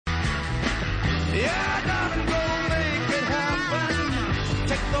Yeah, darling, go make it happen.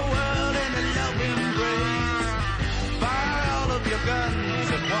 Take the world in a loving embrace. Fire all of your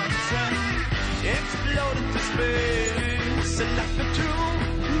guns at once and explode into space. And like the true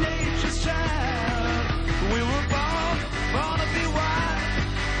nature's child, we were born to be wild.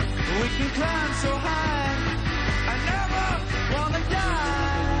 We can climb so high, I never wanna die.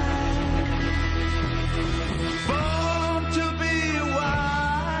 Born to be wild.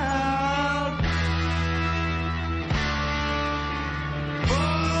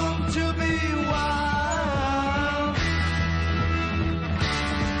 Born to be wild.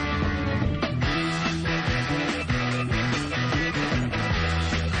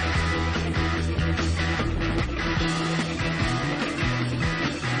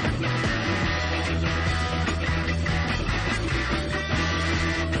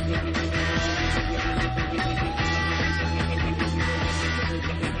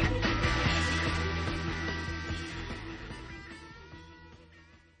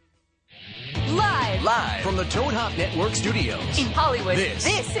 Live from the Toad Hop Network studios in Hollywood. This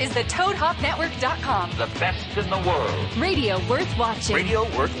is the ToadHopNetwork.com. The best in the world. Radio worth watching. Radio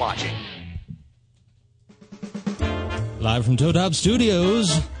worth watching. Live from Toad Hop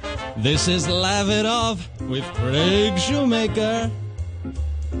Studios, this is Laugh It Off with Craig Shoemaker.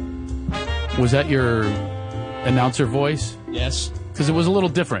 Was that your announcer voice? Yes. Because it was a little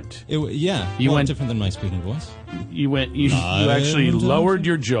different. Yeah. You went different than my speaking voice. You actually lowered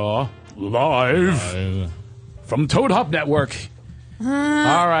your jaw live from Toad Hop Network. All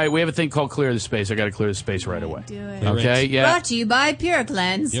right, we have a thing called Clear the Space. I got to clear the space right away. Do it. Okay, yeah. Brought to you by Pure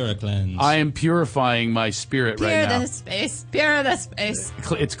Cleanse. Pure Cleanse. I am purifying my spirit right now. Pure the space. Pure the space.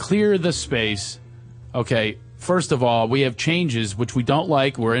 It's Clear the Space. Okay, first of all, we have changes, which we don't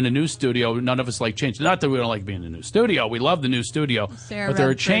like. We're in a new studio. None of us like change. Not that we don't like being in a new studio. We love the new studio. But there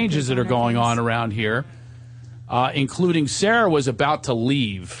are changes that are going on around here, including Sarah was about to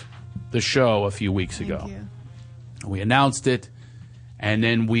leave the show a few weeks ago. Thank you. We announced it, and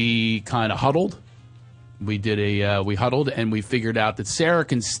then we kind of huddled. We huddled, and we figured out that Sarah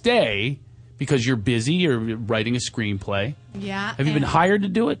can stay because you're busy. You're writing a screenplay. Yeah. Have you been hired to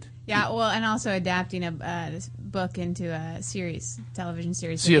do it? Yeah, well, and also adapting this book into a series, television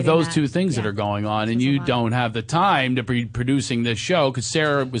series. So you have those two things that are going on, and you don't have the time to be producing this show because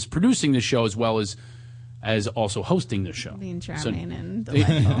Sarah was producing the show as well as also hosting the show. Being charming and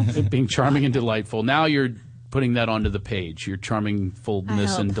delightful. Being charming and delightful. Now you're putting that onto the page. Your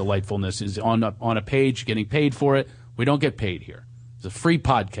charmingfulness and delightfulness is on a page, getting paid for it. We don't get paid here. It's a free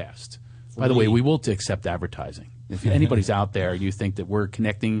podcast. By the way, we will accept advertising. If anybody's out there, you think that we're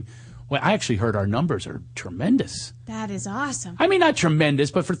connecting. Well, I actually heard our numbers are tremendous. That is awesome. I mean, not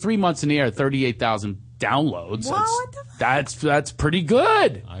tremendous, but for 3 months in the air, 38,000 downloads. Whoa, what the fuck? That's pretty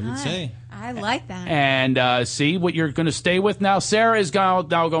good. I would say. I like that. And see what you're going to stay with now. Sarah is now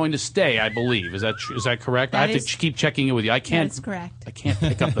going to stay, I believe. Is that correct? I have to keep checking in with you. I can't. That's correct. I can't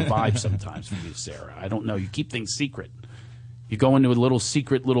pick up the vibe sometimes from you, Sarah. I don't know. You keep things secret. You go into a little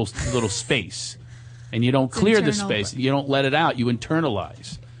secret little space, and you don't clear the space. You don't let it out. You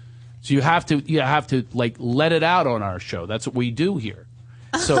internalize. So you have to like let it out on our show. That's what we do here.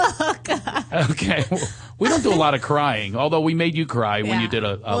 So, okay, well, we don't do a lot of crying, although we made you cry when you did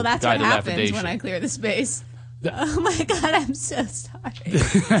a well, that's guided what happens lapidation. when I clear the space. Oh my God, I'm so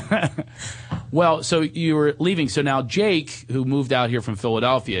sorry. Well, so you were leaving. So now Jake, who moved out here from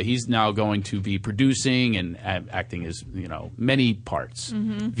Philadelphia, he's now going to be producing and acting as, many parts.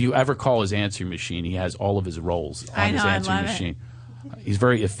 Mm-hmm. If you ever call his answering machine, he has all of his roles on his answering machine. He's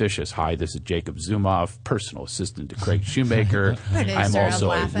very officious. Hi, this is Jacob Zumoff, personal assistant to Craig Shoemaker. I'm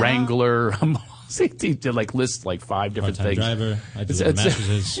also a wrangler. He did list 5 different things. Driver. I deliver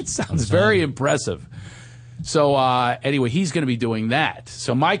mattresses. It sounds very impressive. So anyway, he's going to be doing that.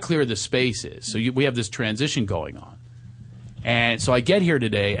 So my clear the space is, we have this transition going on. And so I get here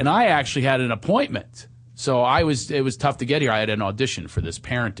today, and I actually had an appointment. So it was tough to get here. I had an audition for this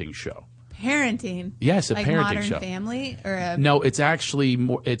parenting show. Parenting? Yes, a parenting Modern show. Family? Or No, it's actually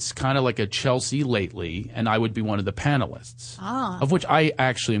more, it's kind of like a Chelsea Lately, and I would be one of the panelists. Of which I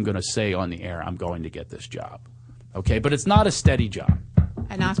actually am going to say on the air, I'm going to get this job. Okay, but it's not a steady job.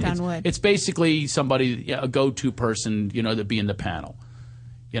 I knocked on wood. It's basically somebody, a go-to person, to be in the panel.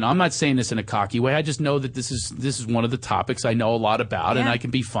 I'm not saying this in a cocky way. I just know that this is one of the topics I know a lot about, and I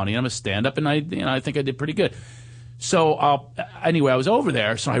can be funny. I'm a stand-up, and I think I did pretty good. So anyway, I was over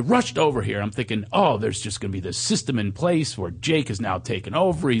there, so I rushed over here. I'm thinking, there's just going to be this system in place where Jake is now taken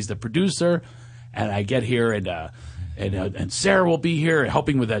over. He's the producer, and I get here, and Sarah will be here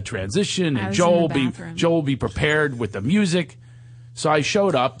helping with that transition, and Joel will be prepared with the music. So I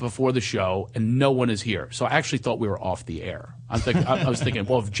showed up before the show, and no one is here. So I actually thought we were off the air. I was thinking,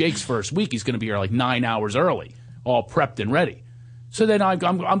 well, if Jake's first week, he's going to be here like 9 hours early, all prepped and ready. So then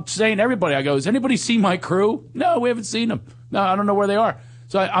I'm saying to everybody, I go, has anybody seen my crew? No, we haven't seen them. No, I don't know where they are.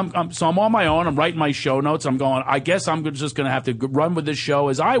 So I'm on my own. I'm writing my show notes. I'm going, I guess I'm just going to have to run with this show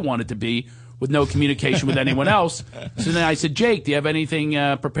as I want it to be, with no communication with anyone else. So then I said, Jake, do you have anything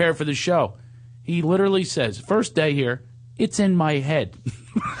prepared for the show? He literally says, first day here, it's in my head.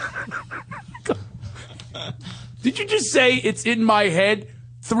 Did you just say it's in my head?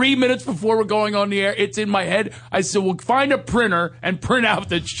 3 minutes before we're going on the air, it's in my head. I said, well, find a printer and print out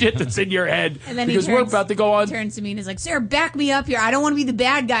the shit that's in your head. And then because we're about to go on. He turns to me and is like, Sarah, back me up here. I don't want to be the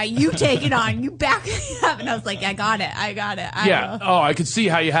bad guy. You take it on. You back me up. And I was like, I got it. Yeah. Oh, I could see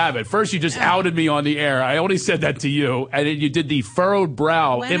how you have it. First, you just outed me on the air. I only said that to you. And then you did the furrowed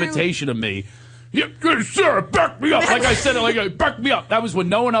brow imitation of me. Yeah, Sarah, back me up. Like I said, back me up. That was when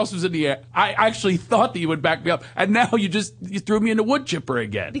no one else was in the air. I actually thought that you would back me up, and now you threw me in the wood chipper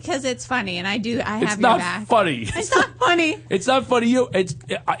again. Because it's funny, and I have your back. It's not funny. It's not funny. It's not funny.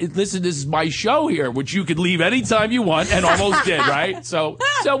 Listen, this is my show here, which you could leave anytime you want, and almost did, right? So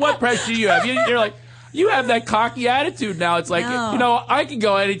what pressure do you have? You're like, you have that cocky attitude now. It's like, I can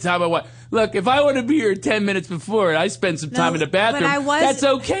go anytime I want. Look, if I want to be here 10 minutes before and I spend some time in the bathroom, that's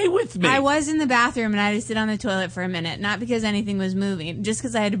okay with me. I was in the bathroom and I had to sit on the toilet for a minute, not because anything was moving, just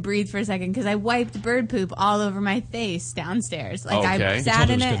because I had to breathe for a second, because I wiped bird poop all over my face downstairs. Like, I sat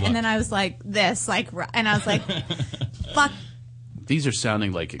in it and then I was like this, and I was like, fuck. These are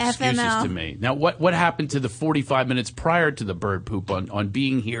sounding like excuses FML. to me. Now, what happened to the 45 minutes prior to the bird poop on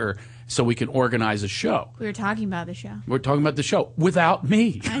being here so we can organize a show? We were talking about the show. We're talking about the show without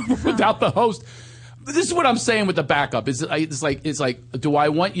me, without the host. This is what I'm saying with the backup. It's like, do I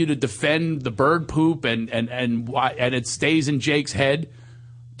want you to defend the bird poop and it stays in Jake's head?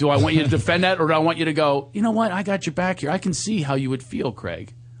 Do I want you to defend that, or do I want you to go, you know what? I got your back here. I can see how you would feel,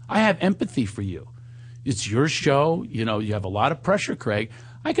 Craig. I have empathy for you. It's your show. You have a lot of pressure, Craig.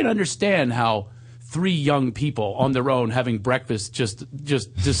 I can understand how 3 young people on their own having breakfast, just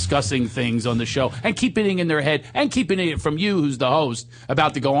discussing things on the show and keeping it in their head and keeping it from you, who's the host,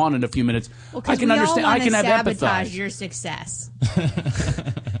 about to go on in a few minutes. Well, I can understand. I can have empathy. Sabotage your success.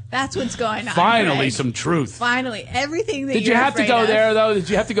 That's what's going on. Finally, Greg. some truth. Finally, everything that Did you have to go of. there, though? Did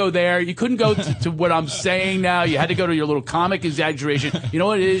you have to go there? You couldn't go to what I'm saying now. You had to go to your little comic exaggeration. You know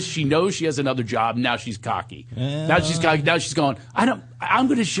what it is? She knows she has another job. Now she's cocky. Now she's cocky. Now she's going, I'm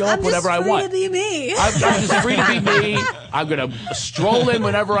going to show up whenever I want. I'm just free to be me. I'm just free to be me. I'm going to stroll in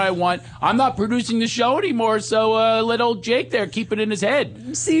whenever I want. I'm not producing the show anymore, so let old Jake there keep it in his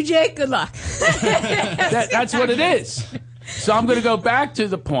head. See you, Jake. Good luck. That's what it is. So I'm going to go back to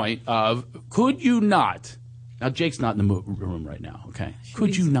the point of, could you not, now Jake's not in the room right now, okay?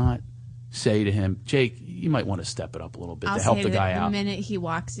 Could you not say to him, Jake, you might want to step it up a little bit to help the guy out? The minute he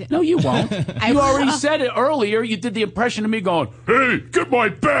walks in. No, you won't. You already said it earlier. You did the impression of me going, hey, get my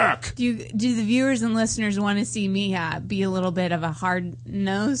back. Do the viewers and listeners want to see me be a little bit of a hard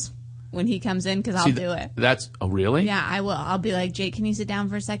nose when he comes in? Because I'll do it. Oh, really? Yeah, I will. I'll be like, Jake, can you sit down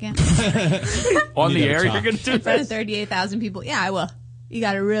for a second? On the air, you're going to do in front of this? 38,000 people. Yeah, I will. You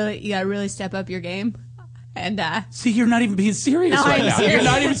gotta really step up your game. And see, you're not even being serious right now. Serious. You're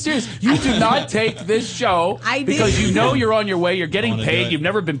not even serious. You do not take this show because you know you're on your way. You're getting paid. You've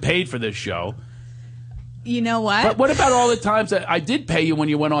never been paid for this show. You know what? But what about all the times that I did pay you when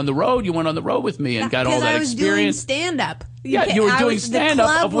you went on the road? You went on the road with me and got all that experience. Because I was doing stand-up. Yeah, you were doing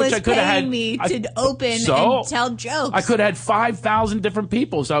stand-up, of which I could have had. Me to open and tell jokes. I could have had 5,000 different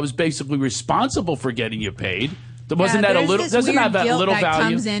people, so I was basically responsible for getting you paid. Wasn't that a little? Doesn't have that little value? That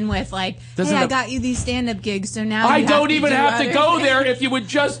comes in with like, hey, I got you these stand-up gigs, so now I don't even have to go there. If you would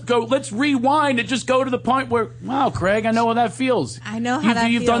just go, let's rewind and just go to the point where, wow, Craig, I know how that feels. I know how that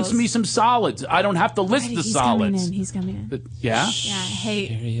feels. You've done me some solids. I don't have to list the solids. He's coming in. Yeah. Yeah.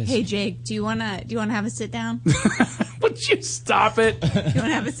 Hey, Jake, do you wanna have a sit down? Would you stop it? Do you want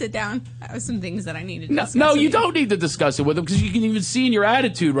to have a sit down? I have some things that I need to discuss. No, you don't need to discuss it with him because you can even see in your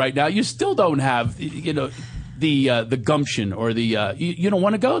attitude right now. You still don't have, the gumption or the you don't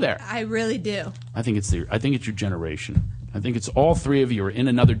want to go there. I really do. I think it's your generation. I think it's all 3 of you are in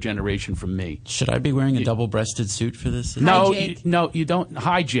another generation from me. Should I be wearing a double-breasted suit for this? No, you don't.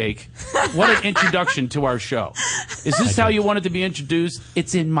 Hi, Jake. What an introduction to our show. Is this how you wanted to be introduced?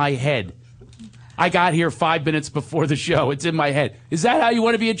 It's in my head. I got here 5 minutes before the show. It's in my head. Is that how you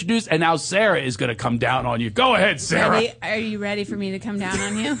want to be introduced? And now Sarah is going to come down on you. Go ahead, Sarah. Are you ready for me to come down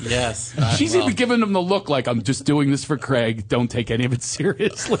on you? Yes. She's even giving them the look like, I'm just doing this for Craig. Don't take any of it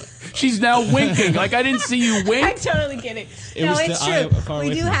seriously. She's now winking. Like, I didn't see you wink. I'm totally kidding. No, it's true.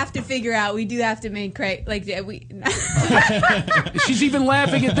 We do have to figure out. We do have to make Craig like we. She's even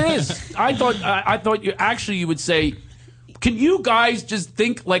laughing at this. I thought you would say, can you guys just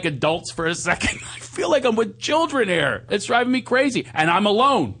think like adults for a second? I feel like I'm with children here. It's driving me crazy. And I'm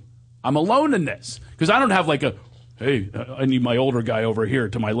alone. I'm alone in this. Because I don't have like hey, I need my older guy over here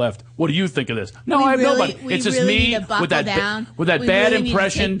to my left. What do you think of this? No, I have nobody. It's just me with that bad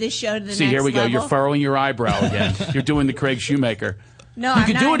impression. This show to the See, here we go. You're furrowing your eyebrow again. You're doing the Craig Shoemaker. No, you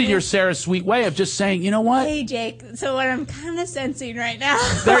can do it in your Sarah Sweet way of just saying, you know what? Hey, Jake. So what I'm kind of sensing right now.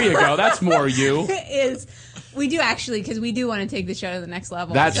 There you go. That's more you. Is we do actually, because we do want to take the show to the next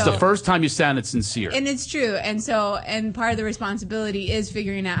level. That's the first time you sounded sincere. And it's true. And part of the responsibility is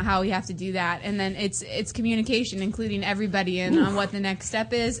figuring out how we have to do that. And then it's communication, including everybody in on what the next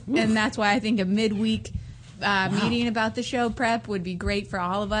step is. And that's why I think a midweek meeting about the show prep would be great for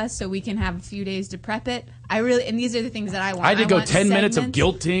all of us, so we can have a few days to prep it. And these are the things that I want. I did go 10 minutes of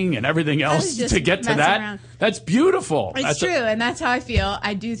guilting and everything else to get to that. Around. That's beautiful. It's true, and that's how I feel.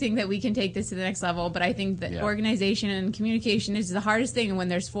 I do think that we can take this to the next level, but I think that organization and communication is the hardest thing. And when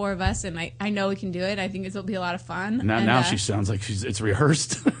there's 4 of us, and I know we can do it, I think it'll be a lot of fun. Now she sounds like it's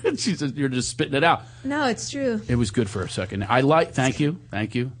rehearsed. You're just spitting it out. No, it's true. It was good for a second. Thank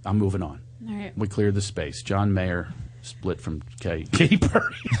you. I'm moving on. All right. We cleared the space. John Mayer split from Katy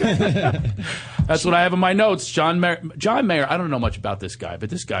Perry. That's what I have in my notes. John Mayer. I don't know much about this guy, but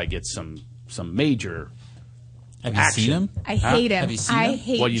this guy gets some major. Have you seen him? I hate him. Have you seen him? I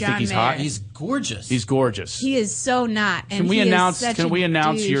hate What, you John think he's Mayer. hot? He's gorgeous. He's gorgeous. He is so not. And Can we announce douche.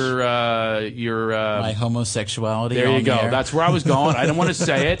 your my homosexuality? There you go. There. That's where I was going. I don't want to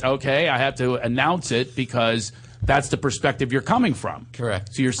say it. Okay, I have to announce it because that's the perspective you're coming from.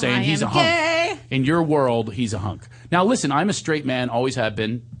 Correct. So you're saying he's a hunk. In your world, he's a hunk. Now listen, I'm a straight man, always have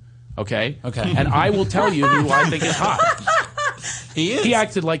been. Okay. And I will tell you who I think is hot. He is. He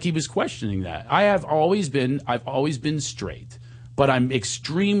acted like he was questioning that. I've always been straight, but I'm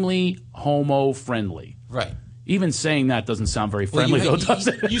extremely homo-friendly. Right. Even saying that doesn't sound very friendly, though, does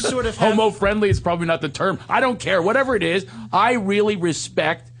it? You sort of have... Homo-friendly is probably not the term. I don't care. Whatever it is, I really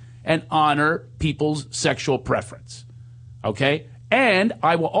respect and honor people's sexual preference. Okay? And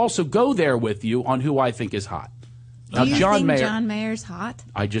I will also go there with you on who I think is hot. Now, Do you think John Mayer's hot?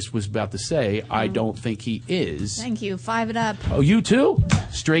 I just was about to say, I don't think he is. Thank you. 5 it up. Oh, you too?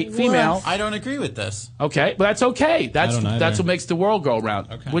 Straight female. I don't agree with this. Okay, but that's okay. That's what makes the world go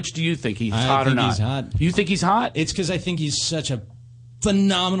around. Okay. Which do you think? He's hot or not? He's hot. You think he's hot? It's because I think he's such a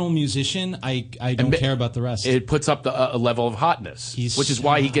phenomenal musician. I don't care about the rest. It puts up a level of hotness, which is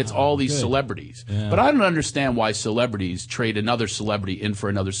why he gets all these celebrities. Yeah. But I don't understand why celebrities trade another celebrity in for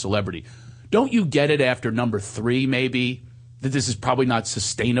another celebrity. Don't you get it after number 3, maybe, that this is probably not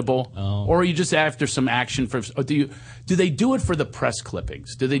sustainable? Oh. Or are you just after some action for? Or do they do it for the press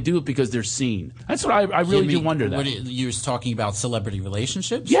clippings? Do they do it because they're seen? That's what I really do wonder. That you were talking about celebrity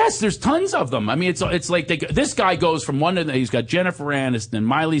relationships? Yes, there's tons of them. I mean, it's like this guy goes from one to the, he's got Jennifer Aniston,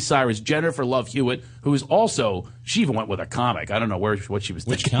 Miley Cyrus, Jennifer Love Hewitt, who is also, she even went with a comic. I don't know what she was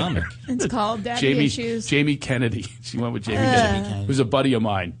thinking. Which comic? It's called Daddy Issues. Jamie Kennedy. She went with Jamie Kennedy, who's a buddy of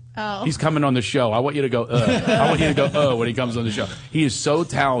mine. Oh. He's coming on the show. I want you to go, I want you to go, when he comes on the show. He is so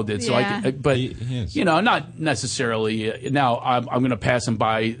talented. So but he is. you know, not necessarily. Now I'm going to pass him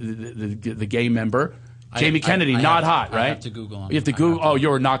by the gay member. Jamie Kennedy, not hot, right? I have to Google him. You have to Google. Oh,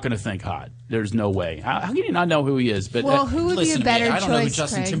 you're not going to think hot. There's no way. How can you not know who he is? But well, who would be a better choice? I don't know who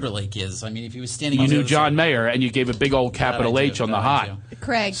Justin Craig? Timberlake is. I mean, if he was standing, you knew John Mayer, and you gave a big old capital H on the hot.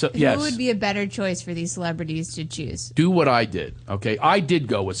 Craig, so, who would be a better choice for these celebrities to choose? Do what I did. Okay, I did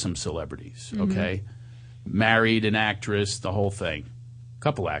go with some celebrities. Okay, married an actress, the whole thing,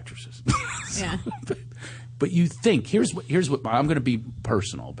 couple actresses. Yeah. But you think here's what I'm going to be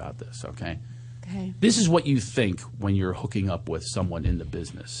personal about this. Okay. Okay. This is what you think when you're hooking up with someone in the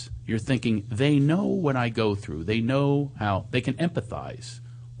business. You're thinking, they know what I go through. They know how they can empathize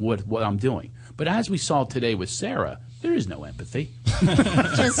what I'm doing. But as we saw today with Sarah, there is no empathy.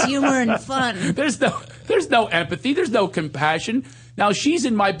 Just humor and fun. There's no empathy. There's no compassion. Now, she's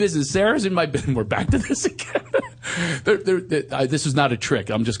in my business. Sarah's in my business. We're back to this again. This is not a trick.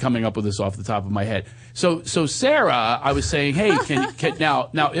 I'm just coming up with this off the top of my head. So Sarah, I was saying, hey, can now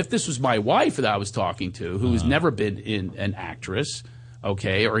if this was my wife that I was talking to, who has never been an actress,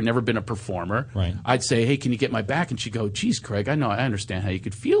 okay, or never been a performer, right. I'd say, hey, can you get my back? And she'd go, geez, Craig, I know, I understand how you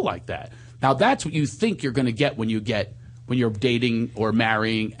could feel like that. Now that's what you think you're going to get when you're dating or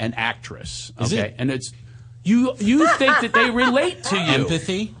marrying an actress. Okay, Is it? And it's you think that they relate to you.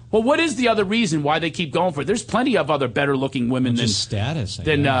 Empathy. Well, what is the other reason why they keep going for it? There's plenty of other better looking women than Just status. I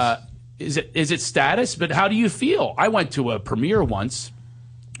guess. Is it status? But how do you feel? I went to a premiere once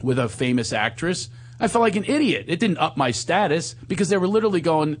with a famous actress. I felt like an idiot. It didn't up my status because they were literally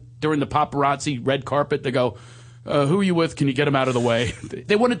going during the paparazzi red carpet. They go, who are you with? Can you get him out of the way?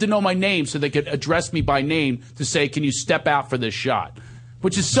 They wanted to know my name so they could address me by name to say, can you step out for this shot?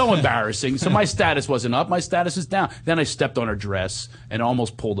 Which is so embarrassing. So my status wasn't up. My status is down. Then I stepped on her dress and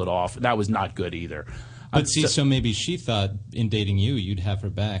almost pulled it off. That was not good either. But so maybe she thought in dating you'd have her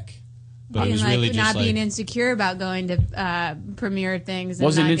back. But it was really just not being insecure about going to premiere things. And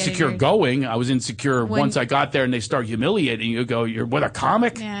wasn't not insecure going. I was insecure once I got there and they start humiliating you. Go, you're with a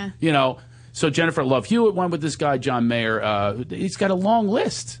comic? Yeah. You know. So Jennifer Love Hewitt went with this guy, John Mayer. He's got a long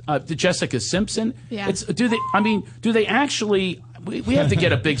list. Jessica Simpson. Yeah. Do they actually... We have to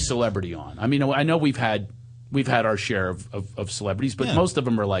get a big celebrity on. I mean, I know we've had our share of celebrities, but most of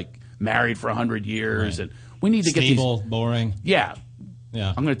them are like married for 100 years, and we need to get stable, boring. Yeah.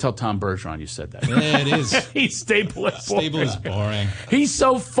 Yeah. I'm going to tell Tom Bergeron you said that. Yeah, it is. He's stable. Stable is boring. He's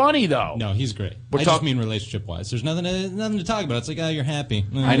so funny, though. No, he's great. I just mean relationship-wise. There's nothing to talk about. It's like, you're happy.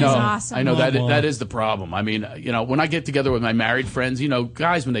 I know. Awesome. I know that is the problem. I mean, when I get together with my married friends,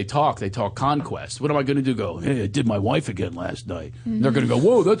 guys, when they talk conquest. What am I going to do? Go, hey, I did my wife again last night. Mm-hmm. They're going to go,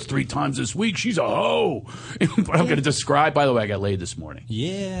 whoa, that's 3 times this week. She's a hoe. But I'm going to describe. By the way, I got laid this morning.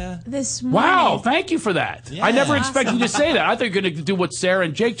 Yeah. This morning. Wow, thank you for that. Yeah. I never expected you to say that. I thought you were going to do what Sarah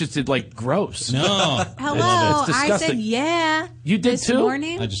and Jake just did, like gross. No. Hello. It's I disgusting. said yeah. You did this too?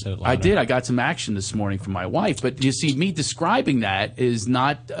 Morning? I just said it louder. I did. I got some action this morning from my wife. But you see, me describing that is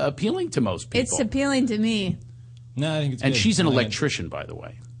not appealing to most people. It's appealing to me. No, I think it's And good. she's an I like it. electrician, by the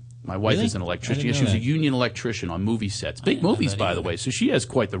way. My wife Really? is an electrician. I Yeah, didn't she was know a that. union electrician on movie sets. Big didn't know movies, that by the either. way. So she has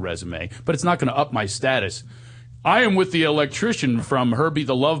quite the resume. But it's not going to up my status. I am with the electrician from Herbie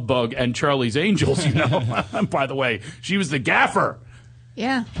the Love Bug and Charlie's Angels, By the way, she was the gaffer.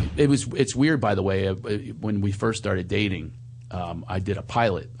 Yeah. It's weird, by the way, when we first started dating, I did a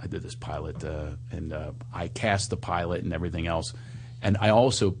pilot. I did this pilot, and I cast the pilot and everything else. And I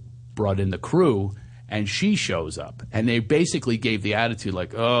also brought in the crew, and she shows up. And they basically gave the attitude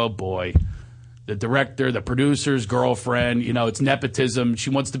like, oh, boy, the director, the producer's girlfriend, it's nepotism. She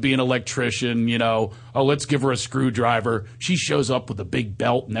wants to be an electrician, oh, let's give her a screwdriver. She shows up with a big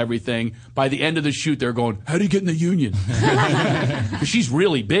belt and everything. By the end of the shoot, they're going, how do you get in the union? 'Cause she's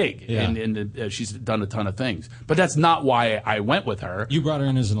really big, Yeah. and she's done a ton of things. But that's not why I went with her. You brought her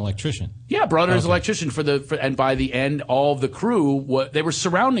in as an electrician. Yeah, brought her as an electrician and by the end, all of the crew, they were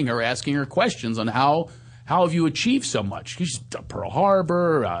surrounding her, asking her questions on how have you achieved so much? She's done Pearl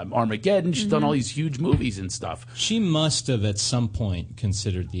Harbor, Armageddon. She's done all these huge movies and stuff. She must have at some point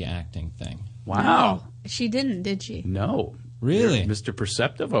considered the acting thing. Wow. She didn't, did she? No. Really? You're Mr.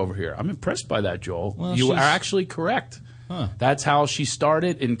 Perceptive over here. I'm impressed by that, Joel. Well, you are she's- actually correct. Huh. That's how she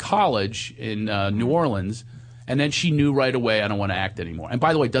started in college in New Orleans. And then she knew right away, I don't want to act anymore. And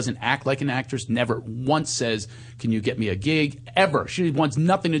by the way, doesn't act like an actress, never once says, can you get me a gig? Ever. She wants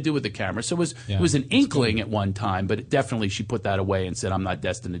nothing to do with the camera. So it was an inkling at one time, but definitely she put that away and said, I'm not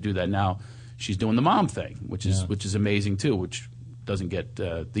destined to do that. Now she's doing the mom thing, which is amazing too, which doesn't get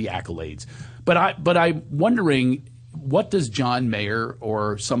the accolades. But I'm wondering, what does John Mayer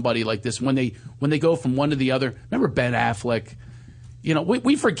or somebody like this, when they go from one to the other, remember Ben Affleck?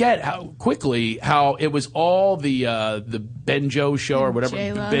 We forget how quickly how it was all the Ben Joe show or whatever,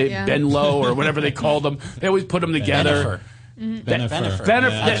 J-Lo, Ben Low or whatever they called them. They always put them together. Bennifer.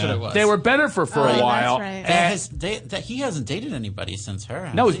 That's what it was. They were Bennifer for a while. That's right. And he hasn't dated anybody since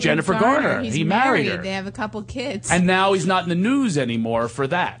her. No, it's Jennifer Garner. He's He married her. They have a couple kids. And now he's not in the news anymore for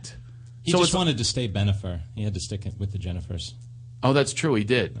that. He just wanted to stay Bennifer. He had to stick it with the Jennifers. Oh, that's true. He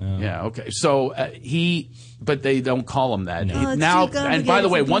did. Yeah. Okay. So but they don't call him that Oh, it's now. too And by the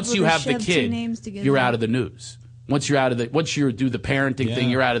way, complicated once for you people have to the shove two kid, names together. you're out of the news. Once you do the parenting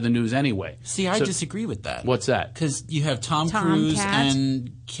thing, you're out of the news anyway. See, I disagree with that. What's that? Because you have Tom Tomcat. Cruise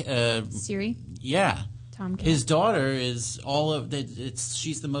and Siri? yeah. Tomcat. His daughter is all of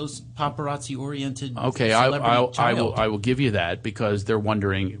she's the most paparazzi oriented. Okay, celebrity child. I will give you that because they're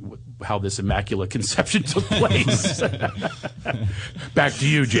wondering how this immaculate conception took place. Back to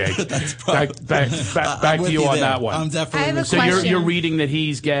you, Jake. Back to you on that one. I'm definitely. I have a So question. you're reading that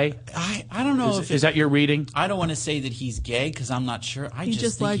he's gay? I don't know Is that your reading? I don't want to say that he's gay because I'm not sure. I He just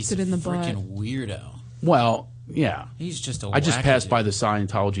just think likes he's it in a the butt. freaking weirdo. Well, yeah. He's just a. I just passed wackadoo. by the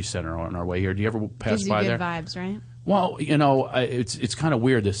Scientology Center on our way here. Do you ever pass Gives you by good there? vibes, right? Well, it's kind of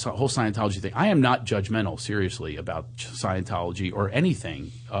weird, this whole Scientology thing. I am not judgmental, seriously, about Scientology or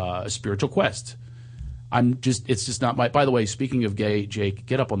anything, a spiritual quest. It's just not my. By the way, speaking of gay, Jake,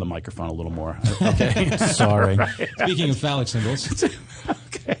 get up on the microphone a little more. Okay, sorry. Right. Speaking of phallic symbols.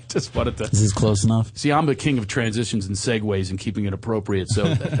 Okay, just wanted to. Is this close enough? See, I'm the king of transitions and segues and keeping it appropriate.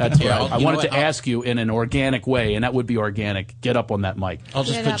 So that's what I wanted to ask you in an organic way, and that would be organic. Get up on that mic. I'll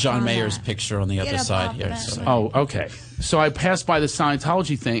just put John Mayer's picture on the other side here. So. Oh, okay. So I passed by the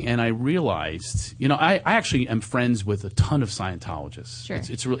Scientology thing, and I realized, I actually am friends with a ton of Scientologists. Sure.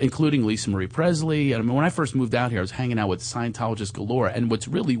 It's including Lisa Marie Presley. And when I first moved out here, I was hanging out with Scientologists galore. And what's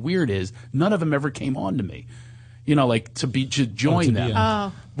really weird is none of them ever came on to me. To join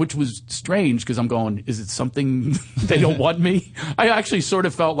them, which was strange because I'm going, is it something they don't want me? I actually sort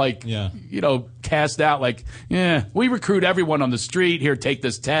of felt like, cast out, like, we recruit everyone on the street. Here, take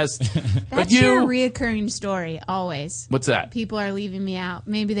this test. That's your reoccurring story, always. What's that? People are leaving me out.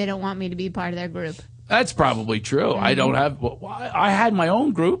 Maybe they don't want me to be part of their group. That's probably true. I don't have, I had my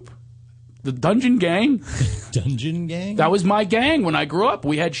own group. The Dungeon Gang. Dungeon Gang? That was my gang when I grew up.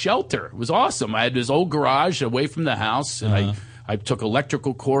 We had shelter. It was awesome. I had this old garage away from the house, and I took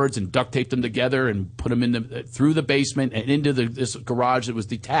electrical cords and duct taped them together and put them through the basement and into this garage that was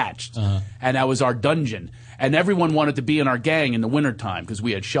detached. And that was our dungeon. And everyone wanted to be in our gang in the wintertime because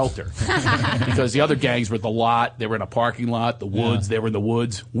we had shelter. Because the other gangs were at the lot. They were in a parking lot. The woods. They were in the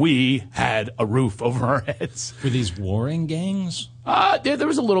woods. We had a roof over our heads. Were these warring gangs? There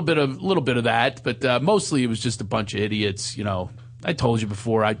was a little bit of that, but mostly it was just a bunch of idiots. I told you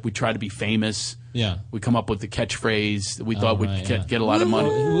before, we try to be famous. Yeah. We come up with the catchphrase that we thought we'd get a lot of money.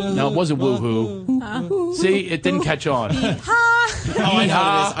 No, it wasn't woohoo. See, it didn't catch on.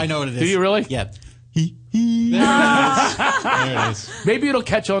 I know what it is. Do you really? Yeah. There it is. Maybe it'll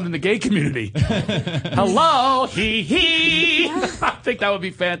catch on in the gay community. Hello, hee. I think that would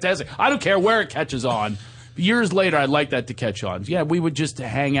be fantastic. I don't care where it catches on. Years later, I'd like that to catch on. Yeah, we would just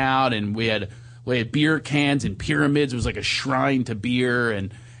hang out, and we had beer cans and pyramids. It was like a shrine to beer,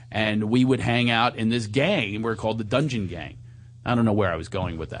 and we would hang out in this gang. We're called the Dungeon Gang. I don't know where I was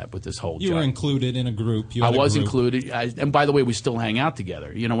going with that, with this whole You were included in a group. I was included. And by the way, we still hang out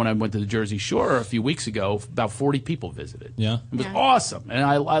together. When I went to the Jersey Shore a few weeks ago, about 40 people visited. Yeah. It was awesome, and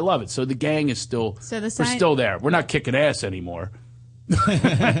I love it. So the gang is still, we're still there. We're not kicking ass anymore.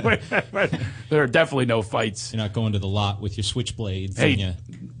 There are definitely no fights. You're not going to the lot with your switchblades. Hey,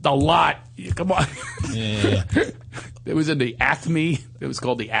 the lot. Come on. Yeah. It was in the Acme. It was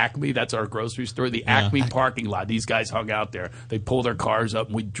called the Acme. That's our grocery store. The Acme parking lot. These guys hung out there. They pull their cars up,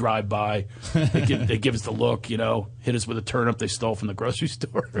 and we'd drive by. They give us the look, hit us with a turnip they stole from the grocery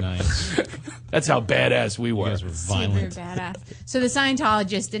store. Nice. That's how badass we were. You guys were violent. Super badass. So the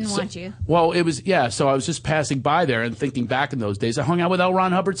Scientologist didn't want you. Well, it was, so I was just passing by there and thinking back in those days. I hung out with L.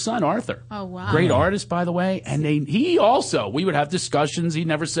 Ron Hubbard's son, Arthur. Oh, wow. Great artist, by the way. And we would have discussions. He'd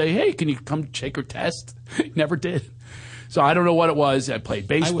never say, hey, can you come take your test? He never did. So I don't know what it was. I played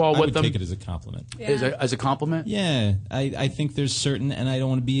baseball with them. I would take it as a compliment. Yeah. As a compliment? Yeah. I think there's certain, and I don't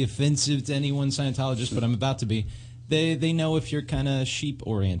want to be offensive to anyone Scientologist, but I'm about to be. They know if you're kind of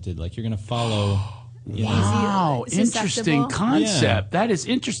sheep-oriented, like you're going to follow. Wow, interesting concept. Yeah. That is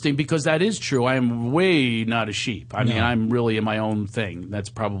interesting because that is true. I am way not a sheep. I mean, I'm really in my own thing. That's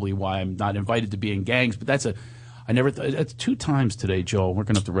probably why I'm not invited to be in gangs, but that's that's 2 times today, Joel. We're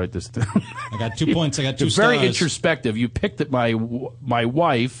going to have to write this down. I got 2 points. I got 2 stars. Very introspective. You picked that my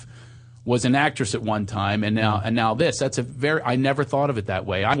wife was an actress at one time, and now this. That's I never thought of it that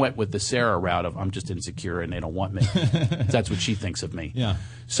way. I went with the Sarah route of I'm just insecure and they don't want me. That's what she thinks of me. Yeah.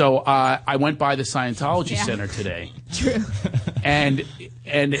 So I went by the Scientology Center today. True. And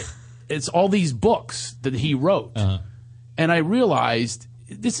it's all these books that he wrote, and I realized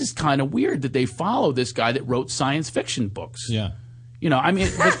this is kind of weird that they follow this guy that wrote science fiction books. Yeah. I mean,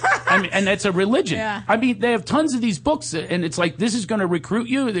 and that's a religion. Yeah. I mean, they have tons of these books, and it's like, this is going to recruit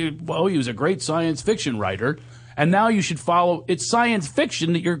you. He was a great science fiction writer, and now you should follow. It's science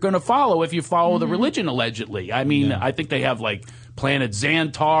fiction that you're going to follow if you follow the religion, allegedly. I mean, I think they have like Planet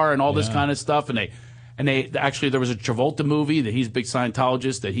Xantar and all this kind of stuff, and they actually, there was a Travolta movie that he's a big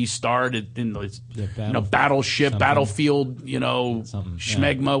Scientologist that he starred in Battleship, Battlefield,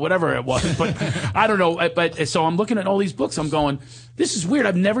 Schmegma, whatever it was. But I don't know. But so I'm looking at all these books. I'm going, this is weird.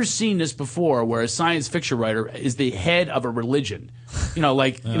 I've never seen this before, where a science fiction writer is the head of a religion. Gene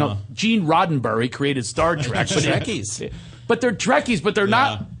Roddenberry created Star Trek. Trekkies. But they're Trekkies, but they're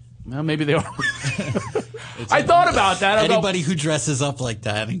not. Well, maybe they are. I thought about that. Anybody who dresses up like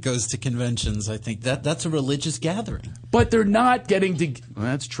that and goes to conventions, I think that's a religious gathering. But they're not getting to. Well,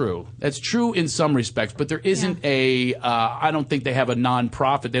 that's true. That's true in some respects. But there isn't I don't think they have a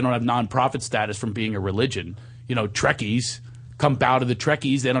nonprofit. They don't have nonprofit status from being a religion. You know, Trekkies come bow to the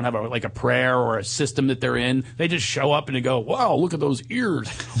Trekkies. They don't have a prayer or a system that they're in. They just show up and they go, wow, look at those ears.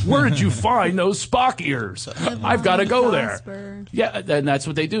 Where did you find those Spock ears? I've got to go there. Yeah, and that's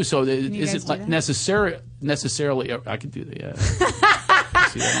what they do. So is it like necessarily, I can do that, yeah.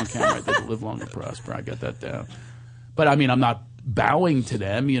 See that on camera. They live long and prosper. I got that down. But I mean, I'm not bowing to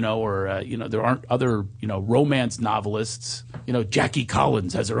them, or there aren't other, romance novelists. Jackie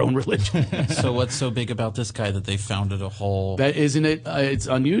Collins has her own religion. So what's so big about this guy that they founded a whole? That isn't it? It's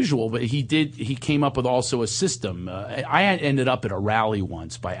unusual, but he came up with also a system. I ended up at a rally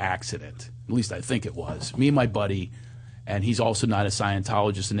once by accident. At least I think it was. Me and my buddy, and he's also not a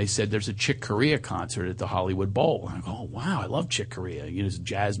Scientologist, and they said there's a Chick Corea concert at the Hollywood Bowl. And I go, oh, wow, I love Chick Corea. He's a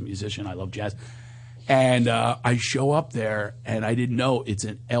jazz musician. I love jazz. And I show up there, and I didn't know it's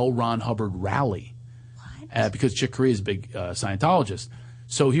an L. Ron Hubbard rally. What? Because Chick Corea is a big Scientologist.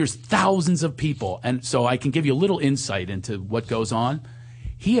 So here's thousands of people. And so I can give you a little insight into what goes on.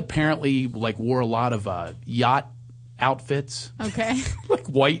 He apparently wore a lot of yacht outfits. Okay. Like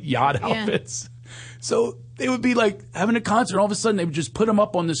white yacht outfits. So they would be having a concert. All of a sudden, they would just put him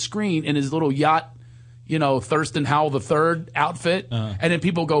up on the screen in his little yacht, Thurston Howell III outfit. And then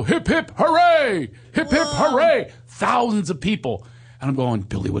people go, hip, hip, hooray! Hip, hip, hooray! Thousands of people. And I'm going,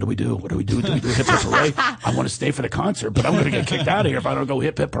 Billy, what do we do? What do we do? Do we do hip, hip, hooray? I want to stay for the concert, but I'm going to get kicked out of here if I don't go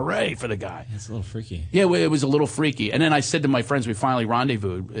hip, hip, hooray for the guy. It's a little freaky. Yeah, it was a little freaky. And then I said to my friends, we finally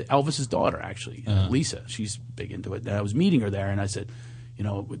rendezvoused. Elvis's daughter, actually, Lisa, she's big into it. And I was meeting her there, and I said,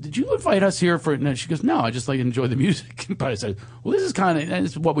 did you invite us here for? And she goes, no, I just enjoy the music. But I said, well, this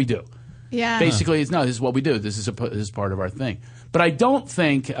is what we do. Yeah. Basically, this is what we do. This is part of our thing. But I don't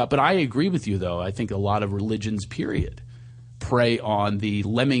think. But I agree with you, though. I think a lot of religions, period, prey on the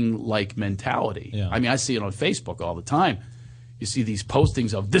lemming-like mentality. Yeah. I mean, I see it on Facebook all the time. You see these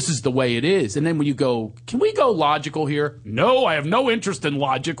postings of this is the way it is, and then when you go, can we go logical here? No, I have no interest in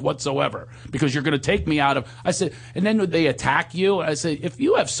logic whatsoever because you're going to take me out of. I said, and then they attack you. I say, if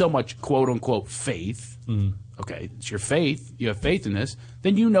you have so much quote unquote faith. Okay, it's your faith. You have faith in this.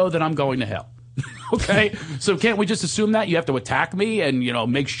 Then you know that I'm going to hell. Okay? So can't we just assume that? You have to attack me and,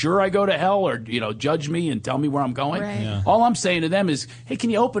 make sure I go to hell or, judge me and tell me where I'm going? Right. Yeah. All I'm saying to them is, hey,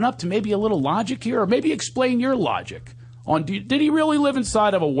 can you open up to maybe a little logic here? Or maybe explain your logic on, did he really live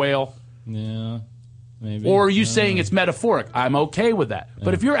inside of a whale? Yeah, maybe. Or are you saying it's metaphoric? I'm okay with that. Yeah.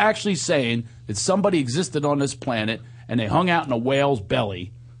 But if you're actually saying that somebody existed on this planet and they hung out in a whale's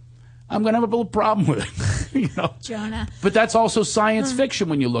belly, I'm going to have a little problem with it. Jonah. But that's also science fiction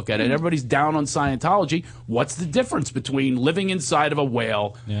when you look at it. Everybody's down on Scientology. What's the difference between living inside of a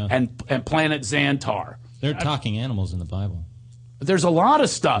whale and planet Xantar? There are talking animals in the Bible. There's a lot of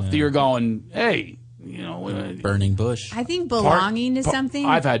stuff that you're going, hey, burning bush. I think belonging to something.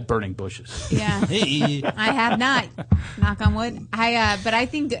 I've had burning bushes. Yeah. Hey. I have not. Knock on wood. But I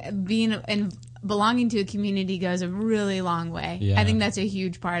think belonging to a community goes a really long way. Yeah. I think that's a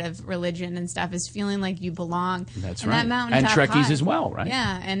huge part of religion and stuff is feeling like you belong. That's and right. That mountaintop and Trekkies high. as well, right?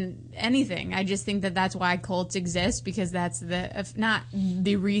 Yeah, and anything. I just think that's why cults exist because that's not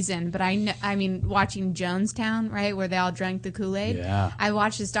the reason, but I mean, watching Jonestown, right, where they all drank the Kool-Aid. Yeah. I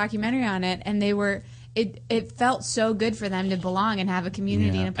watched this documentary on it, and they were. It felt so good for them to belong and have a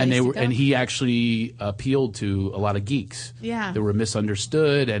community and a place to go. And he actually appealed to a lot of geeks. Yeah. That were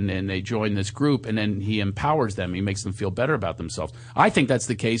misunderstood, and they joined this group, and then he empowers them. He makes them feel better about themselves. I think that's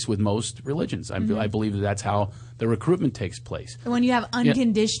the case with most religions. I believe that's how the recruitment takes place. When you have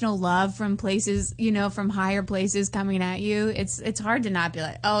unconditional love from places, from higher places coming at you, it's hard to not be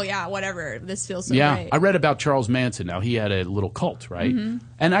like, oh yeah, whatever, this feels so great. I read about Charles Manson. Now, he had a little cult, right?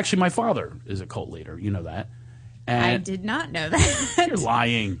 And actually, my father is a cult leader. You know that. And I did not know that. You're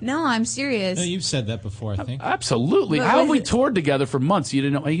lying. No, I'm serious. No, you've said that before, I think. Absolutely. How have we toured together for months? You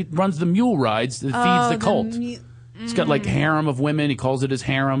didn't know. He runs the mule rides that feeds the cult. He's got like harem of women. He calls it his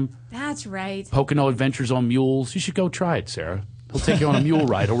harem. That's right. Pocono Adventures on Mules. You should go try it, Sarah. He'll take you on a mule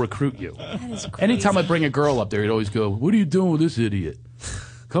ride. He'll recruit you. That is crazy. Anytime I bring a girl up there, he'd always go, what are you doing with this idiot?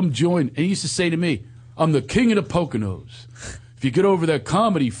 Come join. And he used to say to me, I'm the king of the Poconos. If you get over that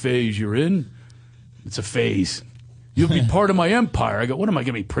comedy phase you're in, it's a phase. You'll be part of my empire. I go, what am I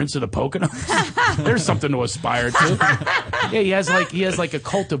going to be, Prince of the Poconos? There's something to aspire to. Yeah, he has like a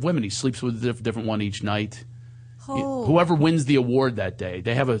cult of women. He sleeps with a different one each night. Oh. Whoever wins the award that day,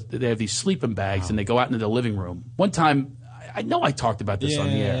 they have these sleeping bags and they go out into the living room. One time, I know I talked about this on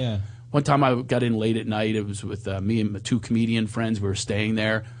the air. Yeah. One time I got in late at night. It was with me and my 2 comedian friends. We were staying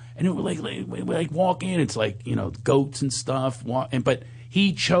there, and it was we walk in. It's like, goats and stuff. But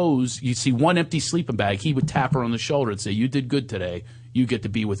he chose. You see one empty sleeping bag. He would tap her on the shoulder and say, "You did good today. You get to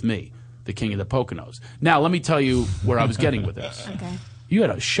be with me, the king of the Poconos." Now let me tell you where I was getting with this. Okay. You had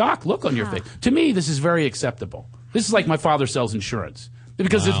a shocked look on your face. To me, this is very acceptable. This is like my father sells insurance.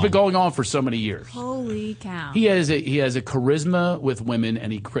 Because it's been going on for so many years. Holy cow! He has a charisma with women,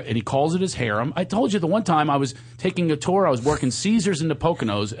 and he calls it his harem. I told you the one time I was taking a tour. I was working Caesars in the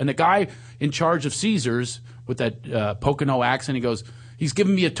Poconos, and the guy in charge of Caesars with that Pocono accent, he goes, he's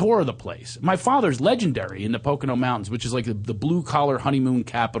giving me a tour of the place. My father's legendary in the Pocono Mountains, which is like the blue collar honeymoon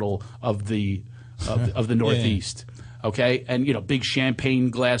capital of the Northeast. Okay, and big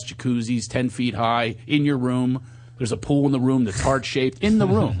champagne glass jacuzzis, 10 feet high, in your room. There's a pool in the room that's heart-shaped in the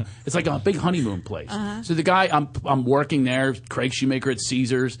room. It's like a big honeymoon place. So the guy, I'm working there, Craig Shoemaker at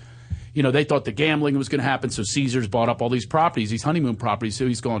Caesars. They thought the gambling was going to happen, so Caesars bought up all these properties, these honeymoon properties. So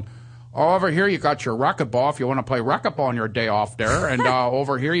he's going, over here you got your racquetball if you want to play racquetball on your day off there. And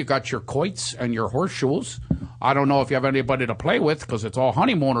over here you got your quoits and your horseshoes. I don't know if you have anybody to play with because it's all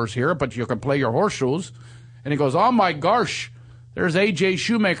honeymooners here, but you can play your horseshoes. And he goes, oh, my gosh. There's A.J.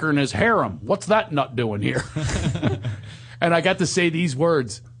 Shoemaker and his harem. What's that nut doing here? And I got to say these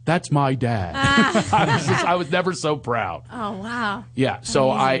words. That's my dad. I was never so proud. Oh, wow. Yeah.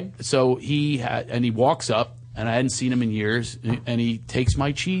 So he walks up, and I hadn't seen him in years, and he takes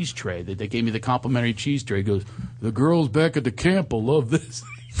my cheese tray. They gave me the complimentary cheese tray. He goes, the girls back at the camp will love this.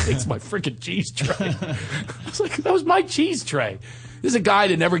 He takes my freaking cheese tray. I was like, that was my cheese tray. This is a guy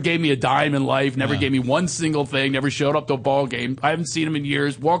that never gave me a dime in life, never gave me one single thing, never showed up to a ball game. I haven't seen him in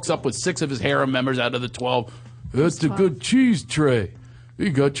years. Walks up with 6 of his harem members out of the 12. That's a good cheese tray. You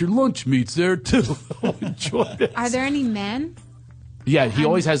got your lunch meats there, too. Enjoy this. Are there any men? Yeah, he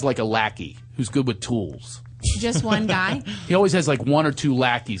always has like a lackey who's good with tools. Just one guy? He always has like 1 or 2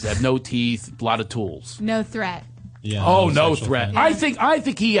 lackeys that have no teeth, a lot of tools. No threat. Yeah. Oh, no threat. Yeah. I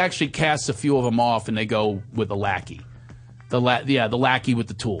think he actually casts a few of them off, and they go with a lackey. The lackey with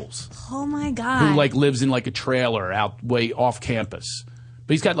the tools. Oh, my God. Who, like, lives in, like, a trailer out way off campus.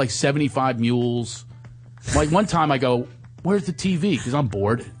 But he's got, like, 75 mules. Like, one time I go, where's the TV? Because I'm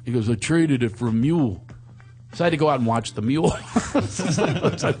bored. He goes, I traded it for a mule. So I had to go out and watch the mule.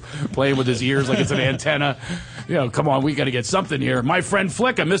 Playing with his ears like it's an antenna. Come on, we got to get something here. My friend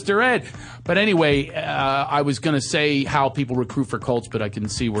Flicka, Mr. Ed. But anyway, I was going to say how people recruit for Colts, but I can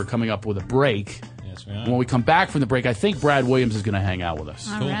see we're coming up with a break. Yes, we are. When we come back from the break, I think Brad Williams is going to hang out with us.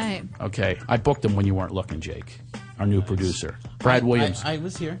 All right. Okay. I booked him when you weren't looking, Jake. Our new producer. Brad Williams. I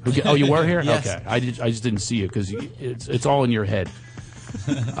was here. Oh, you were here? Yes. Okay. I just didn't see you because it's all in your head.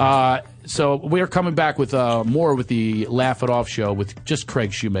 So we are coming back with more with the Laugh It Off show with just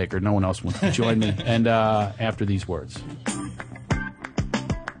Craig Shoemaker. No one else wants to join me. And after these words.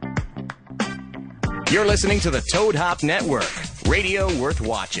 You're listening to the Toad Hop Network, radio worth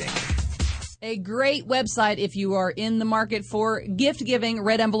watching. A great website if you are in the market for gift giving,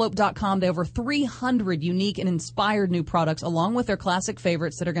 redenvelope.com. They have over 300 unique and inspired new products along with their classic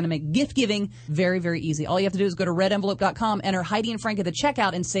favorites that are going to make gift giving very, very easy. All you have to do is go to redenvelope.com, enter Heidi and Frank at the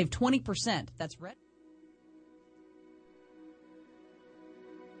checkout, and save 20%. That's Red.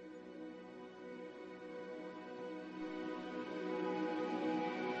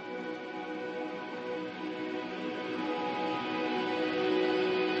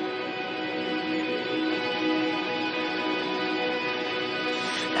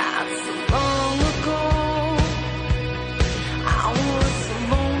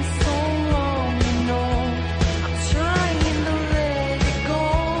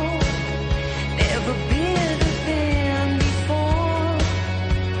 Never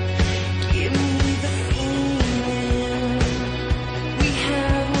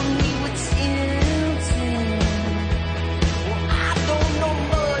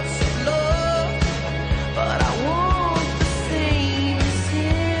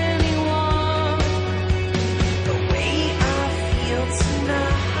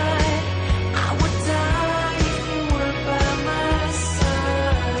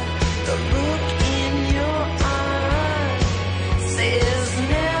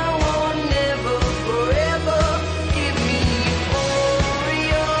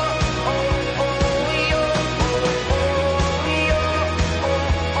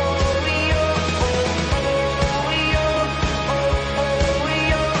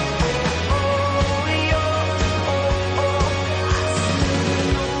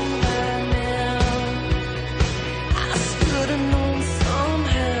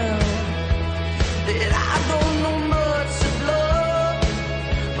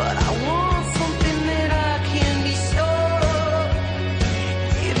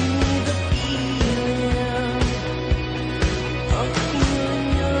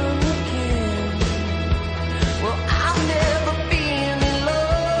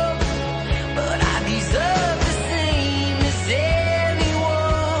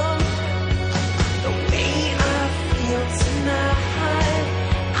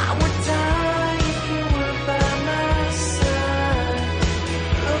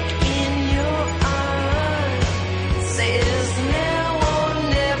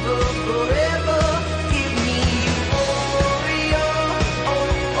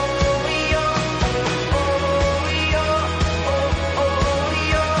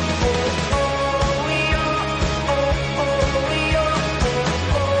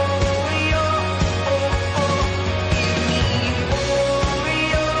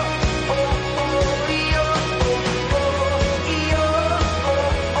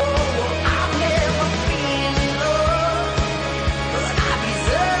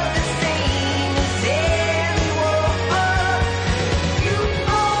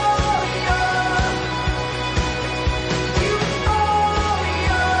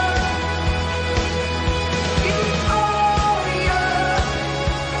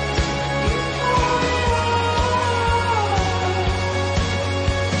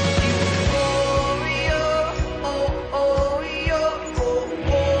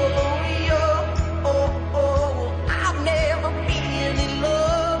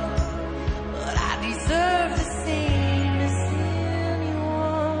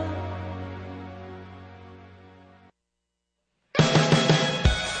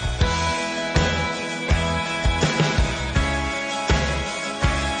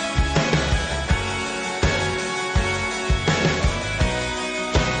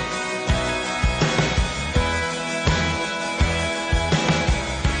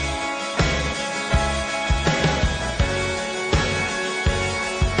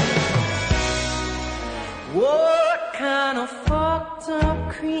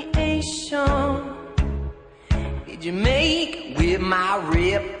creation did you make with my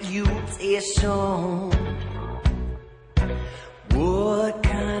reputation? What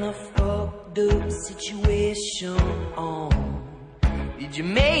kind of fucked up situation did you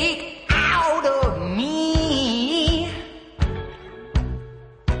make out of me?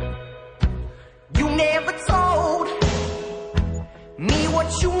 You never told me what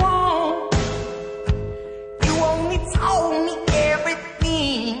you want. You only told me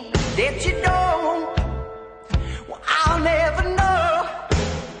everything that you don't. Well, I'll never know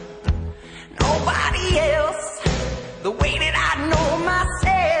nobody else the way that I know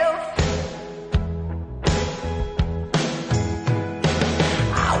myself.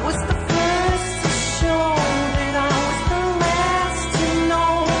 I was the first to show that I was the last to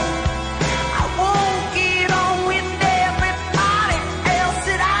know. I won't get on with everybody else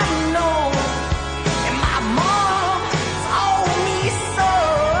that I know. And my mom told me so,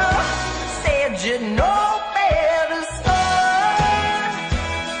 said you know better, son.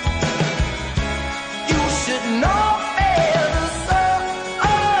 You should know better, son.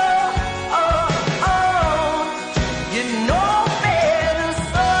 You know better,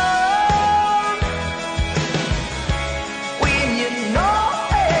 son. When you know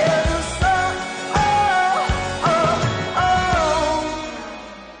better, son.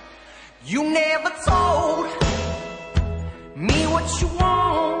 You never told me what you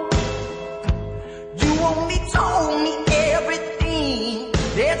want. You only told me everything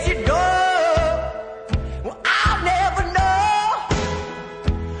that you do. Well, I'll never know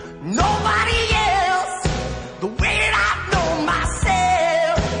nobody else the way that I know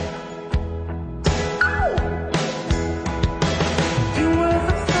myself. You were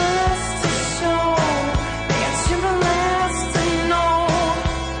the first to show that you're the last to know.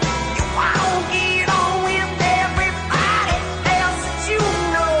 You won't get on with everybody else that you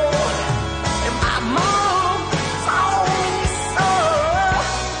know. And my mom told me so,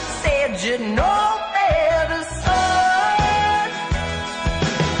 said you know better, son.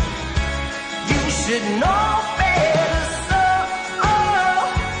 You should know better, son.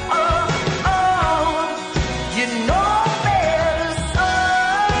 You know better,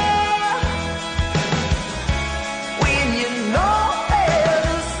 son. When you know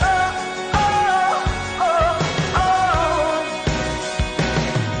better, son.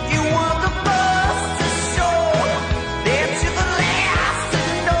 You were the first to show that you're the last to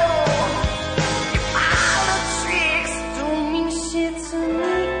know. Your politics don't mean shit to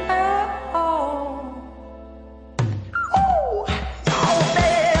me at all. Oh, know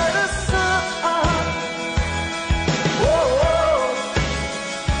better, son.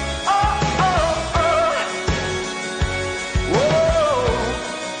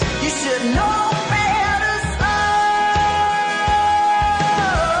 You should know better,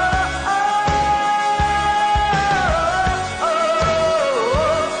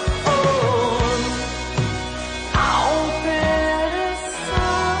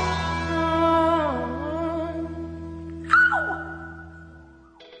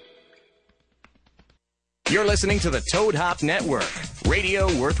 You're listening to the Toad Hop Network, radio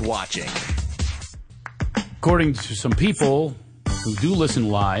worth watching. According to some people who do listen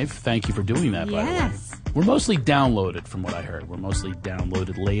live, thank you for doing that, by the way. Yes. We're mostly downloaded, from what I heard. We're mostly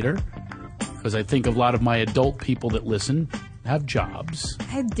downloaded later, because I think a lot of my adult people that listen have jobs.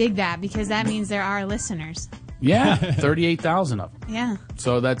 I dig that because that means there are listeners. Yeah, 38,000 of them. Yeah.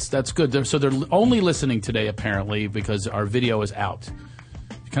 So that's good. So they're only listening today, apparently, because our video is out.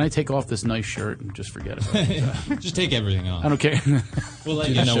 Can I take off this nice shirt and just forget about it? Just take everything off. I don't care. We'll let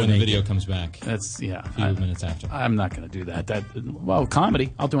you know when the video comes back. That's, yeah. A few minutes after. I'm not going to do that. Well,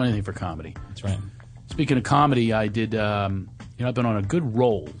 comedy. I'll do anything for comedy. That's right. Speaking of comedy, I did, I've been on a good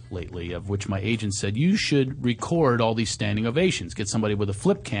roll lately, of which my agent said, you should record all these standing ovations. Get somebody with a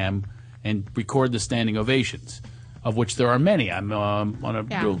flip cam and record the standing ovations, of which there are many. I'm on a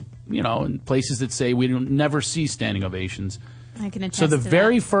real, in places that say we don't never see standing ovations. I can attest So the to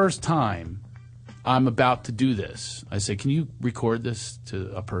very that. first time I'm about to do this, I say, can you record this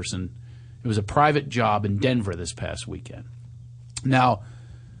to a person? It was a private job in Denver this past weekend. Now,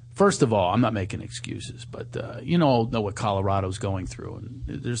 first of all, I'm not making excuses, but you know what Colorado's going through, and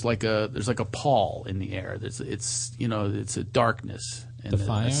there's like a pall in the air. It's a darkness and The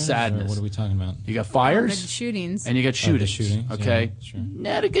fires? a sadness. Or what are we talking about? You got fires, The shootings. and you got shootings. shootings, Okay, yeah, sure.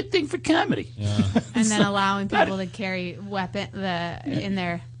 Not a good thing for comedy. Yeah. And then allowing people to carry in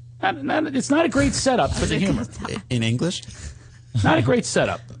their. It's not a great setup for the humor. In English? Not a great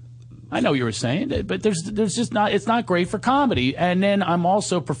setup. I know what you were saying, but there's just not. It's not great for comedy. And then I'm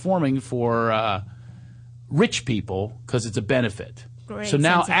also performing for rich people because it's a benefit. Great So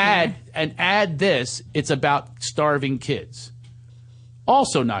now sense of humor. add this. It's about starving kids.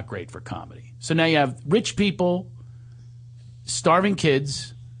 Also not great for comedy. So now you have rich people, starving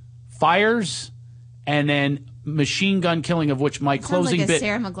kids, fires, and then machine gun killing, of which my closing Sounds like a bit.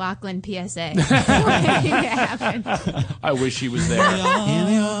 Sarah McLachlan PSA. Waiting to happen. I wish he was there. In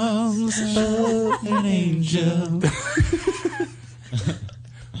the arms of an angel.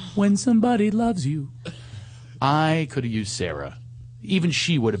 When somebody loves you. I could have used Sarah. Even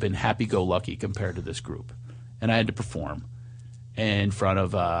she would have been happy-go-lucky compared to this group. And I had to perform in front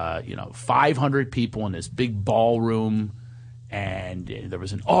of 500 people in this big ballroom. And there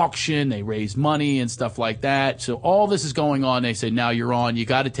was an auction. They raised money and stuff like that. So all this is going on. They say, now you're on. You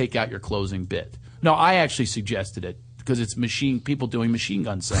got to take out your closing bit. No, I actually suggested it because it's people doing machine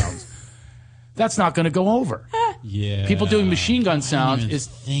gun sounds. That's not going to go over. Yeah. People doing machine gun sounds is.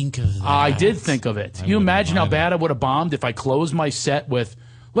 Think of that. I did think of it. You imagine how bad I would have bombed if I closed my set with,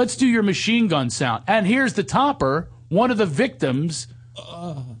 let's do your machine gun sound. And here's the topper. One of the victims'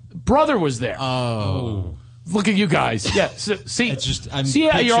 brother was there. Oh. Look at you guys. Yeah. So, see, It's just, I'm see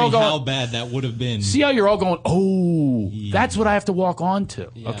how you're all picturing going, how bad that would have been. see how you're all going, oh, that's what I have to walk on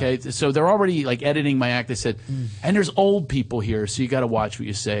to. Yeah. Okay. So they're already like editing my act. They said, and there's old people here, so you got to watch what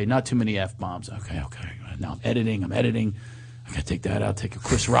you say. Not too many F-bombs. Okay. Now I'm editing. I got to take that out.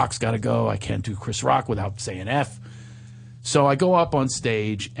 Chris Rock's got to go. I can't do Chris Rock without saying F. So I go up on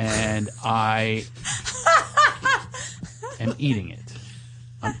stage and I am eating it.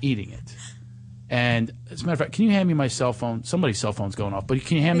 I'm eating it. And as a matter of fact, can you hand me my cell phone? Somebody's cell phone's going off, but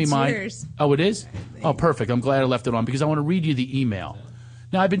can you hand me It's mine? yours. Oh, it is? Oh, perfect. I'm glad I left it on because I want to read you the email.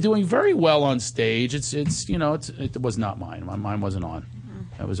 Now, I've been doing very well on stage. It was not mine. Mine wasn't on.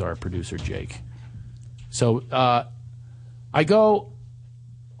 That was our producer, Jake. So I go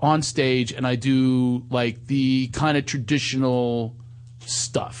on stage and I do like the kind of traditional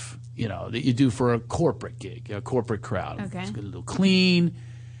stuff, that you do for a corporate gig, a corporate crowd. Okay. It's a little clean.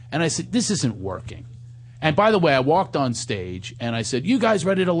 And I said, this isn't working. And by the way, I walked on stage and I said, you guys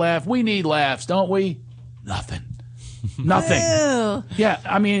ready to laugh? We need laughs, don't we? Nothing. Nothing. Ew. Yeah,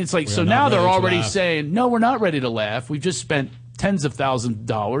 I mean, it's like, so not now they're ready to already laugh. saying, no, we're not ready to laugh. We've just spent tens of thousands of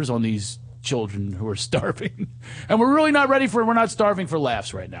dollars on these children who are starving. And we're really not ready we're not starving for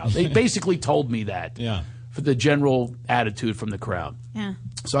laughs right now. They basically told me that. Yeah. For the general attitude from the crowd. Yeah.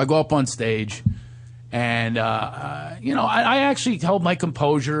 So I go up on stage, and, I actually held my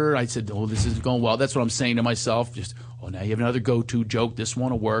composure. I said, oh, this isn't going well. That's what I'm saying to myself. Just, now you have another go-to joke. This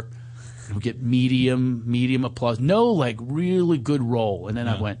one will work. We'll get medium applause. No, like, really good roll. And then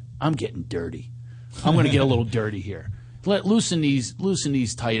I went, I'm getting dirty. I'm going to get a little dirty here. Loosen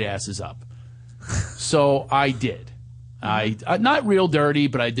these tight asses up. So I did. I not real dirty,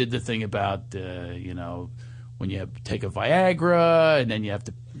 but I did the thing about, when you take a Viagra and then you have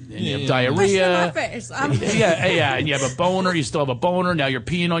to, you have diarrhea. Yeah, and you have a boner. You still have a boner. Now you're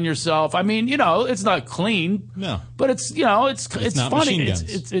peeing on yourself. I mean, it's not clean. No. But it's it's not funny. machine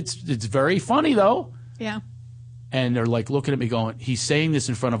guns. It's very funny though. Yeah. And they're like looking at me going, he's saying this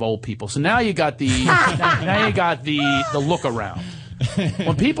in front of old people. So now you got the the look around.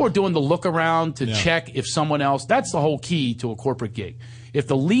 When people are doing the look around to check if someone else, that's the whole key to a corporate gig. If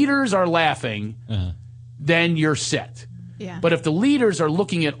the leaders are laughing, then you're set. Yeah. But if the leaders are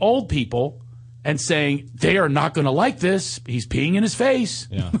looking at old people and saying, they are not going to like this, he's peeing in his face.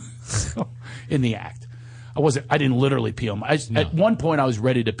 Yeah. So, in the act. I didn't literally pee on myself. At one point, I was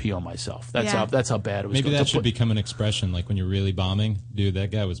ready to pee on myself. That's how bad it was. Maybe that should become an expression, like when you're really bombing. Dude,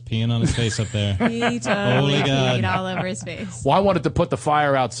 that guy was peeing on his face up there. He totally Holy God. peed all over his face. Well, I wanted to put the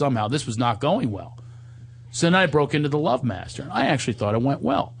fire out somehow. This was not going well. So then I broke into the Love Master. I actually thought it went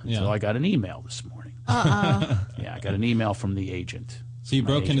well until I got an email this morning. Uh-oh. Yeah, I got an email from the agent. So you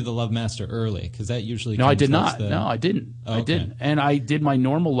broke into the Love Master early, because that usually No, I did comes not. No, I didn't. Oh, I okay. didn't. And I did my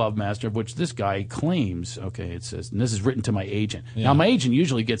normal Love Master, which this guy claims, it says, and this is written to my agent. Yeah. Now, my agent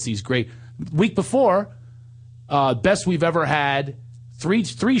usually gets these great. Week before, best we've ever had, three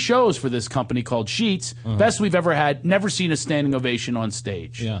shows for this company called Sheets. Best we've ever had, never seen a standing ovation on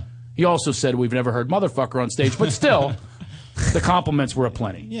stage. Yeah. He also said we've never heard motherfucker on stage, but still, the compliments were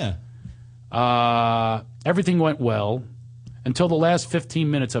aplenty. Yeah. Everything went well until the last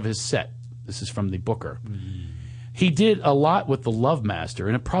 15 minutes of his set. This is from the booker. He did a lot with the Love Master,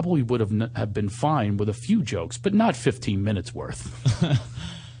 and it probably would have been fine with a few jokes, but not 15 minutes worth,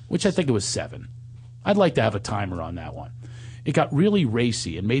 which I think it was 7. I'd like to have a timer on that one. It got really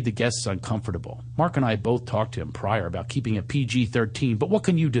racy and made the guests uncomfortable. Mark and I both talked to him prior about keeping it PG-13, but what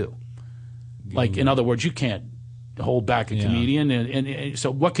can you do? Like, in other words, you can't hold back a comedian, and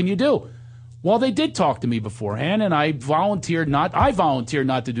so what can you do? Well, they did talk to me beforehand, and I volunteered not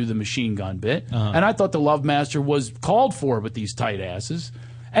to do the machine gun bit, and I thought the Love Master was called for with these tight asses.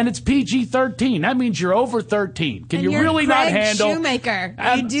 And it's PG-13. That means you're over 13. Can you really not handle? Craig Shoemaker.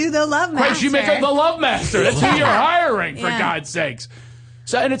 You do the Love Master. Craig Shoemaker, the Love Master. That's who you're hiring, for God's sakes.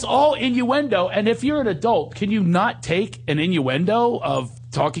 So, and it's all innuendo. And if you're an adult, can you not take an innuendo of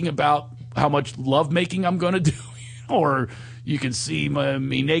talking about how much lovemaking I'm going to do? Or you can see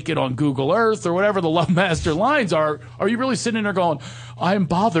me naked on Google Earth or whatever the Love Master lines are. Are you really sitting there going, I'm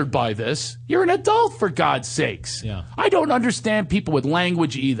bothered by this? You're an adult, for God's sakes. Yeah. I don't understand people with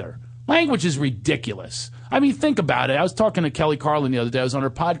language either. Language is ridiculous. I mean, think about it. I was talking to Kelly Carlin the other day. I was on her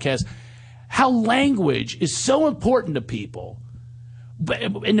podcast. How language is so important to people. But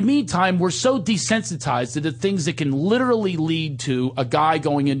in the meantime, we're so desensitized to the things that can literally lead to a guy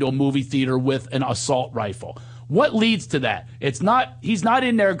going into a movie theater with an assault rifle. What leads to that? He's not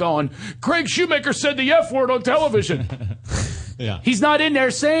in there going, Craig Shoemaker said the F word on television. Yeah. He's not in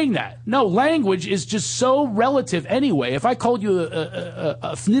there saying that. No, language is just so relative anyway. If I called you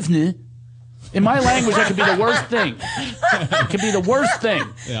a fnifne, in my language, that could be the worst thing. It could be the worst thing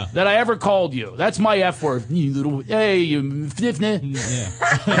that I ever called you. That's my F word. You little, hey, you fnifne.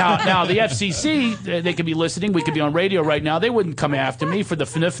 Yeah. Now, the FCC, they could be listening. We could be on radio right now. They wouldn't come after me for the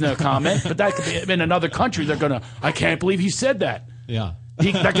fnifne comment, but that could be in another country. They're going to, I can't believe he said that. Yeah.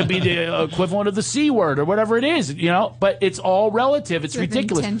 That could be the equivalent of the C word or whatever it is, but it's all relative. It's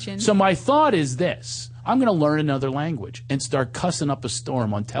ridiculous. Intention. So my thought is this. I'm going to learn another language and start cussing up a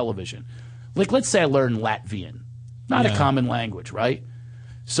storm on television. Like, let's say I learn Latvian. Not a common language, right?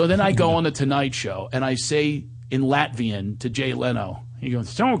 So then I go on the Tonight Show and I say in Latvian to Jay Leno. He goes,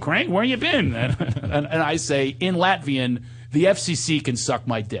 so, Craig, where you been? And I say, in Latvian, the FCC can suck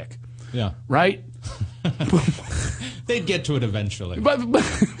my dick. Yeah. Right? They'd get to it eventually. But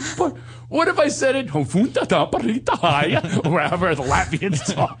what if I said it, or however the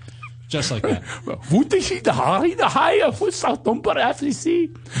Latvians talk? Just like that.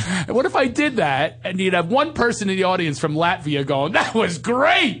 What if I did that and you'd have one person in the audience from Latvia going, that was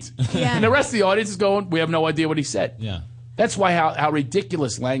great! Yeah. And the rest of the audience is going, we have no idea what he said. Yeah. That's why how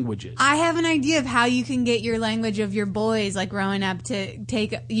ridiculous language is. I have an idea of how you can get your language of your boys, like growing up, to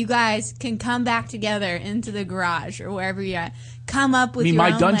take. You guys can come back together into the garage or wherever you're at. Come up with your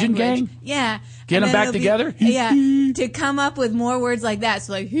own dungeon language. gang? Yeah. Get them back together? Yeah. To come up with more words like that.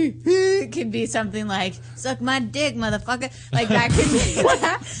 So, like, it could be something like, suck my dick, motherfucker. Like, that could be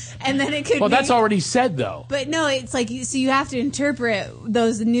that. And then it could be. Well, that's already said, though. But no, it's like, so you have to interpret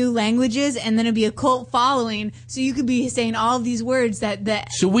those new languages, and then it'd be a cult following. So you could be saying all of these words that.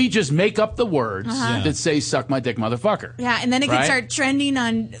 So we just make up the words that say, suck my dick, motherfucker. Yeah, and then it could start trending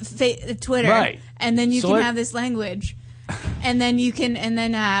on Twitter. Right. And then you can have this language. And then you can,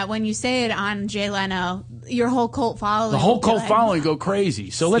 when you say it on Jay Leno, your whole cult following. The whole cult following go crazy.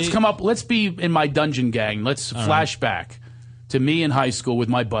 So let's be in my dungeon gang. Let's flash back to me in high school with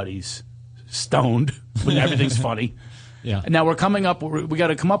my buddies, stoned, when everything's funny. Yeah. And now we got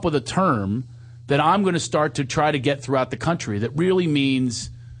to come up with a term that I'm going to start to try to get throughout the country that really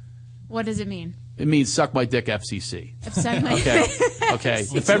means. What does it mean? It means suck my dick, FCC. Suck my Okay.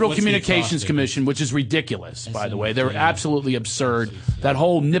 The Federal Communications Commission, which is ridiculous, by the way. They're absolutely absurd. That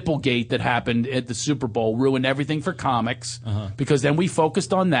whole Nipplegate that happened at the Super Bowl ruined everything for comics because then we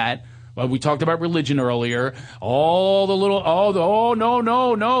focused on that. We talked about religion earlier. No,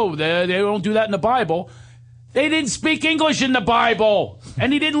 they don't do that in the Bible. They didn't speak English in the Bible.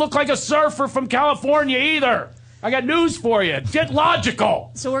 And he didn't look like a surfer from California either. I got news for you. Get logical.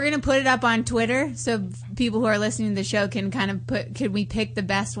 So we're going to put it up on Twitter so people who are listening to the show can kind of could we pick the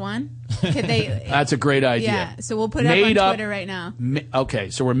best one? Could they? That's a great idea. Yeah, so we'll put it up on Twitter right now. Okay,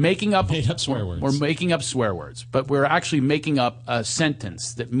 so we're making up made up swear words. We're making up swear words, but we're actually making up a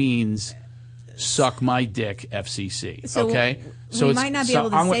sentence that means suck my dick, FCC. So okay? So we might not be able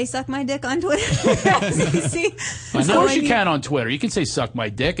to say suck my dick on Twitter. FCC. Of course you can on Twitter. You can say suck my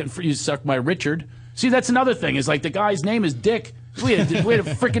dick and you suck my Richard. See, that's another thing. Is like the guy's name is Dick. We had a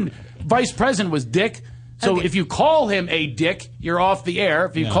freaking vice president was Dick. So if you call him a dick, you're off the air.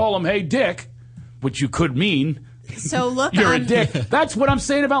 If you call him hey Dick, which you could mean, so look, you're a dick. That's what I'm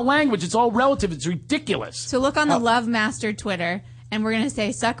saying about language. It's all relative. It's ridiculous. So look on the Love Master Twitter, and we're gonna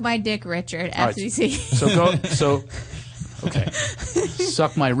say suck my dick, Richard, FCC. Right. Okay.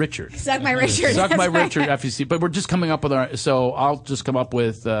 Suck my Richard. Suck my Richard. Suck my Richard, FCC. But we're just coming up with I'll just come up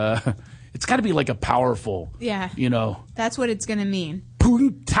with. It's got to be like a powerful. Yeah. That's what it's gonna mean.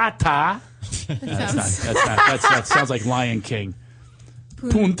 Puntata. That sounds like Lion King.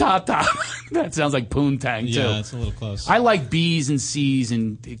 Puntata. That sounds like poontang, too. Yeah, it's a little close. I like B's and C's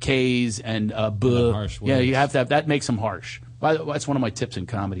and K's and B. Harsh Yeah, words. you have to have that. Makes them harsh. That's one of my tips in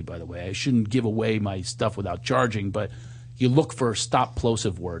comedy, by the way. I shouldn't give away my stuff without charging, but you look for stop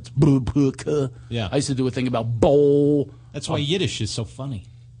plosive words. Yeah. I used to do a thing about bowl. That's why Yiddish is so funny.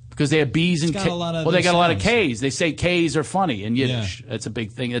 Because they have B's and It's K's. got a lot of Well, they got a lot of sounds. K's. They say K's are funny in Yiddish. Yeah. That's a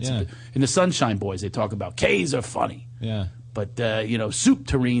big thing. That's Yeah. in the Sunshine Boys, they talk about K's are funny. Yeah. But, soup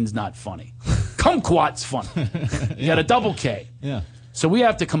terrine's not funny. Kumquat's funny. You got a double K. Yeah. So we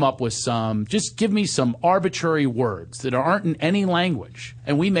have to come up with just give me some arbitrary words that aren't in any language,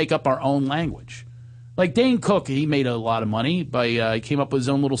 and we make up our own language. Like Dane Cook, he made a lot of money by, he came up with his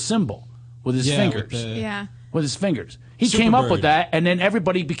own little symbol with his fingers. With his fingers. He came up with that, and then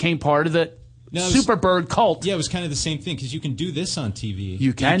everybody became part of the Superbird cult. Yeah, it was kind of the same thing, because you can do this on TV.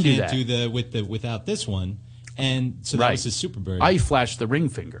 You can do that. You can't do without this one. And so that was his Superbird. I flashed the ring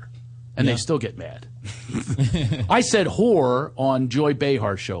finger, and they still get mad. I said whore on Joy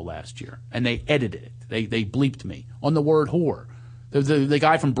Behar's show last year, and they edited it. They bleeped me on the word whore. The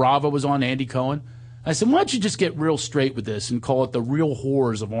guy from Bravo was on, Andy Cohen. I said, why don't you just get real straight with this and call it the Real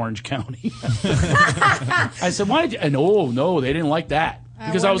Whores of Orange County? I said, why did you? And no, they didn't like that.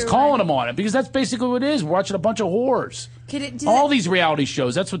 Because I was calling them on it. Because that's basically what it is. We're watching a bunch of whores. All these reality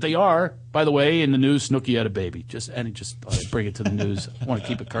shows, that's what they are. By the way, in the news, Snooki had a baby. I bring it to the news. I want to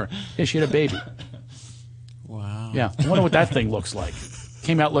keep it current. Yeah, she had a baby. Wow. Yeah, I wonder what that thing looks like.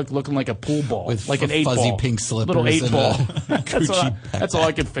 Came out looking like a pool ball, with like an 8 fuzzy ball, pink slippers, little 8 and ball. a That's all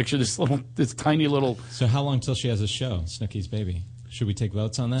I can picture. This tiny little. So how long till she has a show, Snooki's Baby? Should we take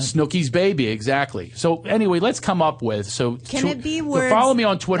votes on that? Snooki's Baby, exactly. So anyway, let's come up with Can it be words follow me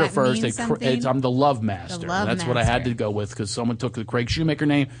on Twitter that first. mean something? I'm the Love Master. The Love That's what I had to go with because someone took the Craig Shoemaker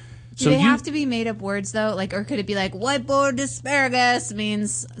name. Do they have to be made up words though? Or could it be like whiteboard asparagus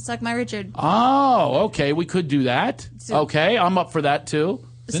means suck my Richard? Oh, okay, we could do that. Okay, I'm up for that too.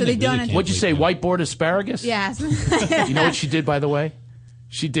 So they don't. What'd you say? Whiteboard asparagus? Yes. You know what she did, by the way?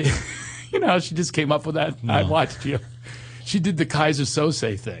 She did. You know how she just came up with that? No. I watched you. She did the Kaiser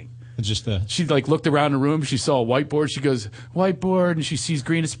Sose thing. She looked around the room. She saw a whiteboard. She goes, whiteboard, and she sees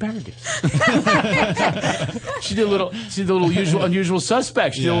green asparagus. She did a little unusual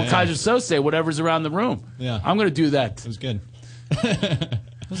suspect. She did a little Kaiser Sose, whatever's around the room. Yeah. I'm going to do that. It was good.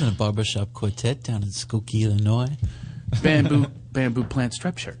 Wasn't a barbershop quartet down in Skokie, Illinois? Bamboo plant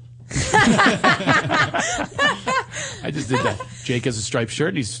striped shirt. I just did that. Jake has a striped shirt,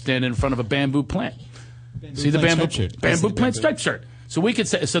 and he's standing in front of a bamboo plant. See the bamboo plant striped shirt. So we could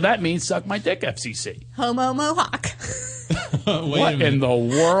say. So that means suck my dick, FCC. Homo mohawk. What in the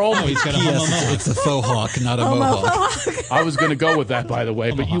world? Oh, he's got a homo mohawk. It's a faux hawk, not a mohawk. I was going to go with that, by the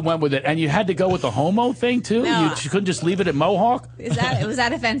way, but you went with it, and you had to go with the homo thing too. No. You couldn't just leave it at mohawk. Was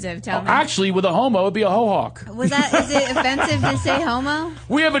that offensive? Tell me. Actually, with a homo, it'd be a hohawk. Is it offensive to say homo?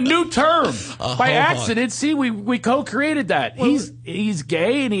 We have a new term by hohawk. accident. See, we co-created that. He's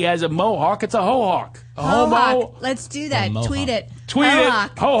gay and he has a mohawk. It's a hohawk. A homo. Ho-hawk. Let's do that. Tweet it. Tweet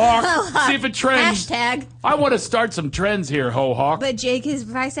Ho-hawk. it. Hohawk. Ho-hawk. See if it trends. Hashtag. I want to start some trends here, hohawk. But Jake,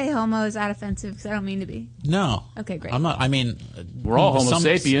 if I say homo, is that offensive? Because I don't mean to be. No. Okay, great. I'm not. I mean, we're all Homo some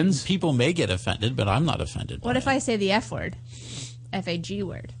sapiens. People may get offended, but I'm not offended. What if I say the F word? F-A-G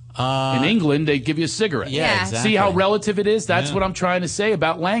word. In England, they give you a cigarette. Yeah. Exactly. See how relative it is? That's Yeah. what I'm trying to say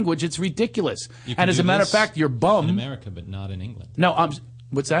about language. It's ridiculous. You can And as a do matter of this fact, your bum. in America, but not in England. No,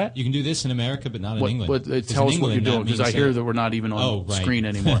 what's that? You can do this in America, but not in England. What, 'Cause tell in us what you're England, doing that because I means hear that we're not even on right. screen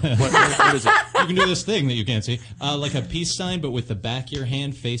anymore. What is it? You can do this thing that you can't see, like a peace sign, but with the back of your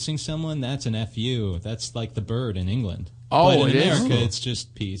hand facing someone. That's an FU. That's like the bird in England. Oh, but in it is? America, it's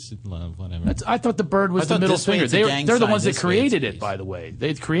just peace and love, whatever. I thought the bird was I the thought middle this way finger. it's a gang They're the sign, ones that this way it's created it, peace. by the way.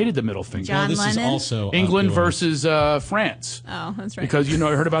 They created the middle finger. John this Lennon? is also England outdoors. versus France. Oh, that's right. Because I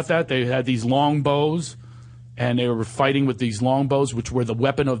heard about that. They had these long bows, and they were fighting with these long bows, which were the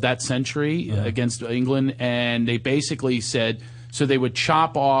weapon of that century against England. And they basically said, so they would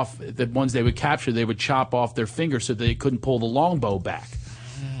chop off the ones they would capture. They would chop off their fingers so they couldn't pull the longbow back.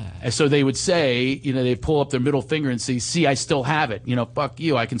 And so they would say, they'd pull up their middle finger and say, see, I still have it. Fuck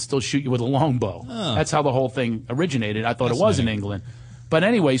you. I can still shoot you with a longbow. Oh. That's how the whole thing originated. I thought it was in England. But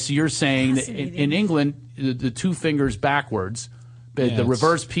anyway, so you're saying that in England, the two fingers backwards, the it's-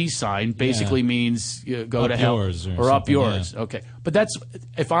 reverse peace sign basically means go Up to hell. yours or up something, yours. yeah. Okay. But that's,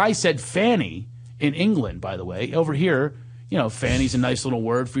 if I said fanny in England, by the way, over here, fanny's a nice little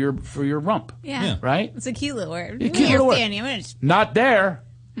word for your rump. Yeah. Right? It's a cute little word. A cute little word. Fanny. I'm gonna just- Not there.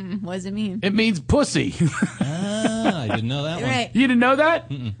 What does it mean? It means pussy. I didn't know that one. Right. You didn't know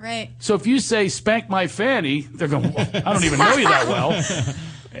that? Right. So if you say spank my fanny, they're going, well, I don't even know you that well.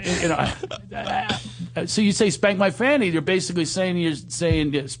 So you say spank my fanny, you're basically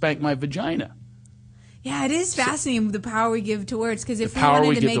saying spank my vagina. Yeah, it is fascinating the power we give to words. Because if we power we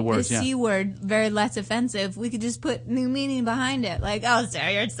wanted to give make to words, the yeah. C word very less offensive, we could just put new meaning behind it. Like, oh,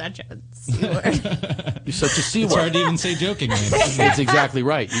 Sarah, you're such a C word. You're such a C It's word. hard to even say jokingly. That's exactly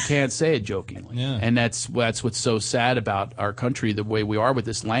right. You can't say it jokingly. Yeah. And that's what's so sad about our country, the way we are with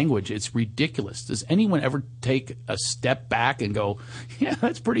this language. It's ridiculous. Does anyone ever take a step back and go, yeah,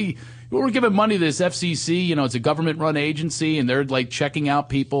 that's pretty... We're giving money to this FCC. You know, it's a government-run agency, and they're, like, checking out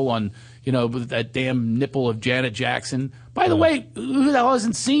people on, you know, that damn nipple of Janet Jackson. By the way, who the hell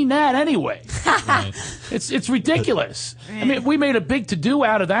hasn't seen that anyway? Right. It's ridiculous. I mean, we made a big to-do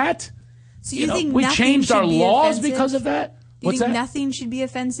out of that. So you think we nothing changed should our be laws offensive? because of that? You What's think that? nothing should be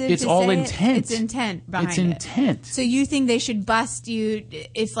offensive? It's to all say intent. It's intent behind It's it. intent. So you think they should bust you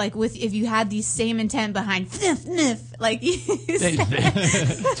if you had the same intent behind fniff fniff like you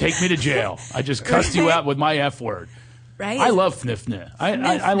Take me to jail. I just cussed you out with my F word. right? I love fniff-niff.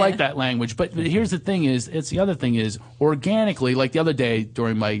 I like that language. But here's the thing the other thing is, organically, like the other day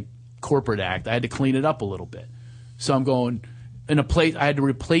during my corporate act, I had to clean it up a little bit. So I'm going, in a place, I had to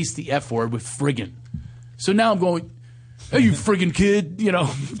replace the F word with friggin'. So now I'm going, hey, you friggin' kid, you know.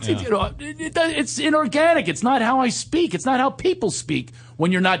 Yeah. It's inorganic. It's not how I speak. It's not how people speak.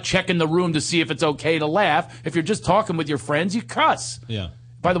 When you're not checking the room to see if it's okay to laugh. If you're just talking with your friends, you cuss. Yeah.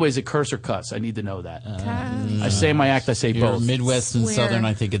 By the way, is it curse or cuss? I need to know that. I say in my act, I say You're both. Midwest and Swear. Southern,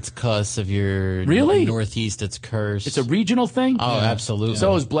 I think it's cuss. If you're Really? Northeast, it's curse. It's a regional thing? Oh, absolutely.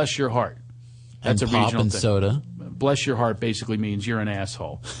 So is bless your heart. That's and a pop regional and thing. soda. Bless your heart basically means you're an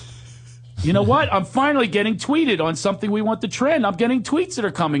asshole. You know what? I'm finally getting tweeted on something we want to trend. I'm getting tweets that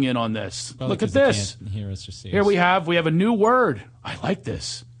are coming in on this. Probably Look at 'cause they this. can't hear us or see Here us. we have a new word. I like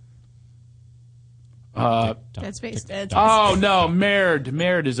this. That's based. Oh no, merde.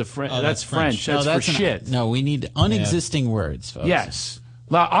 Merde is a French. Oh, that's French. No, That's for an- shit. No, we need unexisting words, folks. Yes.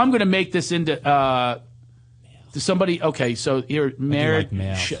 Well, I'm going to make this into somebody. Okay, so here, merde, like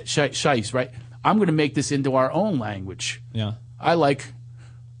male. scheisse, right? I'm going to make this into our own language. Yeah. I like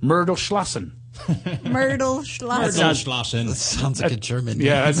Myrtelschlossen. Myrtle That Schloss. sounds- That sounds like a German.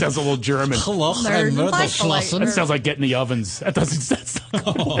 Yeah, that sounds a little German. Hello, That sounds like getting the ovens. That doesn't sound.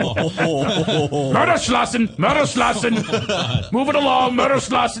 Mörderschlossen, Mörderschlossen. Move it along,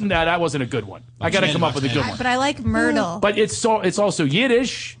 Mörderschlossen. Nah, that wasn't a good one. I got to come up with a good one. But I like Myrtle. But it's also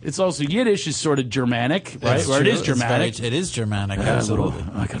Yiddish. It's also Yiddish is sort of Germanic, right? That's Or it true. is It's Germanic. it is Germanic, absolutely.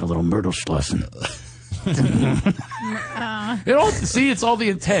 I got a little Mörderschlossen. It's all the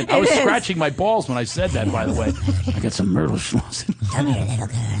intent. I was It is. scratching my balls when I said that, by the way. I got some Mörderschlossen. Come here, little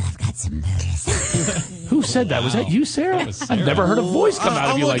girl. I've got some murders. Who said that? Was that you, Sarah? I've never heard a voice come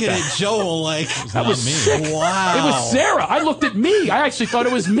out of you like looking that. at Joel like, That was sick. wow. It was Sarah. I looked at me. I actually thought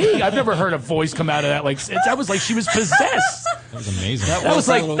it was me. I've never heard a voice come out of that. That was like she was possessed. That was amazing.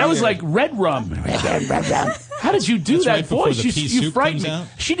 That was like red rum. How did you do That's that right before voice? the pea You soup frightened comes me.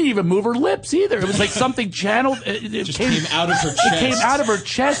 out? She didn't even move her lips either. It was like something channeled. It Just came out of her It came chest. out of her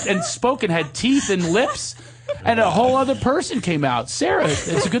chest and spoke and had teeth and lips. And a whole other person came out. Sarah,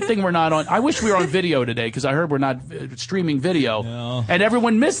 it's a good thing we're not on. I wish we were on video today because I heard we're not streaming video. No. And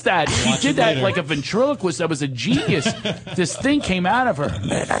everyone missed that. She Watch did it that later. like a ventriloquist. That was a genius. This thing came out of her.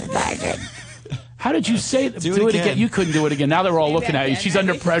 How did you say it? Do it again. You couldn't do it again. Now they're all looking at you. She's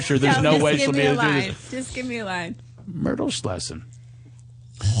under pressure. There's no way she'll be able to do this. Just give me a line. Myrtelschlossen.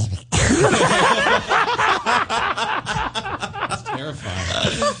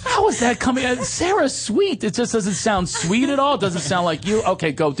 Terrifying. How is that coming? Sarah's sweet. It just doesn't sound sweet at all. It doesn't sound like you.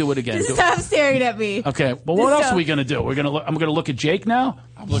 Okay, go do it again. Just Do it. stop staring at me. Okay. Well, what else Stop. are we gonna do? I'm gonna look at Jake now.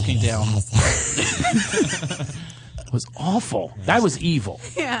 I'm looking down. It was awful. That was evil.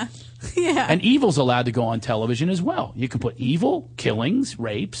 Yeah. Yeah. And evil's allowed to go on television as well. You can put evil, killings,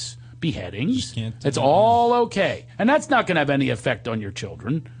 rapes, beheadings. can't do It's that. all okay. And that's not going to have any effect on your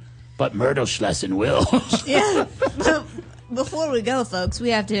children. But Myrtelschlossen will. Yeah. Before we go, folks, we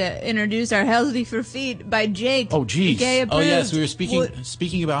have to introduce our Healthy for Feet by Jake. Oh, geez. Gay Oh approved. yes, we were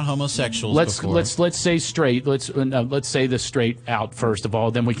speaking about homosexuals before. Let's say straight. Let's say the straight out first of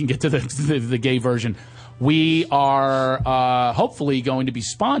all. Then we can get to the gay version. We are hopefully going to be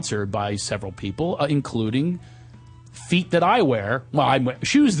sponsored by several people, including feet that I wear. Well,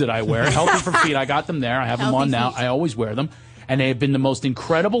 shoes that I wear. Healthy for Feet. I got them there. I have them Healthy on now. feet. I always wear them, and they have been the most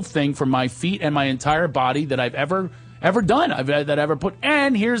incredible thing for my feet and my entire body that I've ever ever done. That ever put.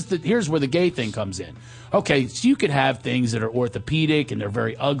 And here's where the gay thing comes in. Okay, so you could have things that are orthopedic and they're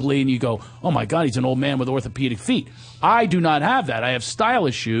very ugly, and you go, oh my God, he's an old man with orthopedic feet. I do not have that. I have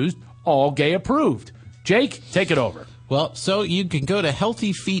stylish shoes, all gay approved. Jake, take it over. Well, so you can go to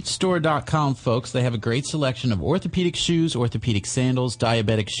healthyfeetstore.com, folks. They have a great selection of orthopedic shoes, orthopedic sandals,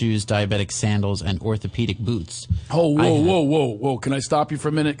 diabetic shoes, diabetic sandals, and orthopedic boots. Oh, whoa. Can I stop you for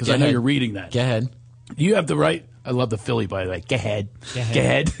a minute? Because I know you're reading that. Go ahead. You have the right. I love the Philly, by the way. Go ahead.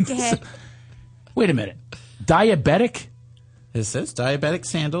 Wait a minute. Diabetic? It says diabetic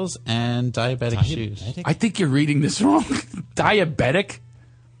sandals and diabetic shoes. I think you're reading this wrong. Diabetic?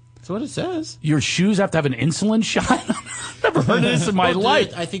 That's what it says. Your shoes have to have an insulin shot? I've never heard of this in my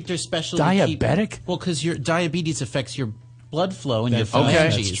life. I think they're special. Diabetic? Well, because your diabetes affects your blood flow and your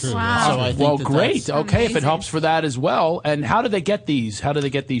phalanges. That's true. Wow. So I think Well, that great. that's- Okay, if it amazing. helps for that as well. And how do they get these? How do they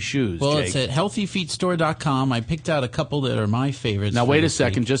get these shoes, Well, Jake? it's at healthyfeetstore.com. I picked out a couple that are my favorites. Now, for wait a this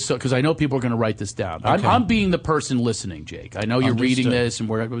second, week. just so because I know people are going to write this down. Okay. I'm being the person listening, Jake. I know you're reading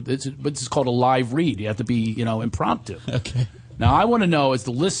Understood. this, but this is called a live read. You have to be, impromptu. Okay. Now, I want to know, as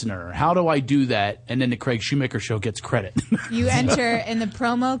the listener, how do I do that? And then the Craig Shoemaker Show gets credit. You enter in the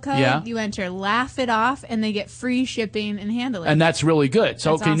promo code. Yeah. You enter Laugh It Off, and they get free shipping and handling. And that's really good.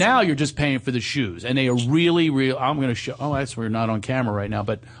 So, That's okay, awesome. now you're just paying for the shoes. And they are really, real. I'm going to show. Oh, that's we're not on camera right now.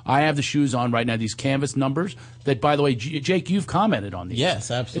 But I have the shoes on right now, these canvas numbers that, by the way, Jake, you've commented on these. Yes,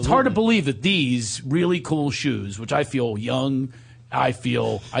 absolutely. It's hard to believe that these really cool shoes, which I feel young, I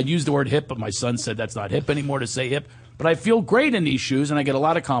use the word hip, but my son said that's not hip anymore to say hip. But I feel great in these shoes, and I get a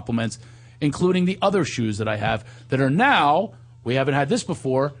lot of compliments, including the other shoes that I have that are now, we haven't had this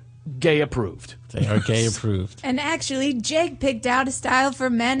before, gay approved. They are gay approved. And actually, Jake picked out a style for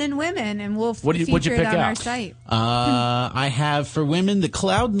men and women, and we'll What'd you feature it pick on out? our site. I have for women the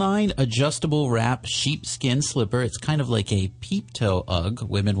Cloud9 adjustable wrap sheepskin slipper. It's kind of like a peep toe Ugg.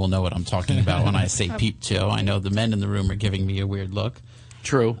 Women will know what I'm talking about when I say peep toe. I know the men in the room are giving me a weird look.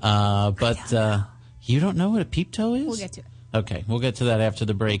 True. But you don't know what a peep toe is? We'll get to it. Okay, we'll get to that after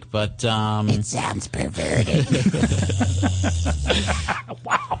the break. But It sounds perverted.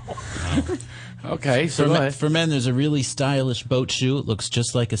 Okay, so go ahead. for men, there's a really stylish boat shoe. It looks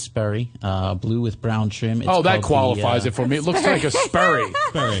just like a Sperry, blue with brown trim. It's Oh, that called qualifies the, it for me. It looks like a Sperry.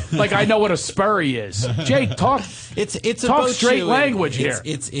 Like I know what a Sperry is. Jake, talk. It's a Talk boat straight shoe. language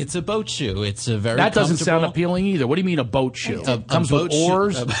It's here. It's a boat shoe. It's a very That doesn't sound comfortable- appealing either. What do you mean a boat shoe? A Comes boat with shoe-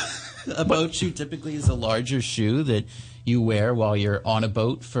 oars? A boat shoe typically is a larger shoe that you wear while you're on a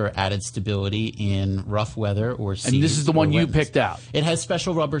boat for added stability in rough weather or seas. And this is the or one you wetlands. picked out. It has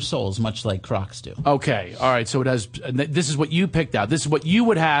special rubber soles, much like Crocs do. Okay, all right. So it has. This is what you picked out. This is what you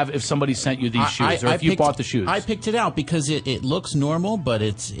would have if somebody sent you these shoes, or if you picked- bought the shoes. I picked it out because it looks normal, but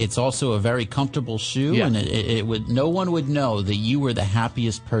it's also a very comfortable shoe, Yeah. and it would no one would know that you were the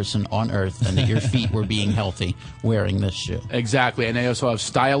happiest person on earth and that your feet were being healthy wearing this shoe. Exactly, and they also have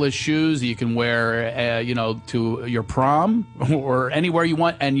stylish shoes that you can wear, to your prom or anywhere you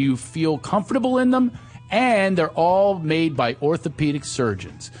want, and you feel comfortable in them. And they're all made by orthopedic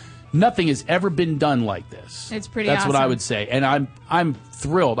surgeons. Nothing has ever been done like this. It's pretty That's what I awesome. would say, and I'm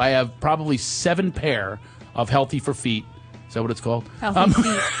thrilled. I have probably 7 pair of Healthy for Feet. Is that what it's called? Healthy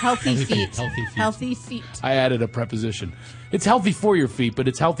feet. Healthy feet. Healthy feet. Healthy feet. I added a preposition. It's healthy for your feet, but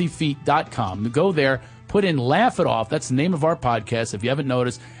it's healthyfeet.com. Go there, put in Laugh It Off. That's the name of our podcast, if you haven't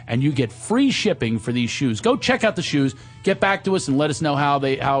noticed, and you get free shipping for these shoes. Go check out the shoes. Get back to us and let us know how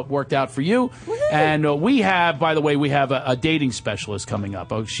it worked out for you. And we have, by the way, a dating specialist coming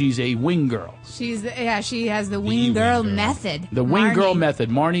up. Oh, she's a wing girl. She has the Wing Girl method. The Wing Girl Marnie. Method.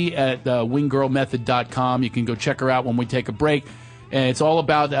 Marnie at winggirlmethod.com. You can go check her out when we take a break. And it's all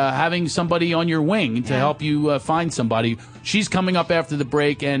about having somebody on your wing to help you find somebody. She's coming up after the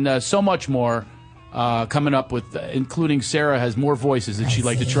break, and so much more coming up with, including Sarah has more voices that she'd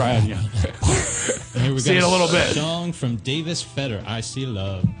like to try on you. Here we See you in a little bit. Song from Davis Feder, I See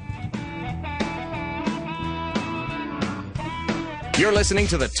Love. You're listening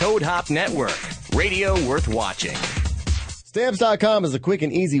to the Toad Hop Network, radio worth watching. Stamps.com is a quick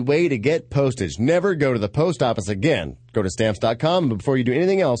and easy way to get postage. Never go to the post office again. Go to Stamps.com, but before you do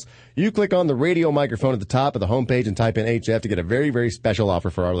anything else, you click on the radio microphone at the top of the homepage and type in HF to get a very, very special offer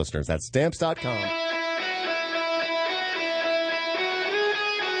for our listeners. That's Stamps.com.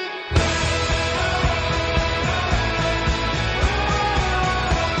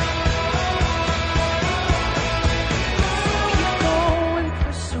 Go and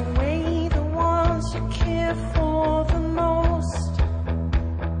push away the ones you care for the most.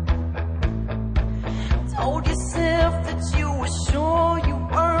 Told yourself that you were sure you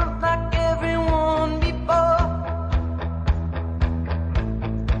weren't like everyone before.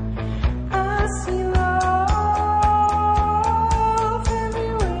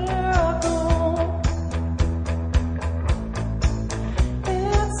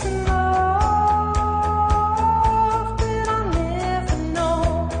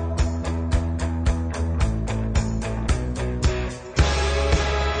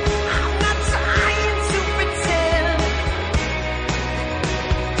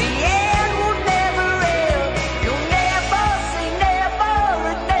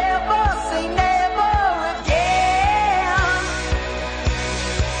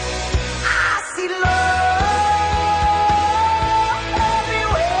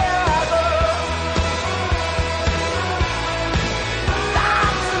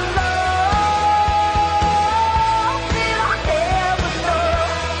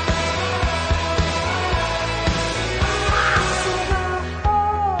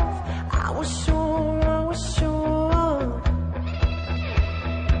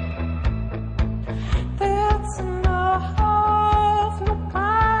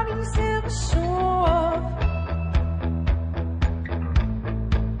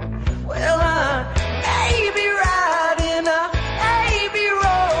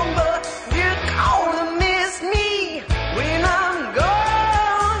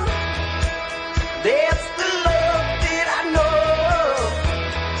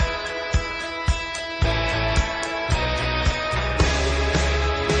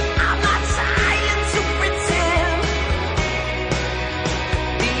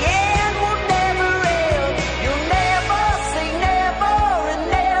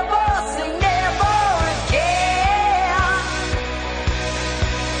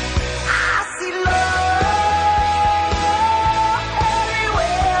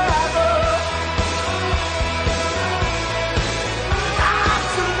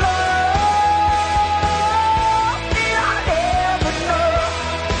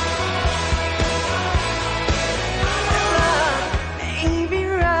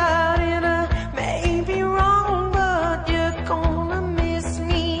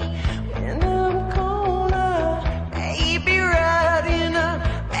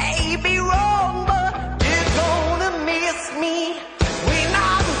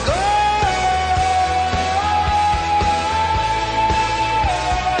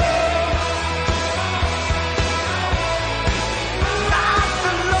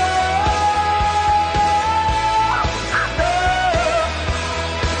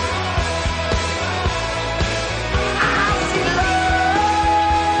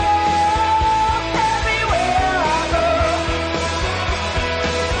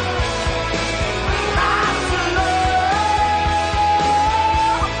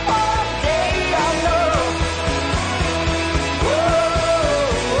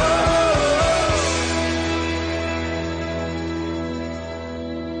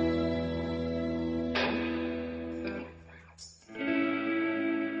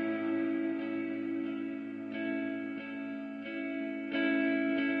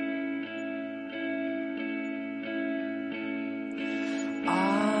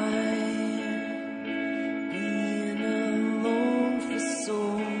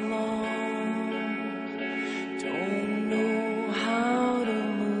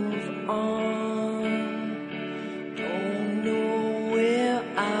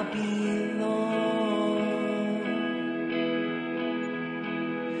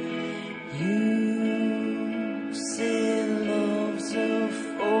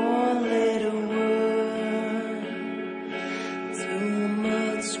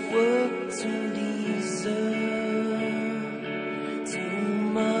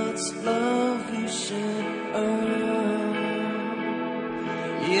 this love you should earn.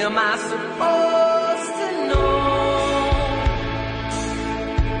 Am I supposed to know?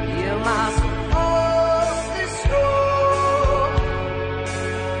 Am I supposed to show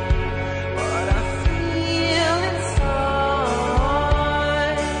what I feel inside?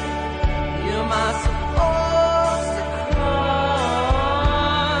 Am I supposed to cry?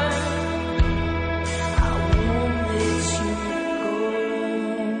 I won't let you go.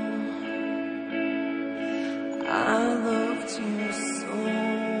 I loved you so.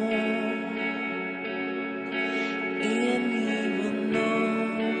 And even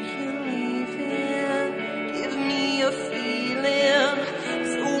though you're leaving, give me a feeling.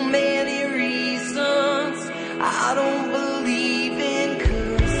 So many reasons I don't believe in.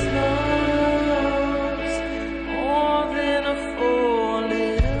 'Cause love's more than a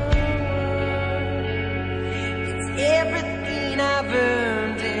four-letter word. It's everything I've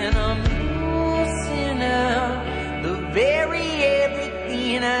earned, and I'm losing out the very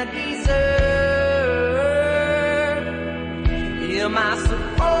everything I deserve. Am I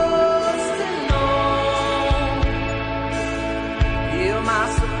supposed to know? Am I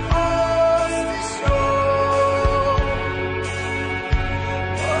supposed to show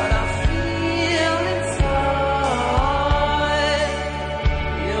what I feel inside?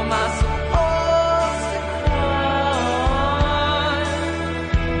 Am I supposed to cry?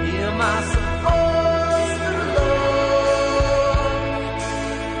 Am I supposed to love?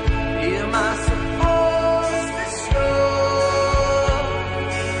 Am I supposed to show?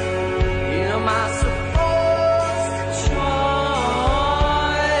 Am I supposed to try?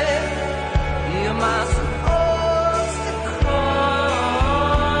 Am I supposed to cry?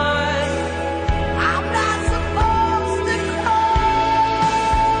 I'm not supposed to cry.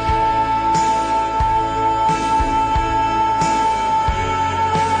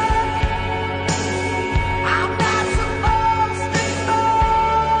 I'm not supposed to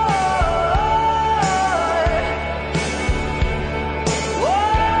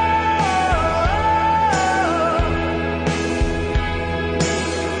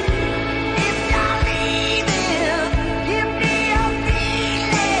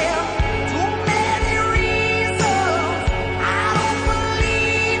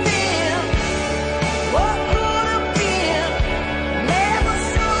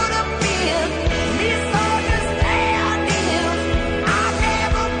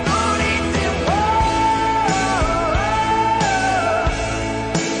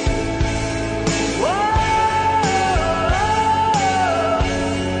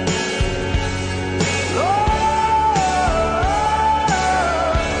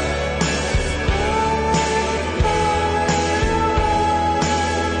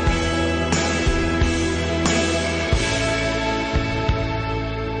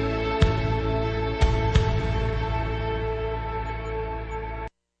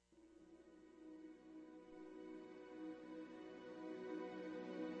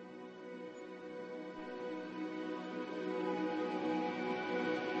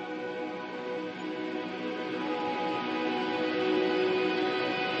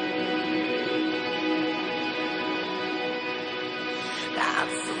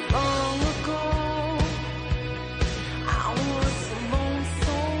That's so long ago. I was alone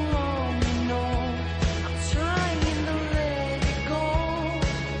so long, you know. I'm trying to let it go.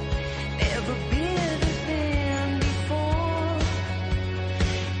 Never been than before.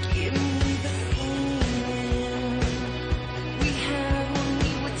 Give me the feeling we had when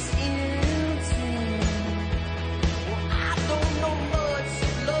we were children. Well, I don't know much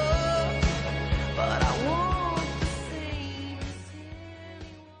of love, but I want the same as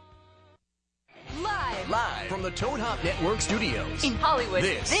Live from the Toad Hop Network studios. In Hollywood,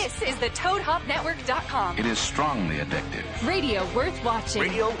 This is the ToadHopNetwork.com. It is strongly addictive. Radio worth watching.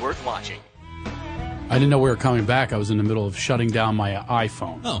 Radio worth watching. I didn't know we were coming back. I was in the middle of shutting down my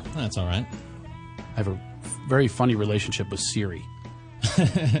iPhone. Oh, that's all right. I have a very funny relationship with Siri.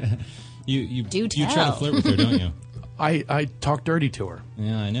 You Do try to tell. flirt with her, don't you? I talk dirty to her.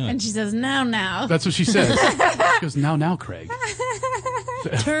 Yeah, I know it. And she says, now. That's what she says. She goes, now, Craig.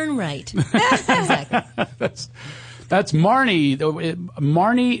 Turn right. Exactly. That's Marnie.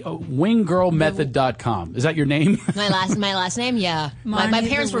 Marnie, winggirlmethod.com. Is that your name? My last name, yeah. My Marnie's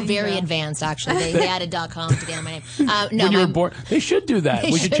parents a were very wingo. advanced, actually. They added .com to the end of my name. No, when you were my- born, they should do that.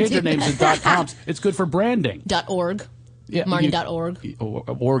 They We should should change their do names that. to .coms. It's good for branding. .org. Yeah, Marnie.org.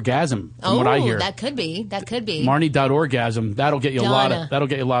 Orgasm, from what I hear. That could be. Marnie.orgasm. That'll get you a lot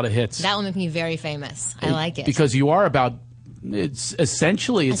Donna. of hits. That will make me very famous. I like it. Because you are about It's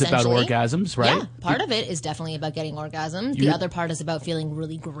essentially about orgasms, right? Yeah, part of it is definitely about getting orgasms. The other part is about feeling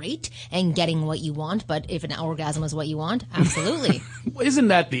really great and getting what you want. But if an orgasm is what you want, absolutely. Isn't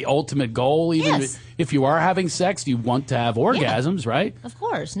that the ultimate goal? Even if you are having sex, you want to have orgasms, right? Of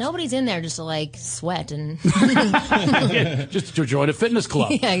course. Nobody's in there just to like sweat and just to join a fitness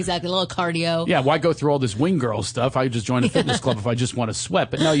club. Yeah, exactly. A little cardio. Yeah, why go through all this wing girl stuff? I just join a fitness club if I just want to sweat.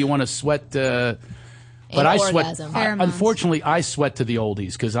 But no, you want to sweat. But I sweat. Unfortunately, I sweat to the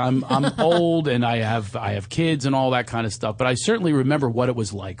oldies because I'm old and I have kids and all that kind of stuff. But I certainly remember what it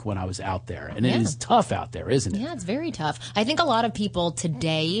was like when I was out there, and it is tough out there, isn't it? Yeah, it's very tough. I think a lot of people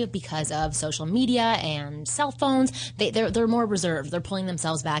today, because of social media and cell phones, they're more reserved. They're pulling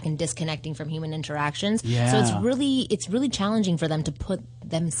themselves back and disconnecting from human interactions. Yeah. So it's really challenging for them to put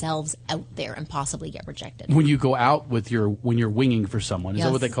themselves out there and possibly get rejected. When you go out when you're winging for someone, is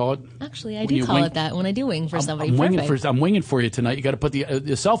that what they call it? Actually, I do call it that when I do wing for somebody. I'm winging for you tonight. You got to put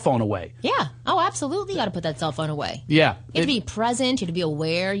the cell phone away. Yeah. Oh, absolutely. You got to put that cell phone away. Yeah. You have to be present. You have to be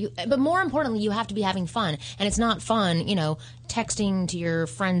aware. But more importantly, you have to be having fun. And it's not fun, texting to your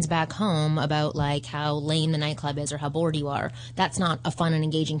friends back home about like how lame the nightclub is or how bored you are. That's not a fun and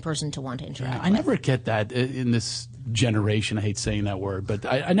engaging person to want to interact with. I never get that in this generation. I hate saying that word, but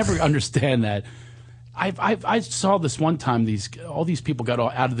I never understand that. I saw this one time. All these people got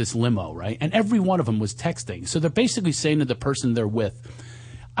out of this limo, right? And every one of them was texting. So they're basically saying to the person they're with,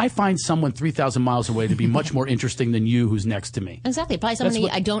 I find someone 3,000 miles away to be much more interesting than you who's next to me. Exactly. Probably somebody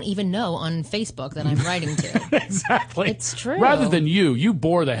I don't even know on Facebook that I'm writing to. Exactly. It's true. Rather than you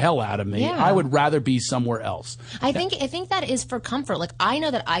bore the hell out of me. Yeah. I would rather be somewhere else. I think that is for comfort. Like, I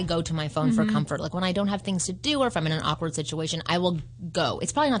know that I go to my phone for comfort. Like, when I don't have things to do or if I'm in an awkward situation, I will go.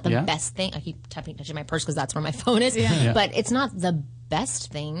 It's probably not the best thing. I keep touching my purse because that's where my phone is. Yeah. But it's not the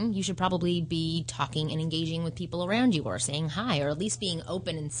best thing. You should probably be talking and engaging with people around you or saying hi or at least being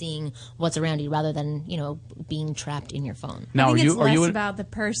open and seeing what's around you rather than, being trapped in your phone. Now, I think it's less about the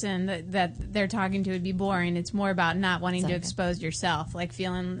person that they're talking to would be boring. It's more about not wanting to expose yourself, like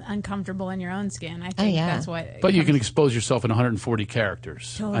feeling uncomfortable in your own skin. I think that's what... But you can expose yourself in 140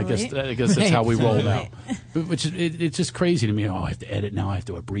 characters. Totally. I guess that's how we roll now. Which it's just crazy to me. Oh, I have to edit now. I have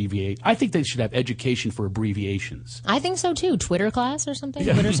to abbreviate. I think they should have education for abbreviations. I think so, too. Twitter class or something?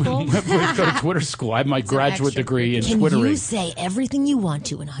 Twitter school? Go to Twitter school. I have my graduate degree in Twittering. Can you say everything you want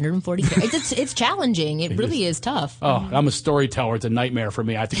to in 140 characters? It's challenging. It really is tough. Oh, I'm a storyteller. It's a nightmare for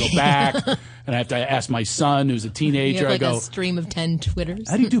me. I have to go back and I have to ask my son, who's a teenager. You have a stream of 10 Twitters.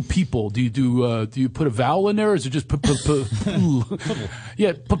 How do you do people? Do you put a vowel in there, or is it just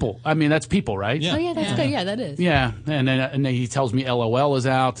Yeah, pupple. I mean, that's people, right? Yeah. Oh, yeah, that's good. Yeah, that is. Yeah, and then he tells me LOL is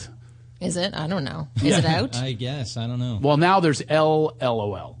out. Is it? I don't know. Is it out? I guess. I don't know. Well, now there's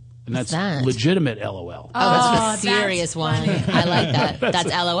LLOL. And that's legitimate LOL. Oh, that's a serious one. I like that. That's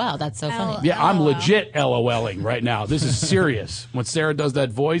LOL. That's so funny. Yeah, I'm legit LOLing right now. This is serious. When Sarah does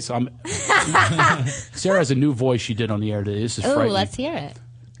that voice, Sarah has a new voice she did on the air today. This is frightening. Oh, let's hear it.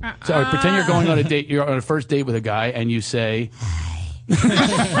 So pretend you're going on a date. You're on a first date with a guy, and you say, "That's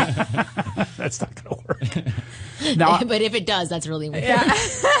not going to work." Now, but if it does, that's really weird. Yeah.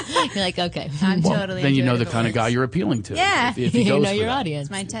 You're like, okay. I'm totally. Then you know the kind of guy you're appealing to. Yeah. If he goes you know your that. audience.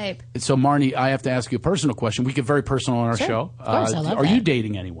 It's my type. So, Marnie, I have to ask you a personal question. We get very personal on our show. Of course, I love Are that. you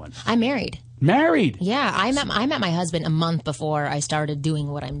dating anyone? I'm married. Married? Yeah, I met my husband a month before I started doing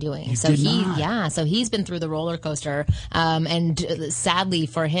what I'm doing. So he's been through the roller coaster. And sadly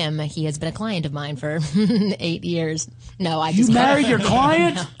for him, he has been a client of mine for 8 years. No, I just married your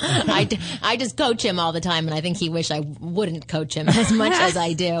client? I just coach him all the time, and I think he wished I wouldn't coach him as much as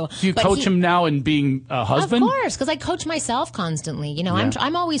I do. Do you coach him now in being a husband? Of course, because I coach myself constantly.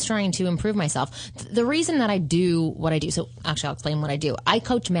 I'm always trying to improve myself. The reason that I do what I do, so actually I'll explain what I do. I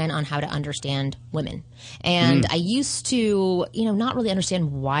coach men on how to understand women. And I used to, not really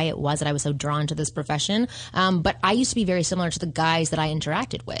understand why it was that I was so drawn to this profession. But I used to be very similar to the guys that I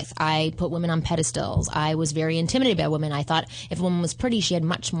interacted with. I put women on pedestals. I was very intimidated by women. I thought if a woman was pretty, she had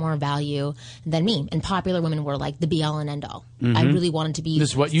much more value than me. And popular women were like the be all and end all. I really wanted to be this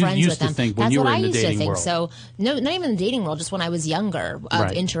is what you friends used with them. to think when you were in the dating world. So no, not even the dating world, just when I was younger,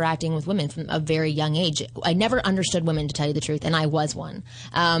 of interacting with women from a very young age. I never understood women, to tell you the truth, and I was one.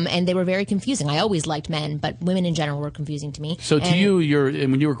 And they were very confusing. I always liked men, but women in general were confusing to me. So to you,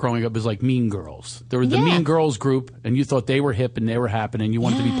 when you were growing up, it was like Mean Girls. There was the Mean Girls group, and you thought they were hip and they were happening, and you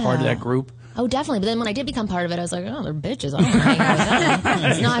wanted to be part of that group? Oh, definitely. But then when I did become part of it, I was like, oh, they're bitches. I don't want to hang with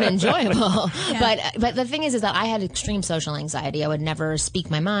them. It's not enjoyable. Yeah. But the thing is that I had extreme social anxiety. I would never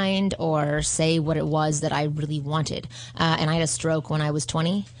speak my mind or say what it was that I really wanted. And I had a stroke when I was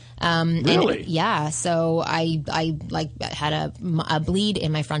 20. Really? And, yeah. So I had a bleed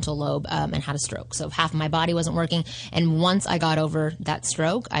in my frontal lobe and had a stroke. So half of my body wasn't working. And once I got over that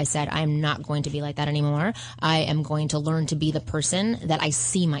stroke, I said, I'm not going to be like that anymore. I am going to learn to be the person that I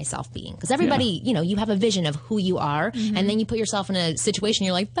see myself being. Because everybody, you have a vision of who you are, and then you put yourself in a situation,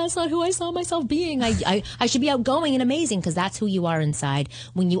 you're like, that's not who I saw myself being. I should be outgoing and amazing, because that's who you are inside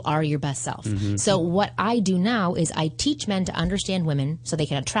when you are your best self. So what I do now is I teach men to understand women so they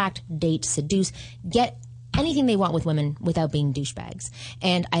can attract, date, seduce, get anything they want with women without being douchebags.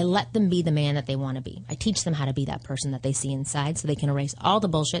 And I let them be the man that they want to be. I teach them how to be that person that they see inside so they can erase all the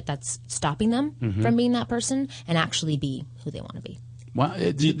bullshit that's stopping them from being that person and actually be who they want to be. Well,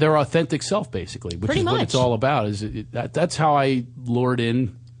 their authentic self, basically, which Pretty is much. what it's all about. That's how I lured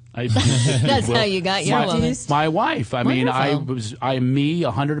in. That's how you got your woman. My wife. I mean, Wonderful. I'm me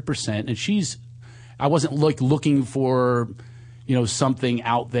 100%, and I wasn't looking for, something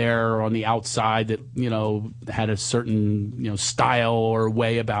out there on the outside that, had a certain, style or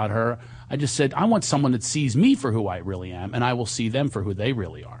way about her. I just said, I want someone that sees me for who I really am, and I will see them for who they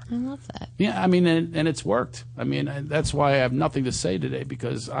really are. I love that. Yeah, I mean, and it's worked. I mean, that's why I have nothing to say today,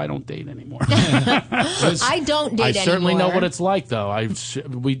 because I don't date anymore. I don't date anymore. I certainly know what it's like, though.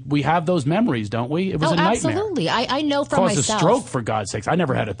 We have those memories, don't we? It was a nightmare. Absolutely. I know from Caused myself. a stroke, for God's sakes. I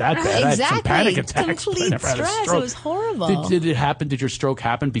never had it that bad. Exactly. I had some panic attacks. But I Complete never had a stress. stroke. It was horrible. Did it happen? Did your stroke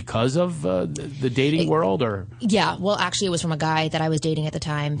happen because of the dating world, or? Yeah. Well, actually, it was from a guy that I was dating at the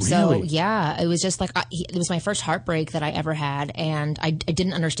time. Really? So yeah, it was just like it was my first heartbreak that I ever had, and I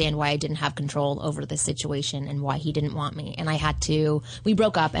didn't understand why I didn't have control over this situation and why he didn't want me. And we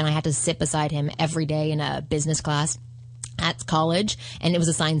broke up, and I had to sit beside him every day in a business class at college, and it was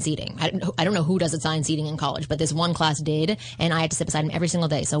assigned seating. I don't know who does assigned seating in college, but this one class did, and I had to sit beside him every single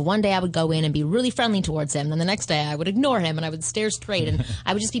day. So one day I would go in and be really friendly towards him, and then the next day I would ignore him and I would stare straight, and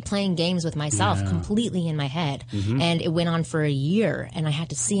I would just be playing games with myself completely in my head. And it went on for a year, and I had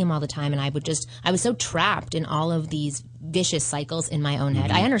to see him all the time, and I was so trapped in all of these vicious cycles in my own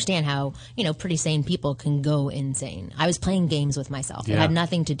head. I understand how, pretty sane people can go insane. I was playing games with myself. It had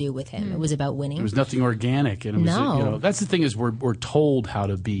nothing to do with him. It was about winning. There was nothing organic, and it was, No. that's the thing is we're told how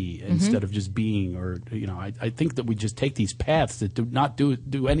to be instead of just being, or I think that we just take these paths that do not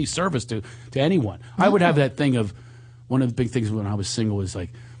do any service to anyone. I would have that thing of, one of the big things when I was single was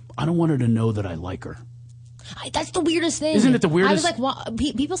like, I don't want her to know that I like her. That's the weirdest thing. Isn't it the weirdest? I was like, well,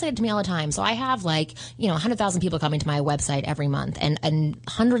 people say it to me all the time. So I have 100,000 people coming to my website every month, and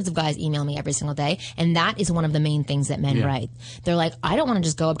hundreds of guys email me every single day. And that is one of the main things that men write. They're like, I don't want to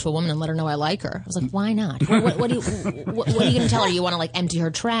just go up to a woman and let her know I like her. I was like, why not? What are you going to tell her? You want to empty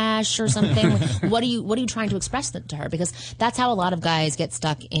her trash or something? What are you trying to express to her? Because that's how a lot of guys get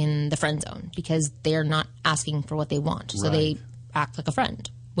stuck in the friend zone, because they're not asking for what they want. So they act like a friend.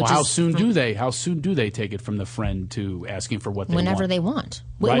 Well, how soon do they take it from the friend to asking for what they want? Whenever they want.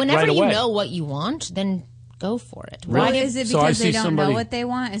 Right Whenever you away. know what you want, then go for it. Why is it because they don't somebody- know what they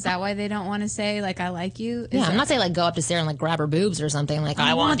want? Is that why they don't want to say, I like you? Yeah, I'm not saying go up to Sarah and grab her boobs or something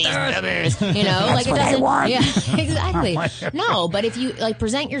I want these boobs. That's it what I doesn't. want. Yeah, exactly. No, but if you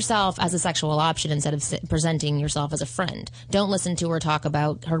present yourself as a sexual option instead of presenting yourself as a friend, don't listen to her talk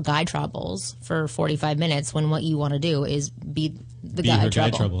about her guy troubles for 45 minutes when what you want to do is be the guy her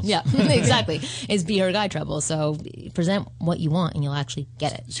trouble. guy troubles. Yeah, exactly. Is be her guy trouble. So present what you want and you'll actually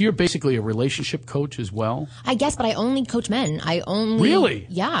get it. So you're basically a relationship coach as well? I guess, but I only coach men. Really?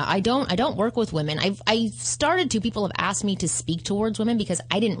 Yeah, I don't work with women. I've started to. People have asked me to speak towards women because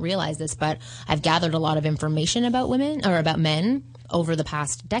I didn't realize this, but I've gathered a lot of information about women or about men over the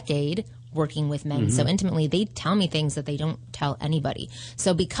past decade working with men so intimately. They tell me things that they don't tell anybody.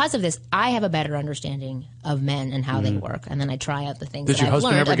 So because of this, I have a better understanding of men and how they work, and then I try out the things Did that your I've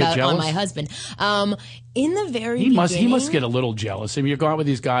husband learned ever get about jealous? on my husband. In the very He beginning, must get a little jealous. I mean, you're going out with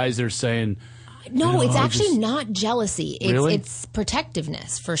these guys, they're saying, No, it's actually just- not jealousy. Really? It's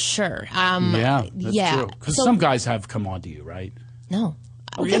protectiveness for sure. yeah, that's yeah. true. Because So- some guys have come on to you, right? No.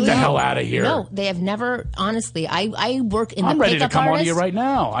 Oh, get the hell out of here. No, they have never. Honestly, I work in I'm the ready to pickup come on to artist. you right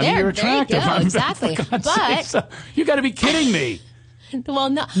now. I mean, There you're you attractive. go, I'm- exactly. for God's But- sakes, you got to be kidding me. Well,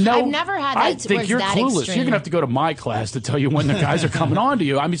 no, No, I've never had that. I where think it's you're that clueless. extreme. You're gonna have to go to my class to tell you when the guys are coming on to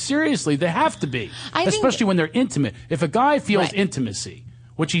you. I mean, seriously, they have to be, I think- especially when they're intimate. If a guy feels Right. intimacy,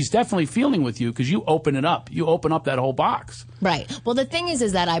 which he's definitely feeling with you, because you open it up, you open up that whole box. Right. Well, the thing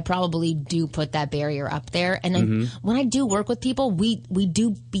is that I probably do put that barrier up there, and when I do work with people, we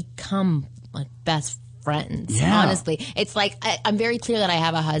do become like best friends. Yeah. Honestly, it's like I'm very clear that I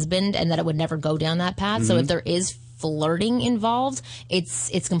have a husband and that it would never go down that path. So if there is flirting involved,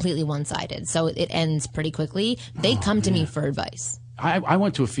 it's completely one-sided. So it ends pretty quickly. They come to me for advice. I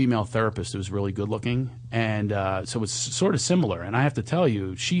went to a female therapist who was really good looking, and so it's sort of similar. And I have to tell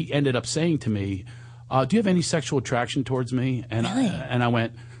you, she ended up saying to me, do you have any sexual attraction towards me? And Really? I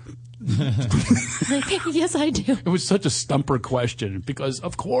went, Yes, I do. it was such a stumper question because,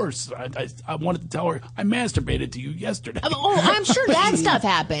 of course, I wanted to tell her I masturbated to you yesterday. I'm sure that stuff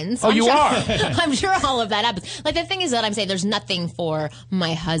happens. Oh, I'm you sure, are? I'm sure all of that happens. Like, the thing is that I'm saying there's nothing for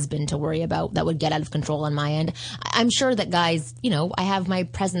my husband to worry about that would get out of control on my end. I'm sure that guys, I have my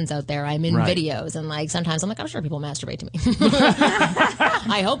presence out there. I'm in Right. videos, and like sometimes I'm like, I'm sure people masturbate to me.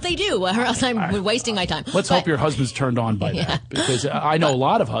 I hope they do, or else I'm wasting my time. Let's hope your husband's turned on by Yeah. that, because I know a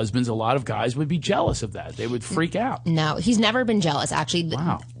lot of husbands, a lot of guys would be jealous of that. They would freak out. No, he's never been jealous. Actually,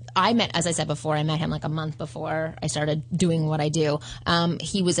 Wow. as I said before, I met him like a month before I started doing what I do.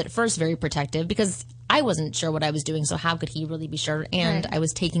 He was at first very protective because I wasn't sure what I was doing, so how could he really be sure? And Right. I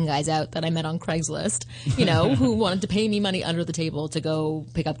was taking guys out that I met on Craigslist, who wanted to pay me money under the table to go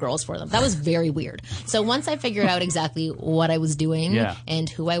pick up girls for them. That was very weird. So once I figured out exactly what I was doing Yeah. and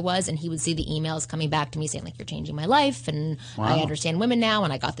who I was, and he would see the emails coming back to me saying, like, you're changing my life, and I Wow. understand women now,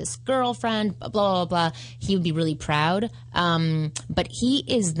 and I got this girlfriend, blah, blah, blah, blah. He would be really proud. But he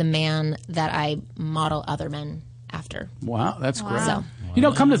is the man that I model other men after. Wow, that's great. So-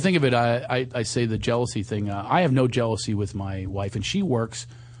 Come to think of it, I say the jealousy thing. I have no jealousy with my wife, and she works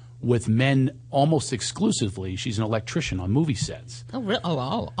with men almost exclusively. She's an electrician on movie sets. Oh, really?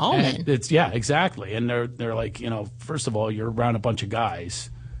 Oh, all And men. exactly. And they're like, first of all, you're around a bunch of guys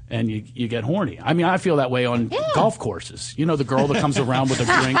and you get horny. I mean, I feel that way on golf courses. You know, the girl that comes around with the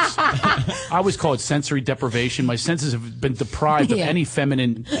drinks. I always call it sensory deprivation. My senses have been deprived of Yeah.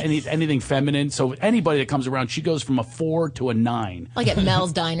 anything feminine. So anybody that comes around, she goes from a 4 to a 9. Like at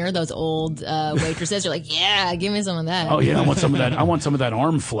Mel's Diner, those old waitresses are like, yeah, give me some of that. Oh yeah, I want some of that. I want some of that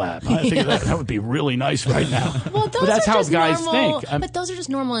arm flap. I think that would be really nice right now. Well, those but that's are how just guys normal, think. But those are just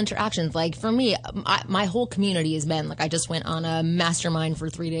normal interactions. Like for me, my whole community is men. Like I just went on a mastermind for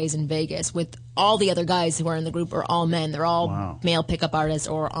 3 days in Vegas with all the other guys who are in the group are all men. They're all male pickup artists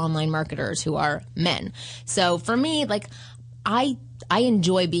or online marketers who are men. So for me, like I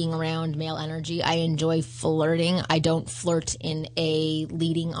enjoy being around male energy. I enjoy flirting. I don't flirt in a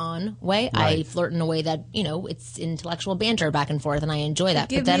leading on way. Right. I flirt in a way that, it's intellectual banter back and forth, and I enjoy that.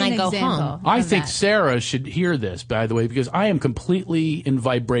 Give But then me I an go example. home. I of think that. Sarah should hear this, by the way, because I am completely in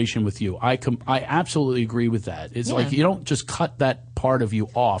vibration with you. I absolutely agree with that. It's like you don't just cut that part of you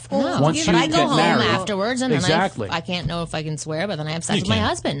off No, once but you I go get home married. afterwards, and Exactly. then I can't know if I can swear, but then I have sex You with my can.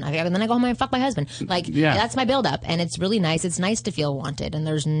 husband. And then I go home and fuck my husband. Like, Yeah. that's my build-up, and it's really nice. It's nice to feel wanted, and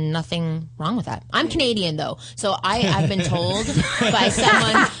there's nothing wrong with that. I'm Canadian, though, so I've been told by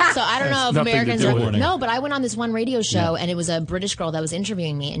someone, so I don't know if nothing to Americans do are... with it. No, but I went on this one radio show, and it was a British girl that was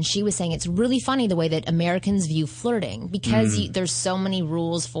interviewing me, and she was saying it's really funny the way that Americans view flirting, because there's so many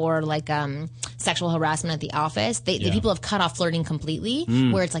rules for, like, sexual harassment at the office. The people have cut off flirting completely,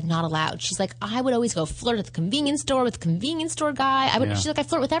 where it's like not allowed. She's like, I would always go flirt at the convenience store with the convenience store guy. She's like, I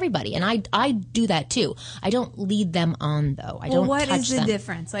flirt with everybody, and I do that too. I don't lead them on though. I don't what touch is the them.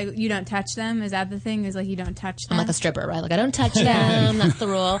 difference? Like, you don't touch them? Is that the thing? Is like you don't touch them? I'm like a stripper, right? Like I don't touch them. That's the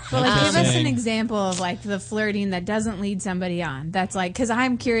rule. But like, give us an Saying- example of like the flirting that doesn't lead somebody on. That's like, because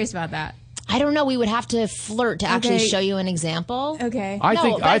I'm curious about that. I don't know. We would have to flirt to actually Okay. show you an example. Okay. I No,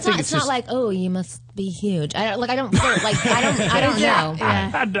 think but it's not, it's not just like, oh, you must be huge. I don't flirt. Like I don't know.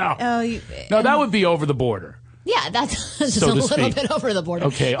 Yeah. no. Oh, No, that would be over the border. Yeah, that's just So a to little speak. bit over the border.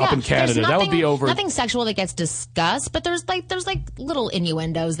 Okay, up Yeah, in Canada, there's that would be over- Nothing sexual that gets discussed, but there's little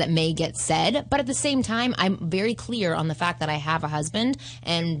innuendos that may get said. But at the same time, I'm very clear on the fact that I have a husband,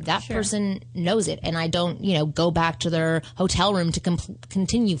 and that person knows it, and I don't, go back to their hotel room to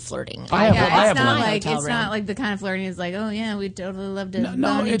continue flirting. I have- yeah, I have it's not one. like Hotel it's room. not like the kind of flirting is like, oh yeah, we'd totally love to. No,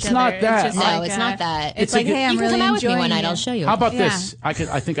 bone it's each not other. that. It's just No, like, it's not that. It's It's like, a- hey, I'm you can really come out with me enjoying one night. it. I'll show you. How about Yeah. this? I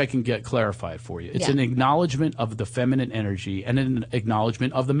think I can get clarified for you. It's Yeah. an acknowledgement of the feminine energy and an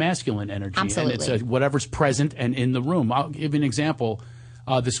acknowledgement of the masculine energy. Absolutely. And it's whatever's present and in the room. I'll give you an example.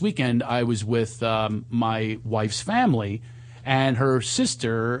 This weekend, I was with my wife's family, and her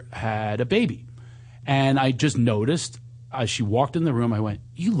sister had a baby. And I just noticed as she walked in the room, I went,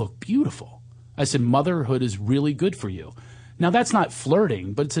 "You look beautiful." I said, "Motherhood is really good for you." Now, that's not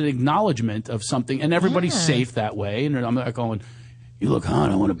flirting, but it's an acknowledgement of something. And everybody's safe that way. And I'm not going, "You look hot,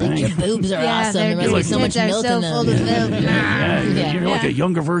 I want to bang Your you." boobs are Yeah, awesome. they're There must be so much they're milk so in them. full of milk. Yeah, you're like Yeah. a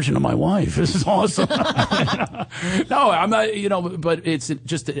younger version of my wife. This is awesome. No, I'm not, but it's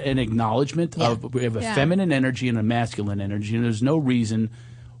just an acknowledgement of we have a Yeah. feminine energy and a masculine energy, and there's no reason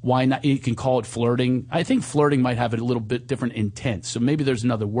why not? You can call it flirting. I think flirting might have a little bit different intent. So maybe there's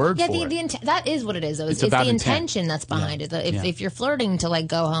another word for it. That is what it is, though. It's the intention that's behind it. If you're flirting to like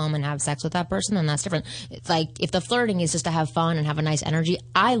go home and have sex with that person, then that's different. It's like if the flirting is just to have fun and have a nice energy.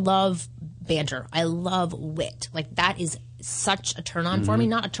 I love banter. I love wit. Like that is such a turn on for me.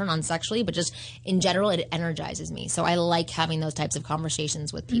 Not a turn on sexually, but just in general, it energizes me. So I like having those types of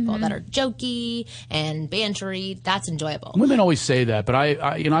conversations with people that are jokey and bantery. That's enjoyable. Women always say that, but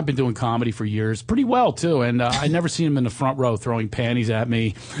I've been doing comedy for years, pretty well too, and I never seen them in the front row throwing panties at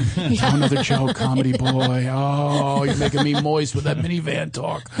me. Oh, another joke, comedy boy. Oh, you're making me moist with that minivan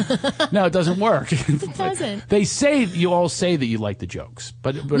talk. No, it doesn't work. It doesn't. You all say that you like the jokes,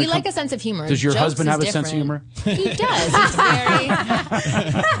 but we like a sense of humor. Does your Jokes husband have a different. sense of humor? He does.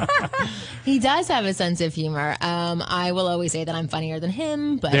 He does have a sense of humor. I will always say that I'm funnier than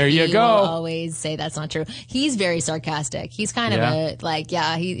him, but there you he go. will always say that's not true. He's very sarcastic. He's kind of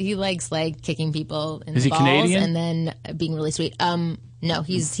he likes like kicking people in the balls Canadian? and then being really sweet. No,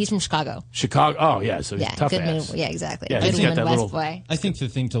 he's from Chicago. Chicago. Oh, yeah. So he's tough ass. Yeah, exactly. Yeah, good he's got that West little. boy. I think the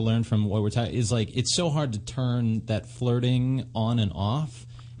thing to learn from what we're talking is like it's so hard to turn that flirting on and off.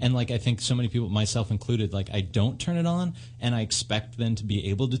 And like I think so many people, myself included, like I don't turn it on, and I expect them to be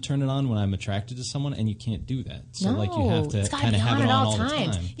able to turn it on when I'm attracted to someone, and you can't do that. So like you have to kind of have it on all the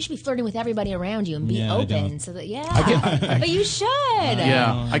time. You should be flirting with everybody around you and be open, so that but you should.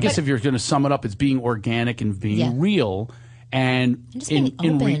 Yeah, I guess if you're going to sum it up, it's being organic and being real. And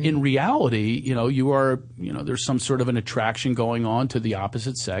in reality, you are, there's some sort of an attraction going on to the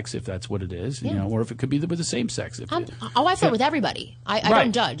opposite sex, if that's what it is, or if it could be with the same sex. I flirt with everybody. I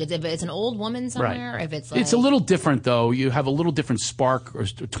don't judge. If it's an old woman somewhere, if it's like... It's a little different, though. You have a little different spark or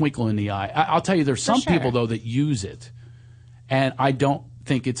twinkle in the eye. I'll tell you, there's some people, though, that use it, and I don't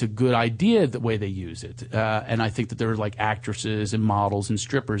think it's a good idea the way they use it. And I think that there are like actresses and models and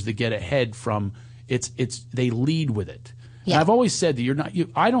strippers that get ahead from they lead with it. Yeah. And I've always said that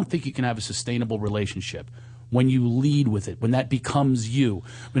I don't think you can have a sustainable relationship when you lead with it, when that becomes you,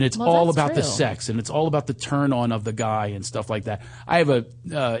 when it's all about the sex and it's all about the turn on of the guy and stuff like that. I have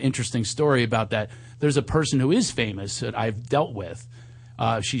a interesting story about that. There's a person who is famous that I've dealt with.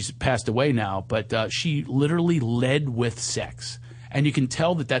 She's passed away now, but she literally led with sex. And you can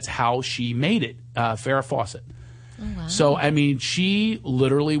tell that that's how she made it, Farrah Fawcett. Oh, wow. So, I mean, she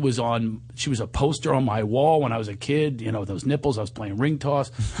literally she was a poster on my wall when I was a kid, those nipples. I was playing ring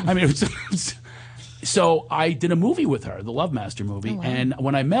toss. I mean, so I did a movie with her, the Love Master movie. Oh, wow. And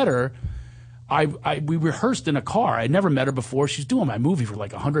when I met her, we rehearsed in a car. I'd never met her before. She's doing my movie for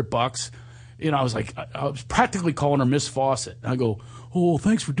like $100. I was like, I was practically calling her Miss Fawcett. And I go, oh,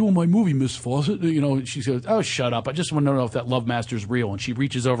 thanks for doing my movie, Miss Fawcett. She goes, oh, shut up. I just want to know if that Love Master's real. And she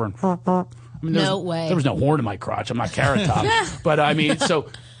reaches over and, no way. There was no horn in my crotch. I'm not Carrot Top. But I mean,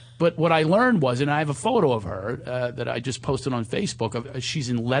 but what I learned was, and I have a photo of her that I just posted on Facebook. She's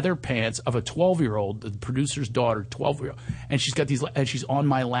in leather pants of a 12-year-old, the producer's daughter, 12-year-old. And she's got and she's on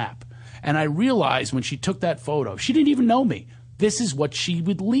my lap. And I realized when she took that photo, she didn't even know me. This is what she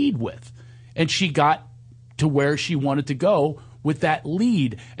would lead with. And she got to where she wanted to go with that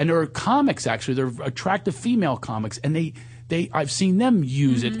lead. And there are comics, actually. They're attractive female comics. And I've seen them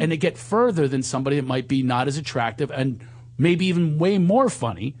use it, and they get further than somebody that might be not as attractive and maybe even way more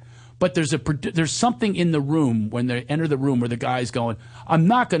funny. But there's something in the room when they enter the room where the guy's going, I'm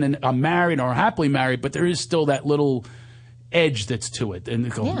married or happily married, but there is still that little edge that's to it. And they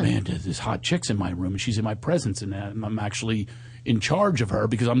go, man, there's hot chicks in my room, and she's in my presence, and I'm actually in charge of her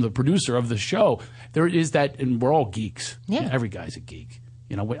because I'm the producer of the show. There is that, and we're all geeks. Yeah. Every guy's a geek.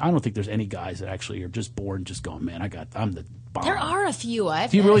 I don't think there's any guys that actually are just born just going, man, I'm the bomb. There are a few.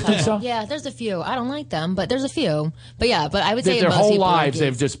 Do you really think so? Yeah, there's a few. I don't like them, but there's a few. But yeah, I would say their most whole people lives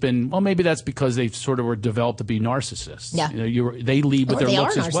they've just been. Well, maybe that's because they sort of were developed to be narcissists. Yeah, they lead with their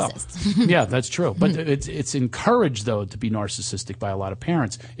looks as well. Yeah, that's true. But it's encouraged though to be narcissistic by a lot of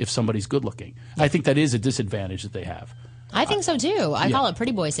parents if somebody's good looking. I think that is a disadvantage that they have. I think so too. I call it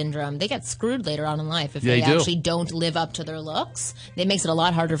pretty boy syndrome. They get screwed later on in life if they actually don't live up to their looks. It makes it a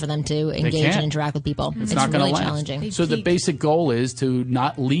lot harder for them to engage and interact with people. It's not really last. challenging. So the basic goal is to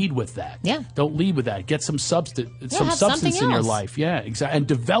not lead with that. Yeah. Don't lead with that. Get some substance in your life. Yeah, exactly. And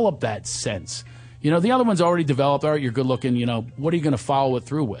develop that sense. The other one's already developed. All right, you're good looking. What are you going to follow it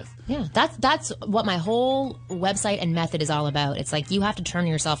through with? Yeah, that's what my whole website and method is all about. It's like you have to turn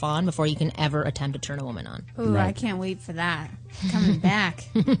yourself on before you can ever attempt to turn a woman on. Ooh, right. I can't wait for that. Coming back.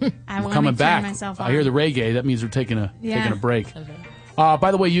 I want to turn myself on. I hear the reggae. That means we're taking a break.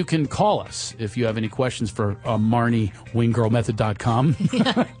 By the way, you can call us if you have any questions for Marnie, winggirlmethod.com. If you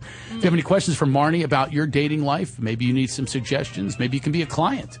have any questions for Marnie about your dating life, maybe you need some suggestions. Maybe you can be a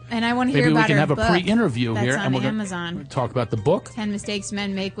client. And I want to hear about maybe we can her have a book pre-interview that's here. on And we're Amazon. going to talk about the book. 10 mistakes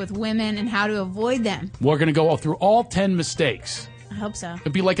men make with women and how to avoid them. We're going to go through all 10 mistakes. I hope so.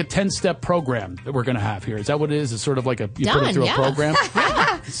 It'd be like a 10-step program that we're going to have here. Is that what it is? It's sort of like you put Done, it through yeah. a program?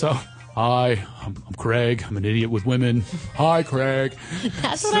 So, hi, I'm Craig. I'm an idiot with women. Hi, Craig.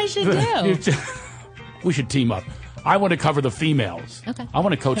 That's what I should do. We should team up. I want to cover the females. Okay. I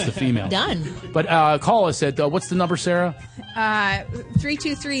want to coach the females. Done. But call us at, what's the number, Sarah?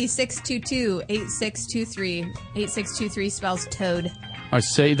 323-622-8623. 8623 spells toad. All right,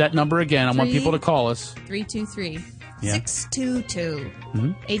 say that number again. I want people to call us.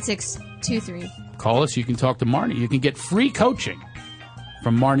 323-622-8623. Call us. You can talk to Marnie. You can get free coaching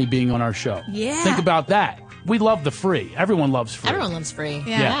from Marnie being on our show. Yeah. Think about that. We love the free. Everyone loves free. Everyone loves free.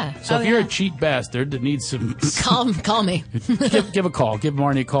 Yeah. So if you're a cheap bastard that needs some... Call me. give a call. Give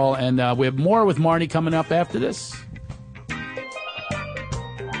Marnie a call. And we have more with Marnie coming up after this.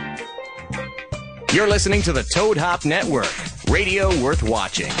 You're listening to the Toad Hop Network, radio worth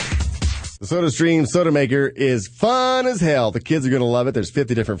watching. The SodaStream Soda Maker is fun as hell. The kids are going to love it. There's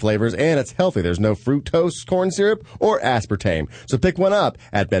 50 different flavors, and it's healthy. There's no fructose, corn syrup, or aspartame. So pick one up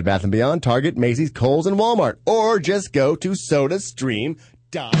at Bed Bath & Beyond, Target, Macy's, Kohl's, and Walmart. Or just go to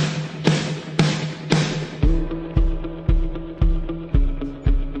SodaStream.com.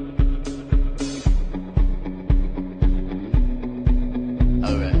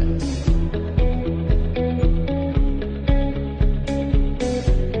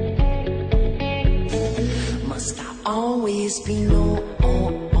 Always be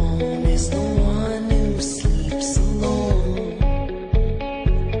known as the one who sleeps alone.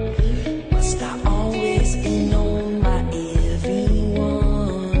 Must I always be known by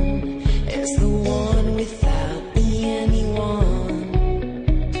everyone as the one without anyone?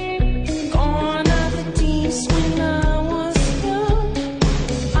 Gone are the days when I was young.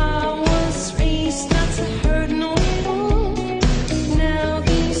 I was raised not to hurt no one. Now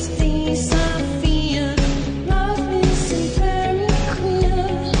these days I fear love isn't very clear.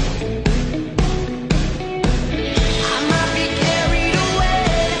 I might be carried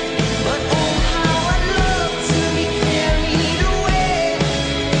away, but oh how I love to be carried away.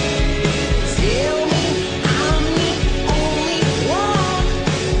 Tell me I'm the only one.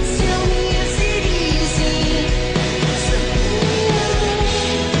 Tell me is it easy to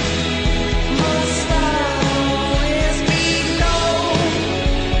must I always be known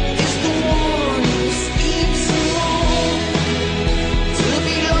as the one who sleeps alone? To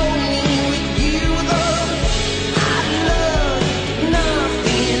be lonely with you though I love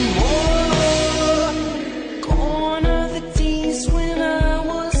nothing more. Gone are the days when I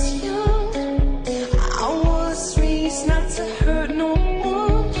was young. I was raised not to hurt no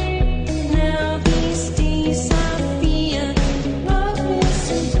one. Now these days I fear love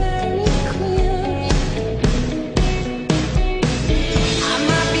isn't very clear. I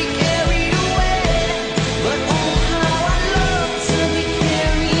might be carried away, but oh how I love to be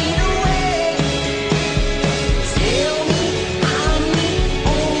carried away. Tell me I'm the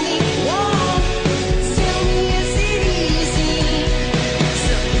only one. Tell me is it easy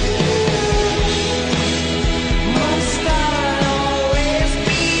to must I always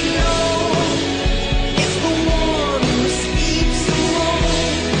be known as the one who sleeps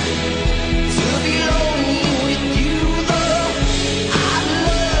alone? To be lonely with you though I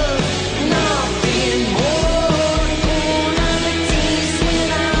love nothing more. Gone are the days when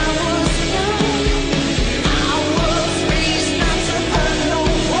I was young. I was raised not to hurt no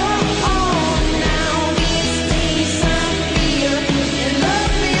one. Now these days I fear and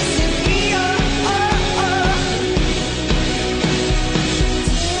love isn't here.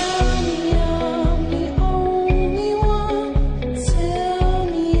 Tell me I'm the only one. Tell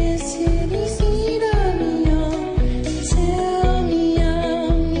me is it easy to be young? Tell me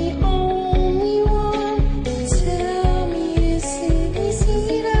I'm the only one. Tell me is it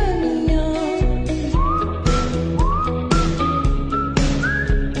easy to be young?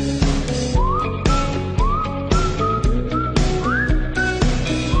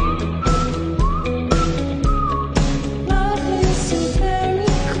 Love isn't very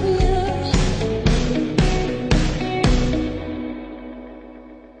clear.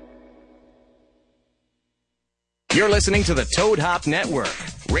 You're listening to the Toad Hop Network,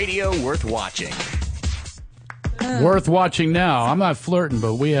 radio worth watching. Worth watching now. I'm not flirting,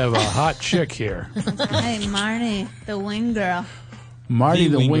 but we have a hot chick here. Hey, Marnie, the wing girl. Marty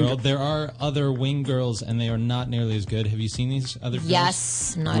the wing Wing girl. There are other wing girls, and they are not nearly as good. Have you seen these other girls?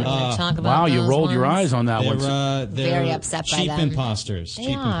 Yes. No, I don't want to talk about Wow, you those rolled your ones. eyes on that one. They're Very upset by cheap them. imposters. They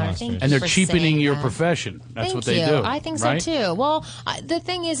cheap are. imposters. Thank And they're for cheapening saying your that. profession. That's Thank what they you. do. I think right? so too. Well, the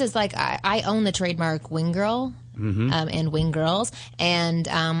thing is like I own the trademark Wing Girl. And Wing Girls, and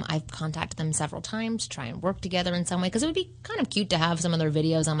I've contacted them several times to try and work together in some way because it would be kind of cute to have some of their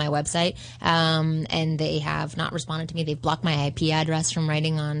videos on my website, and they have not responded to me. They've blocked my IP address from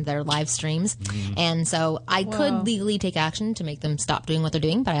writing on their live streams, and so I could legally take action to make them stop doing what they're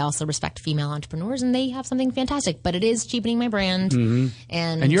doing, but I also respect female entrepreneurs, and they have something fantastic, but it is cheapening my brand.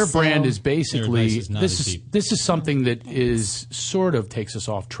 And your so- brand is basically is not this as is cheap. this is something that is sort of takes us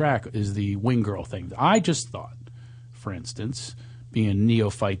off track is the Wing Girl thing. I just thought, for instance, being a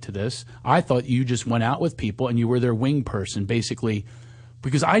neophyte to this, I thought you just went out with people and you were their wing person, basically,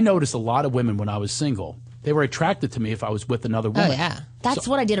 because I noticed a lot of women when I was single. They were attracted to me if I was with another woman. Oh yeah, that's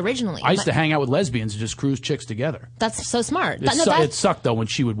what I did originally. I used to hang out with lesbians and just cruise chicks together. That's so smart. It sucked though when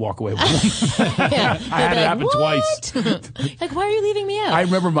she would walk away with me. Yeah. I had it happen twice. Like, why are you leaving me out? I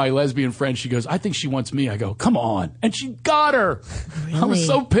remember my lesbian friend. She goes, "I think she wants me." I go, "Come on!" And she got her. I was Really?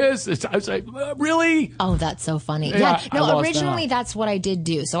 so pissed. I was like, "Really?" Oh, that's so funny. Yeah, I no, lost originally out. that's what I did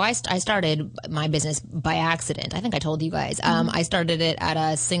do. So I started my business by accident. I think I told you guys. I started it at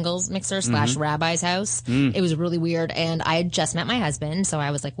a singles mixer / rabbi's house. It was really weird. And I had just met my husband, so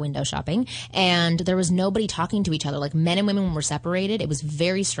I was like window shopping. And there was nobody talking to each other. Like men and women were separated. It was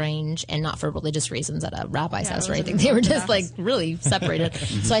very strange and not for religious reasons at a rabbi's house or anything. They were just like really separated.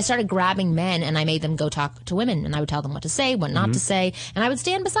 So I started grabbing men and I made them go talk to women. And I would tell them what to say, what not to say. And I would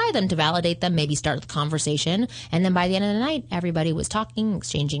stand beside them to validate them, maybe start the conversation. And then by the end of the night, everybody was talking,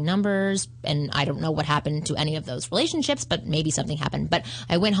 exchanging numbers. And I don't know what happened to any of those relationships, but maybe something happened. But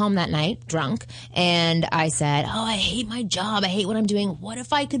I went home that night drunk and I said, oh, I hate my job. I hate what I'm doing. What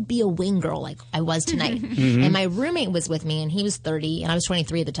if I could be a wing girl like I was tonight? And my roommate was with me and he was 30 and I was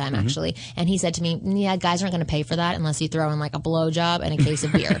 23 at the time actually. And he said to me, yeah, guys aren't going to pay for that unless you throw in like a blowjob and a case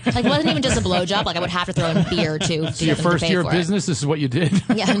of beer. Like it wasn't even just a blowjob. Like I would have to throw in beer too. To Your get them to first pay year for of it. business, this is what you did.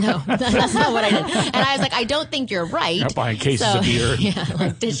 Yeah, no, that's not what I did. And I was like, I don't think you're right. Not buying cases of beer. Yeah,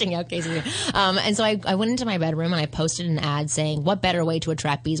 like dishing out cases of beer. And so I went into my bedroom and I posted an ad saying, what better way to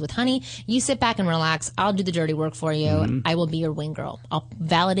attract bees with honey? You sit back and relax. I'll do the dirty work for you. I will be your wing girl. I'll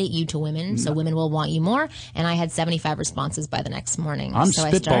validate you to women so women will want you more. And I had 75 responses by the next morning. I'm so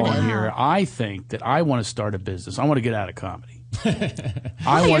spitballing I started. here. I think that I want to start a business. I want to get out of comedy.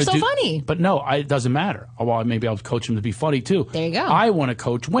 Oh, you're so funny. But no, it doesn't matter. Well, maybe I'll coach them to be funny too. There you go. I want to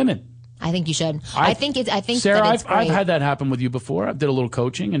coach women. I think you should. I think Sarah, that it's I've great. had that happen with you before. I did a little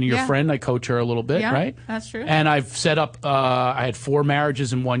coaching, and your friend, I coach her a little bit, Yeah, right? that's true. And I've set up. I had 4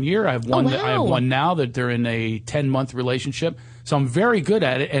 marriages in 1 year. I have one. Oh, wow. I have one now that they're in a 10-month relationship. So I'm very good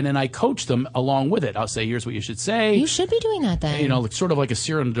at it, and then I coach them along with it. I'll say, "Here's what you should say." You should be doing that then. You know, it's sort of like a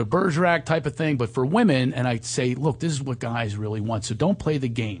Cyrano de Bergerac type of thing, but for women. And I say, look, this is what guys really want. So don't play the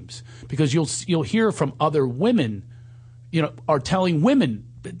games because you'll hear from other women, you know, are telling women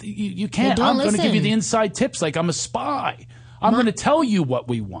you can't. Well, I'm don't going to give you listen. the inside tips like I'm a spy. I'm going to tell you what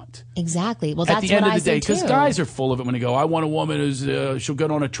we want. Exactly. Well, At that's the end what of I the day, say too. because guys are full of it when they go, I want a woman who's she'll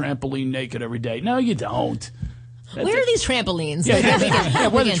get on a trampoline naked every day. No, you don't. Where are these trampolines? Yeah,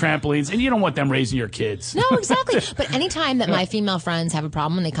 where are the trampolines? And you don't want them raising your kids. No, exactly. But anytime that my female friends have a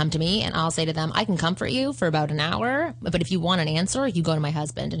problem, they come to me and I'll say to them, I can comfort you for about an hour, but if you want an answer, you go to my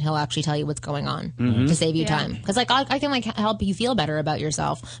husband and he'll actually tell you what's going on to save you time. Because like I can like help you feel better about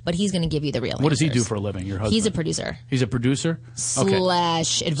yourself, but he's going to give you the real What does he answers. do for a living, your husband? He's a producer. He's a producer? /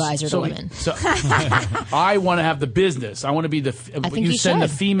 advisor to women. So I want to have the business. I want to be the. think you you send the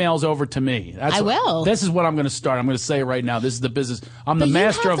should. females over to me. That's I will. This is what I'm going to start. I'm going to say it right now. This is the business. I'm But the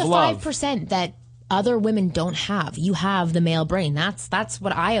master you of have the love. 5% that other women don't have. You have the male brain. That's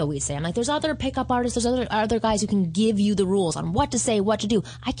what I always say. I'm like, there's other pickup artists, there's other guys who can give you the rules on what to say, what to do.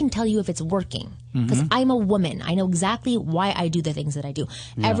 I can tell you if it's working because I'm a woman. I know exactly why I do the things that I do.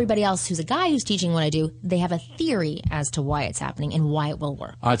 Everybody else who's a guy who's teaching what I do, they have a theory as to why it's happening and why it will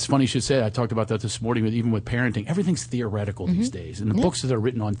work. It's funny you should say. I talked about that this morning. Even with parenting, everything's theoretical these days, and the books that are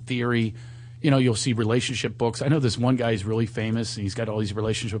written on theory. You know, you'll see relationship books. I know this one guy is really famous, and he's got all these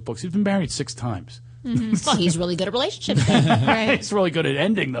relationship books. He's been married 6 times. Well, he's really good at relationships. Then. He's really good at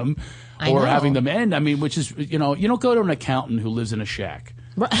ending them I or know. having them end. I mean, which is, you know, you don't go to an accountant who lives in a shack.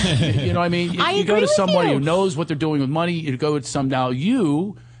 You know what I mean? I You go agree to with somebody you. who knows what they're doing with money. You go to some now.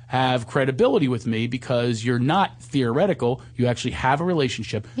 You have credibility with me because you're not theoretical. You actually have a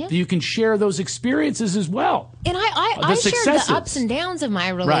relationship. Yeah. You can share those experiences as well. And I shared successes. the ups and downs of my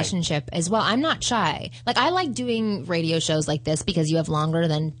relationship as well. I'm not shy. Like, I like doing radio shows like this because you have longer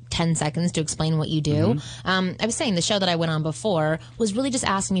than 10 seconds to explain what you do. I was saying the show that I went on before was really just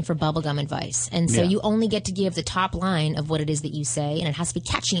asking me for bubblegum advice. And so you only get to give the top line of what it is that you say, and it has to be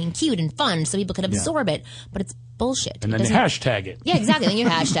catchy and cute and fun so people can absorb it. But it's bullshit. And then you hashtag it. Yeah, exactly. Then you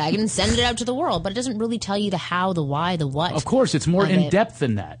hashtag it and send it out to the world. But it doesn't really tell you the how, the why, the what. Of course, it's more in depth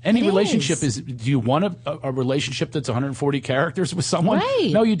than that. Any relationship is. Do you want a relationship that's 140 characters with someone? Right.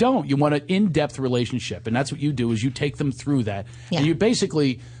 No, you don't. You want an in-depth relationship, and that's what you do. Is you take them through that, and you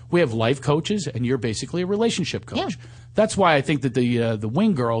basically. We have life coaches, and you're basically a relationship coach. Yeah. That's why I think that the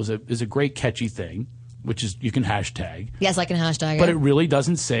Wing Girl is a great catchy thing, which is you can hashtag. Yes, I can hashtag But it really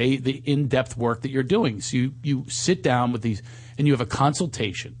doesn't say the in-depth work that you're doing. So you sit down with these, and you have a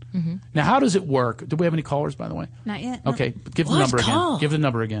consultation. Now, how does it work? Do we have any callers, by the way? Not yet. Okay, give the number again. Give the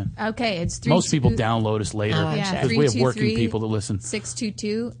number again. Okay, it's 3. Most people download us later because we have working people to listen.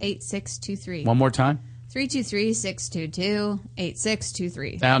 622-8623. One more time.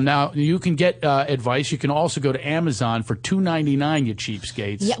 323-622-8623. Now you can get advice. You can also go to Amazon for $2.99, you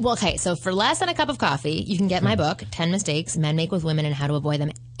cheapskates. Yeah, well, okay. So for less than a cup of coffee, you can get my book, 10 Mistakes Men Make with Women and How to Avoid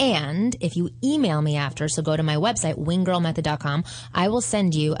Them. And if you email me after, so go to my website, winggirlmethod.com, I will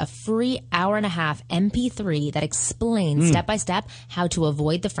send you a free hour-and-a-half MP3 that explains step by step how to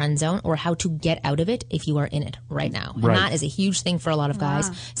avoid the friend zone or how to get out of it if you are in it right now. And that is a huge thing for a lot of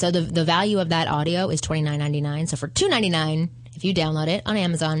guys. So the value of that audio is $29.99. So for $2.99, if you download it on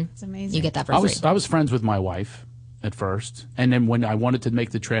Amazon, it's amazing. You get that for free. I was friends with my wife at first, and then when I wanted to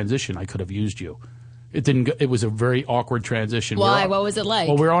make the transition, I could have used you. It didn't. It was a very awkward transition. Why? What was it like?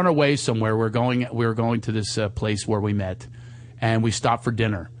 Well, we were on our way somewhere. We were going to this place where we met, and we stopped for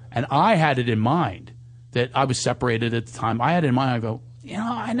dinner. And I had it in mind that I was separated at the time. I had it in mind. I go,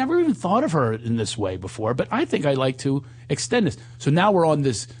 I never even thought of her in this way before, but I think I'd like to extend this. So now we're on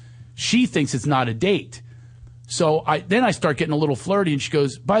this. She thinks it's not a date. So then I start getting a little flirty, and she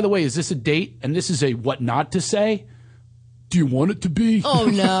goes, "By the way, is this a date? And this is a what not to say? Do you want it to be?" Oh,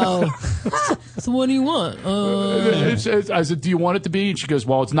 no. So what do you want? I said, "Do you want it to be?" And she goes,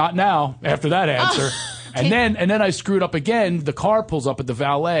 "Well, it's not now," after that answer. And then I screwed up again. The car pulls up at the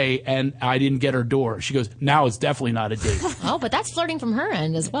valet, and I didn't get her door. She goes, "Now it's definitely not a date." Oh, but that's flirting from her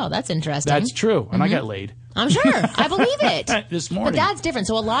end as well. That's interesting. That's true. And I got laid. I'm sure. I believe it. This morning. But that's different.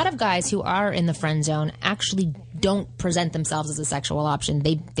 So a lot of guys who are in the friend zone actually don't present themselves as a sexual option.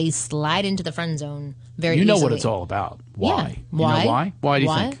 They slide into the friend zone very easily. You know what it's all about. Why? Yeah. Why? You know why? Why do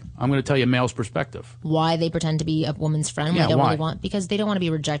you think? I'm going to tell you a male's perspective. Why they pretend to be a woman's friend when they don't really want, because they don't want to be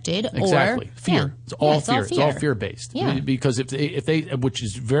rejected. Exactly. Or, fear. It's all fear. It's all fear-based. Yeah. Because if they, which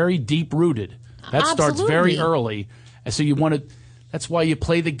is very deep-rooted, that starts very early. And so you want to... That's why you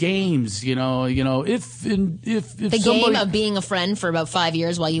play the games, if the somebody... game of being a friend for about 5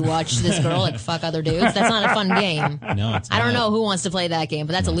 years while you watch this girl like fuck other dudes. That's not a fun game. No, it's not. I don't know who wants to play that game,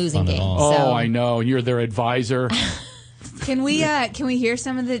 but that's a losing game. Oh, I know. And you're their advisor. Can we hear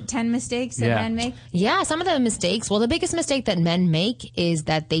some of the 10 mistakes that men make? Yeah, some of the mistakes. Well, the biggest mistake that men make is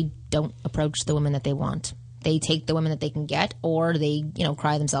that they don't approach the women that they want. They take the women that they can get, or they,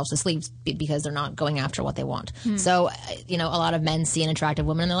 cry themselves to sleep because they're not going after what they want. So, a lot of men see an attractive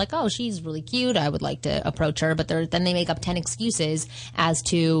woman and they're like, "Oh, she's really cute. I would like to approach her." But then they make up 10 excuses as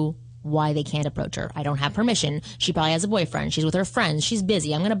to why they can't approach her. I don't have permission. She probably has a boyfriend. She's with her friends. She's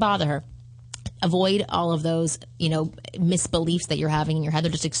busy. I'm going to bother her. Avoid all of those, misbeliefs that you're having in your head.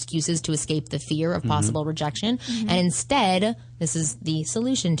 They're just excuses to escape the fear of possible rejection. And instead, this is the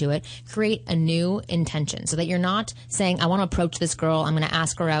solution to it, create a new intention so that you're not saying, "I want to approach this girl. I'm going to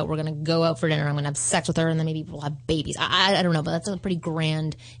ask her out. We're going to go out for dinner. I'm going to have sex with her, and then maybe we'll have babies." I don't know, but that's a pretty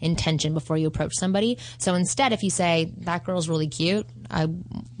grand intention before you approach somebody. So instead, if you say, "That girl's really cute. I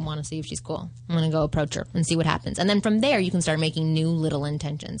want to see if she's cool. I'm going to go approach her and see what happens." And then from there, you can start making new little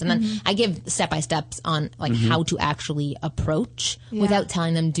intentions. And then I give step-by-steps on how to actually approach without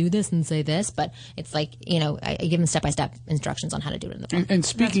telling them do this and say this. But it's like, I give them step-by-step instructions on how to do it in the phone. And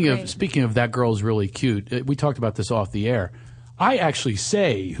speaking of that girl's really cute, we talked about this off the air. I actually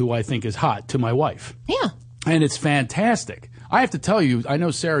say who I think is hot to my wife. Yeah. And it's fantastic. I have to tell you, I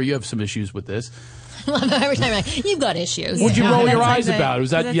know, Sarah, you have some issues with this. Every time I'm like, "You've got issues." Would you roll your eyes about it?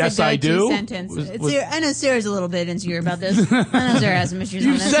 Was that "yes, I do"? Sentence. I know Sarah's a little bit insecure about this. I know Sarah has some issues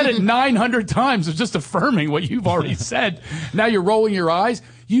on this. You said it 900 times. It's just affirming what you've already said. Now you're rolling your eyes.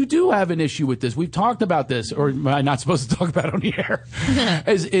 You do have an issue with this. We've talked about this, or am I not supposed to talk about it on the air?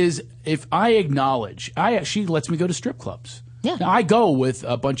 is if I acknowledge, she lets me go to strip clubs. Yeah. Now, I go with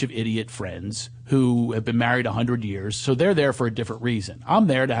a bunch of idiot friends who have been married 100 years, so they're there for a different reason. I'm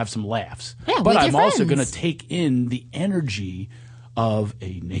there to have some laughs. Yeah, but with I'm your also friends. going to take in the energy of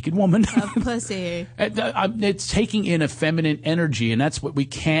a naked woman. Of pussy. It's taking in a feminine energy, and that's what we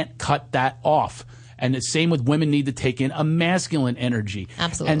can't cut that off. And the same with women need to take in a masculine energy.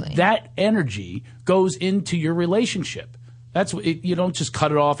 Absolutely. And that energy goes into your relationship. That's what you don't just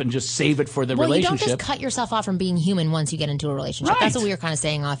cut it off and just save it for the relationship. You don't just cut yourself off from being human once you get into a relationship. Right. That's what we were kind of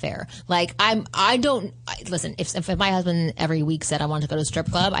saying off air. Like listen, if my husband every week said I wanted to go to a strip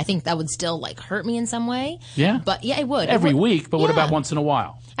club, I think that would still like hurt me in some way. Yeah. But yeah, it would. Every week, but what Yeah. about once in a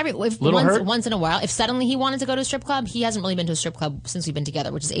while? Once in a while. If suddenly he wanted to go to a strip club, he hasn't really been to a strip club since we've been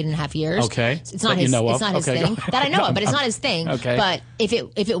together, which is 8.5 years. Okay. It's not That his. you know of. It's not his Okay, thing. go- That I know of, but it's not his thing. Okay. But if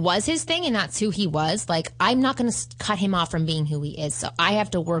it was his thing and that's who he was, like I'm not going to cut him off from being who he is. So I have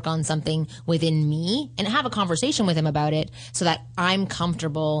to work on something within me and have a conversation with him about it, so that I'm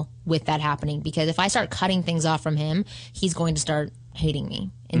comfortable with that happening. Because if I start cutting things off from him, he's going to start hating me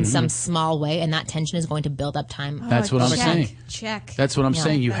in some small way, and that tension is going to build up time. That's what I'm saying. Check. That's what I'm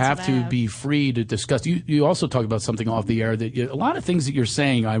saying. You That's have what to I have. be free to discuss. You also talked about something off the air that a lot of things that you're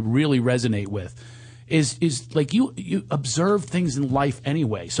saying I really resonate with. Is like you observe things in life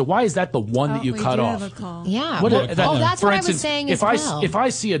anyway. So why is that the one that you we cut do off? have a call. Yeah. What- That's for what I instance, was saying if as well. if I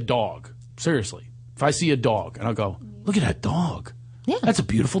see a dog, seriously, if I see a dog and I'll go, look at that dog. Yeah. That's a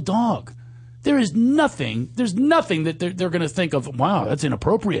beautiful dog. There's nothing that they're going to think of, wow, that's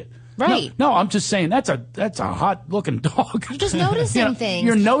inappropriate. Right. No, I'm just saying that's a hot looking dog. You're just noticing things.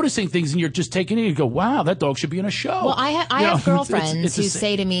 You're noticing things and you're just taking it and you go, wow, that dog should be in a show. Well, I You know, have girlfriends it's the who same-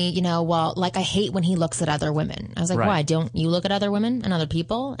 say to me, well, like I hate when he looks at other women. I was like, Right. why? Don't you look at other women and other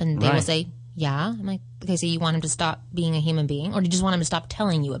people? And they will Right. say, yeah. I'm like, okay, so you want him to stop being a human being, or do you just want him to stop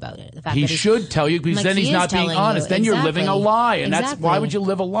telling you about it? The fact He that should tell you because Like, then he he's is not being telling honest. you. Then you're living a Exactly. lie, and that's Exactly. why would you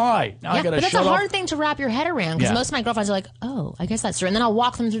live a lie? Now I Yeah, got to but that's shut a up. hard thing to wrap your head around, because Yeah. most of my girlfriends are like, oh, I guess that's true. And then I'll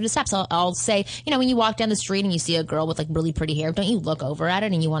walk them through the steps. I'll say, when you walk down the street and you see a girl with like really pretty hair, don't you look over at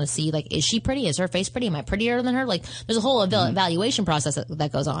it and you want to see, like, is she pretty? Is her face pretty? Am I prettier than her? Like, there's a whole evaluation process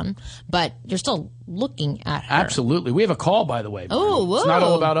that goes on, but you're still looking at her. Absolutely. We have a call, by the way. Oh, whoa. It's not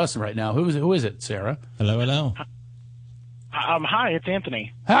all about us right now. Who is it, Sarah? Hello. Hi, it's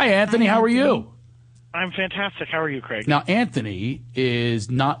Anthony. Hi, Anthony. How are you? I'm fantastic. How are you, Craig? Now, Anthony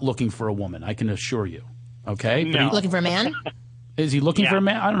is not looking for a woman, I can assure you. Okay? No. Looking for a man? Is he looking Yeah. for a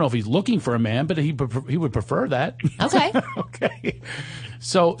man? I don't know if he's looking for a man, but he would prefer that. Okay. Okay.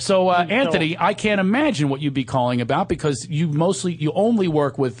 So Anthony, I can't imagine what you'd be calling about because you only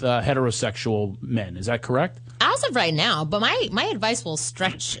work with heterosexual men. Is that correct? As of right now, but my advice will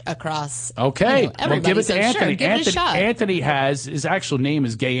stretch across. Okay, well, everybody. give it So to Anthony. Sure, give it a shot. Anthony his actual name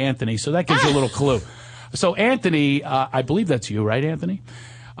is Gay Anthony, so that gives you a little clue. So Anthony, I believe that's you, right, Anthony?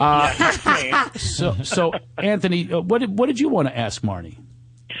 So Anthony, what did you want to ask Marnie?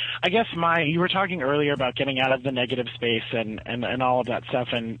 I guess you were talking earlier about getting out of the negative space and all of that stuff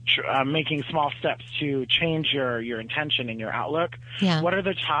and making small steps to change your intention and your outlook. Yeah. What are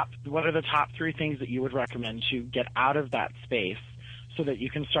the top 3 things that you would recommend to get out of that space so that you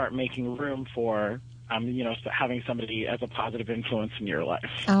can start making room for having somebody as a positive influence in your life?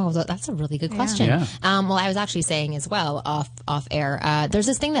 Oh, that's a really good question. Yeah. Well, I was actually saying as well off air. There's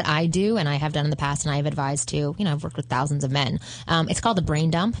this thing that I do and I have done in the past, and I have advised to. I've worked with thousands of men. It's called the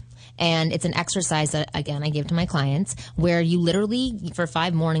brain dump. And it's an exercise that, again, I give to my clients where you literally, for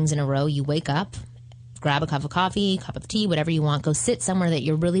 5 mornings in a row, you wake up, grab a cup of coffee, cup of tea, whatever you want, go sit somewhere that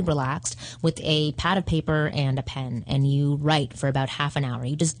you're really relaxed with a pad of paper and a pen, and you write for about half an hour.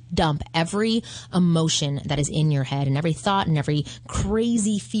 You just dump every emotion that is in your head and every thought and every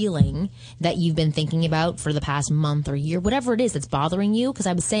crazy feeling that you've been thinking about for the past month or year, whatever it is that's bothering you. Because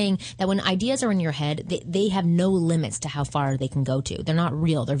I was saying that when ideas are in your head, they have no limits to how far they can go to. They're not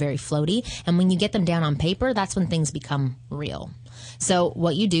real. They're very floaty. And when you get them down on paper, that's when things become real. So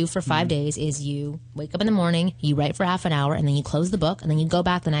what you do for 5 days is you wake up in the morning, you write for half an hour, and then you close the book, and then you go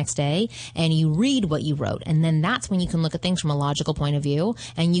back the next day and you read what you wrote. And then that's when you can look at things from a logical point of view,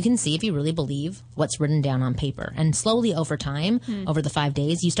 and you can see if you really believe what's written down on paper. And slowly over time, over the 5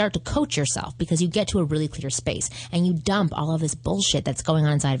 days, you start to coach yourself because you get to a really clear space and you dump all of this bullshit that's going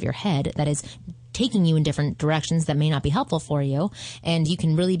on inside of your head that is taking you in different directions that may not be helpful for you, and you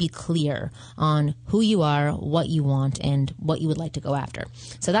can really be clear on who you are, what you want, and what you would like to go after.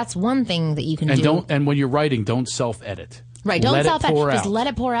 So that's one thing that you can do. And when you're writing, don't self-edit. Right, don't let self it pour just out. let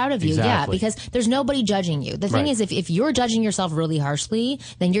it pour out of you. Exactly. Yeah, because there's nobody judging you. The thing Right. is, if you're judging yourself really harshly,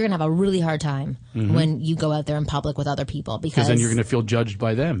 then you're gonna have a really hard time when you go out there in public with other people because then you're going to feel judged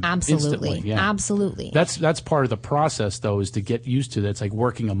by them. absolutely, instantly. Yeah. absolutely. That's part of the process, though, is to get used to that. It's like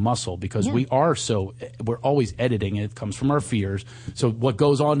working a muscle because we're always editing. It comes from our fears. So what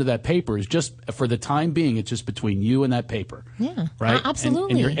goes onto that paper is just for the time being. It's just between you and that paper. Yeah, right.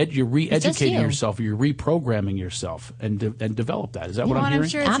 Absolutely. And you're It's just re-educating you. yourself. Or you're reprogramming yourself and develop that. Is that what I'm Well, hearing? I'm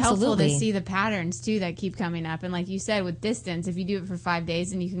sure it's helpful Absolutely. to see the patterns too that keep coming up. And like you said, with distance, if you do it for 5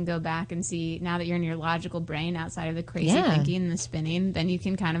 days and you can go back and see now that you're in your logical brain outside of the crazy Yeah. thinking and the spinning, then you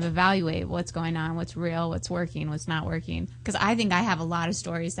can kind of evaluate what's going on, what's real, what's working, what's not working. Because I think I have a lot of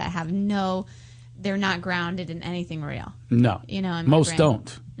stories that have they're not grounded in anything real. No, You know, in my most brain.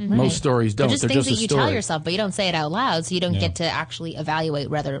 don't. Right. Most stories don't. They're just They're things just that a you story. tell yourself, but you don't say it out loud, so you don't get to actually evaluate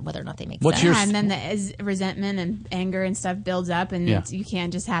whether or not they make What's sense. your- Yeah, and then the resentment and anger and stuff builds up, and Yeah. you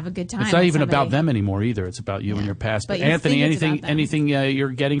can't just have a good time. It's not with even about somebody. them anymore either. It's about you and your past. But But you Anthony, think it's about anything them. you're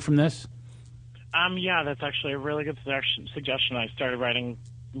getting from this? Yeah, that's actually a really good suggestion. I started writing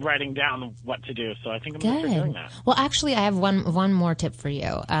down what to do, so I think I'm going to start doing Good. that. Well, actually, I have one more tip for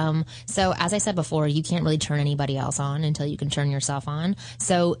you. So, as I said before, you can't really turn anybody else on until you can turn yourself on.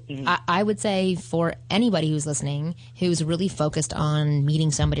 So, I would say for anybody who's listening, who's really focused on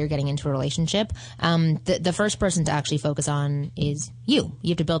meeting somebody or getting into a relationship, the first person to actually focus on is you.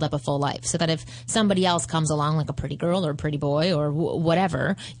 You have to build up a full life so that if somebody else comes along, like a pretty girl or a pretty boy or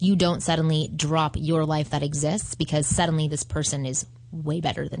whatever, you don't suddenly drop your life that exists because suddenly this person is way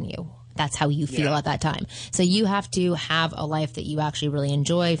better than you. That's how you feel at that time. So you have to have a life that you actually really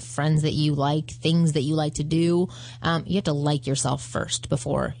enjoy, friends that you like, things that you like to do. You have to like yourself first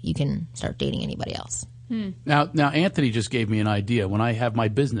before you can start dating anybody else. Now, Anthony just gave me an idea. When I have my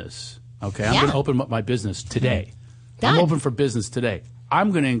business, okay, I'm Yeah. going to open up my business today. Done. I'm open for business today.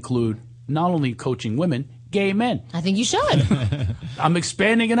 I'm going to include not only coaching women, gay men. I think you should. I'm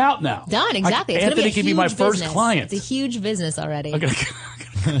expanding it out now. Done, exactly. It's Anthony gonna be a can be my huge first business. client. It's a huge business already.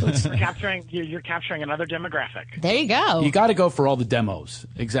 You're capturing another demographic. There you go. You got to go for all the demos.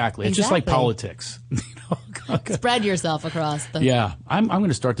 Exactly. It's just like Exactly. politics. Spread yourself across the... Yeah, I'm going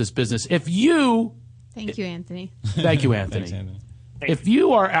to start this business. If you Thank you, Anthony. Thank you, Anthony. Thanks, Anthony. If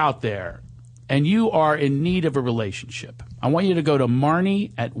you are out there and you are in need of a relationship, I want you to go to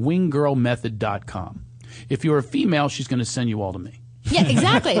Marnie at winggirlmethod.com. If you're a female, she's going to send you all to me. Yeah,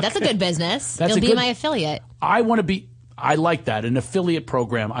 exactly. That's a good business. That's You'll a be good- my affiliate. I like that, an affiliate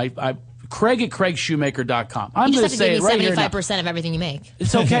program. Craig at craigshoemaker.com. I'm You going just to have to say give it me right here 75% now. of everything you make.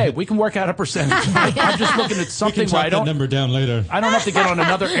 It's okay. We can work out a percentage. I'm just looking at something Drop where I that don't number down later. have to get on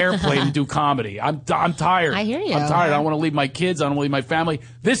another airplane and do comedy. I'm tired. I hear you. I'm tired. I don't want to leave my kids. I don't want to leave my family.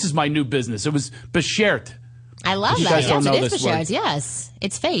 This is my new business. It was Beshert. I love You that. guys don't Yes, know it is this for word. shares. Yes.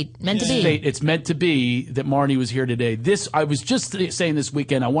 It's fate. Meant to be. It's meant to be that Marnie was here today. I was just saying this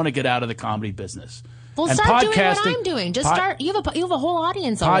weekend, I want to get out of the comedy business. Well, And start doing what podcasting- I'm doing. Just start. You have a whole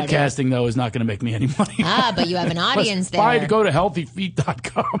audience already. Podcasting, though, is not going to make me any money. But you have an audience If I had there. to go to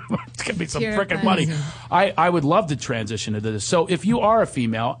healthyfeet.com, it's going to be some Pure freaking money. friends. I would love to transition into this. So if you are a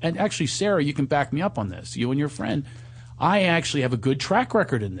female, and actually, Sarah, you can back me up on this, you and your friend, I actually have a good track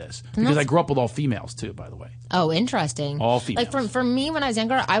record in this because I grew up with all females, too, by the way. Oh, interesting. All females. Like for me, when I was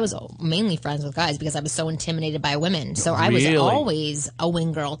younger, I was mainly friends with guys because I was so intimidated by women. So I was Really? always a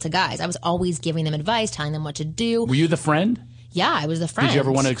wing girl to guys. I was always giving them advice, telling them what to do. Were you the friend? Yeah, I was the friend. Did you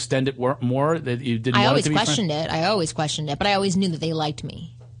ever want to extend it more? That you didn't I want always it to be questioned it. I always questioned it, but I always knew that they liked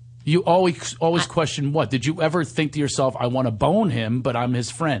me. You always question what? Did you ever think to yourself, I want to bone him, but I'm his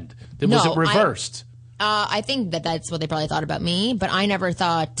friend? Was No, it reversed? I think that's what they probably thought about me, but I never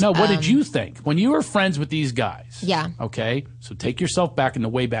thought. No, what did you think? When you were friends with these guys. Yeah. Okay, so take yourself back in the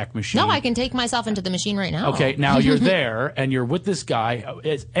Wayback Machine. No, I can take myself into the machine right now. Okay, now you're there and you're with this guy.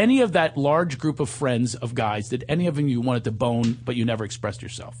 Is any of that large group of friends of guys, did any of them you wanted to bone, but you never expressed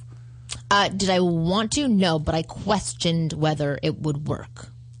yourself? Did I want to? No, but I questioned whether it would work.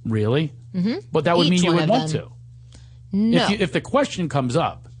 Really? Mm-hmm. But that would Each mean you one would of want them. to. No. If the question comes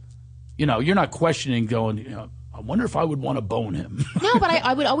up, you're not questioning going, I wonder if I would want to bone him. No, but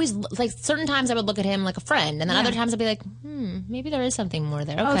I would always, like, certain times I would look at him like a friend, and then other times I'd be like, maybe there is something more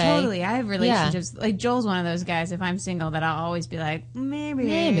there. Oh, Okay. totally. I have relationships. Like Joel's one of those guys. If I'm single, that I'll always be like,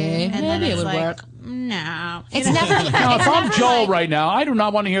 maybe, and then Maybe it it's would like, work. No, It's never. Now, if I'm never Joel like- right now, I do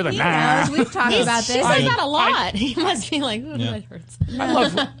not want to hear the He nah. knows. We've talked about He this. says that a lot. He must be like, ooh, Yeah. that hurts. I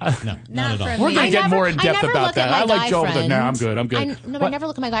love. No, not at all. from We're me. going I to get never- more in I depth never about look at that. my I like guy Joel, but friend. nah, I'm good. I'm good. But I never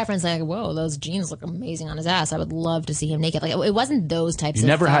look at my guy friends like, whoa, those jeans look amazing on his ass. I would love to see him naked. Like, it wasn't those types You of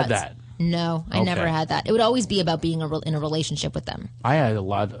never had thoughts. that? No, I never had that. It would always be about being in a relationship with them. I had a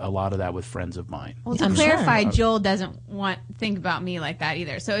lot of that with friends of mine. Well, to clarify, Joel doesn't think about me like that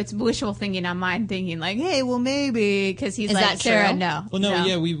either. So it's wishful thinking on mine thinking like, hey, well, maybe, because he's Is like, that Sarah, true? no. Well, no,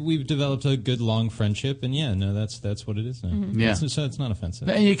 yeah, we've developed a good long friendship, and that's what it is now. Yeah. So it's not offensive.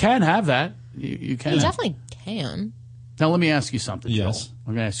 And you can have that. You can. You definitely can. Now let me ask you something, Yes. Joel.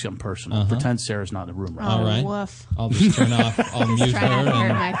 I'm going to ask you something personal. Pretend Sarah's not in the room right All now. right. Woof. I'll just turn off. I'll mute Trying not to hurt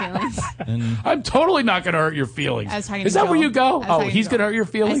her. my feelings. And I'm totally not going to hurt your feelings. I was talking Is to that where Joel. you go? I was Oh, talking to he's Joel. going to hurt your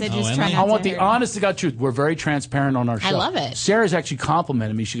feelings? I said, just Oh, try am not I want to the hurt honest to God truth. We're very transparent on our show. I love it. Sarah's actually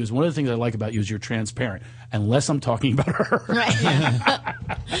complimented me. She goes, one of the things I like about you is you're transparent, unless I'm talking about her.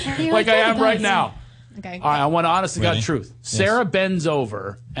 Right. Like I am right now. Okay. All right, I want honest to God Ready? truth. Yes. Sarah bends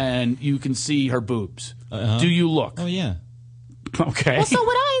over, and you can see her boobs. Uh-huh. Do you look? Oh yeah, Okay. Well, so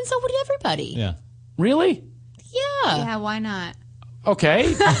would I, and so would everybody. yeah. Really? Yeah. Yeah, why not?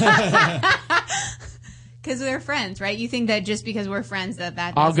 Okay. Because we're friends, right? You think that just because we're friends that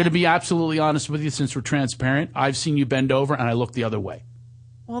I'm doesn't- going to be absolutely honest with you since we're transparent. I've seen you bend over, and I look the other way.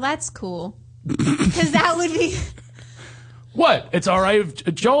 Well, that's cool. Because that would be... What? It's all right.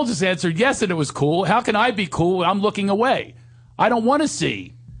 If Joel just answered yes, and it was cool. How can I be cool when I'm looking away? I don't want to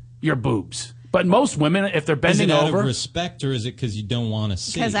see your boobs. But most women, if they're Is bending it out over, of respect, or is it because you don't want to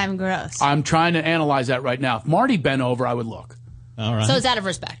see? Because I'm gross. I'm trying to analyze that right now. If Marty bent over, I would look. All right. So it's out of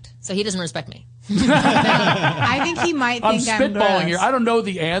respect. So he doesn't respect me. I think he might I'm think I'm spitballing gross. here. I don't know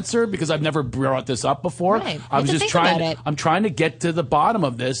the answer because I've never brought this up before. Right. I You was have to just think trying. about it. I'm trying to get to the bottom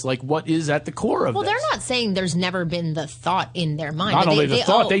of this. Like, what is at the core of Well, this? they're not saying there's never been the thought in their mind. Not but only the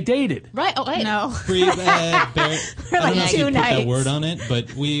thought, oh, they dated. Right. Oh, hey. No. I don't know if you put that nights. word on it,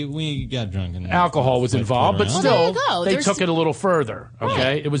 but we got drunk and Alcohol was played involved, but around. there still, you go. they There's- took it a little further. Okay,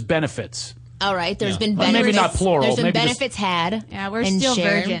 Right. it was benefits. All right. There's Yeah. been Well, benefits. maybe not plural, There's been maybe just- benefits had. Yeah, we're and still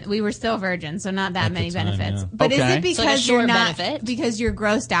shared. virgin. We were still virgins, so not that At the many time, benefits. yeah. But Okay. is it So like a because you're short not benefit? because you're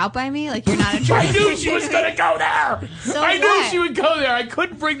grossed out by me? Like you're not I attracted? knew she was going to go there. So I knew what? she would go there. I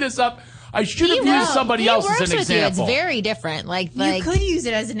couldn't bring this up. I should have He used somebody he else works as an with you. example. It's very different. Like You could use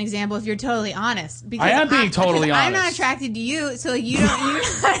it as an example if you're totally honest. Because I am being totally because I'm not honest. attracted to you, so you don't.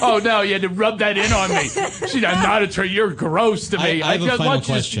 Oh no! You had to rub that in on me. I'm not a You're gross to me. I have a just final want you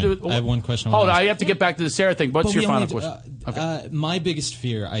to question. do- I have one question I Hold wanna on, I ask. have to get back to the Sarah thing. What's But your we final only question? have- my biggest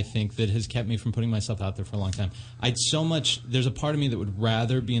fear, I think, that has kept me from putting myself out there for a long time. There's a part of me that would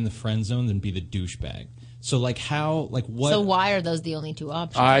rather be in the friend zone than be the douchebag. So like what? So why are those the only two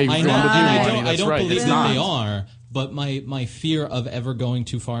options? I agree I know, with you, and I Marty. don't, I That's don't right. believe It's that not. they are. But my fear of ever going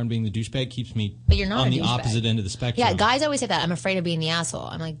too far and being the douchebag keeps me But you're not on a the douchebag. opposite end of the spectrum. Yeah, guys always say that. I'm afraid of being the asshole.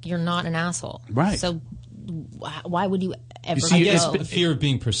 I'm like, you're not an asshole. Right. So why would you ever see, I go? guess a fear of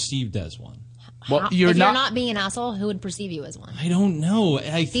being perceived as one. Well, If you're not being an asshole, who would perceive you as one? I don't know.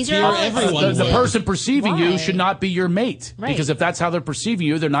 I These fear are all everyone. the would. person perceiving you Right. should not be your mate. Right. Because if that's how they're perceiving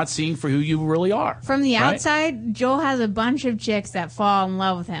you, they're not seeing for who you really are. From the Right? outside, Joel has a bunch of chicks that fall in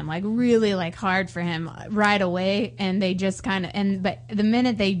love with him, like really like hard for him right away, and they just kind of but the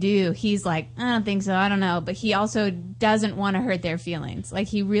minute they do, he's like, I don't think so, I don't know, but he also doesn't want to hurt their feelings. Like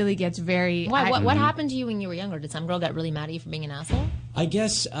he really gets very. Why, what happened to you when you were younger? Did some girl get really mad at you for being an asshole? I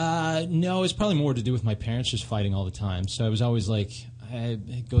guess no. It's probably more to do with my parents just fighting all the time. So I was always like,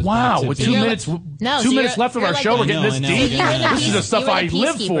 it goes Wow, back to with being- 2 minutes, No, two so minutes you're- left of you're our like show. a- We're getting this I know, deep. I know. This is the stuff I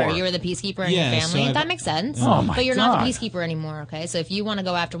live for. You were the peacekeeper in Yeah, your so family. I've- That makes sense. Oh, my but you're not God. the peacekeeper anymore. Okay, so if you want to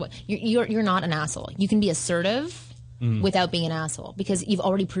go after what you're not an asshole. You can be assertive without being an asshole because you've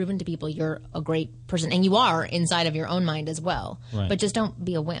already proven to people you're a great person, and you are inside of your own mind as well. Right. But just don't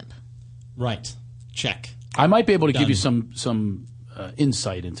be a wimp. Right. Check. I might be able to give Done. you some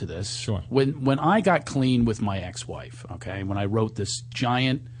insight into this. Sure. When I got clean with my ex-wife, okay, when I wrote this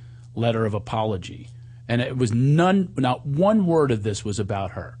giant letter of apology, and it was not one word of this was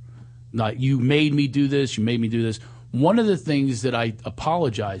about her. Not you made me do this, you made me do this. One of the things that I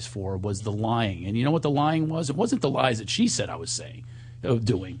apologized for was the lying. And you know what the lying was? It wasn't the lies that she said I was saying,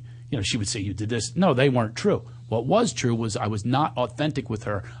 doing. You know, she would say you did this. No, they weren't true. What was true was I was not authentic with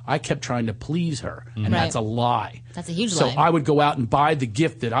her. I kept trying to please her, and Right. that's a lie. That's a huge So lie. I would go out and buy the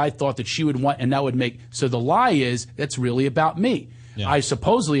gift that I thought that she would want, and that would make. So the lie is that's really about me. Yeah. I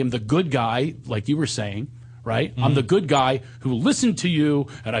supposedly am the good guy, like you were saying, right? I'm the good guy who listened to you,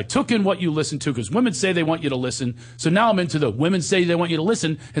 and I took in what you listened to because women say they want you to listen. So now I'm into the women say they want you to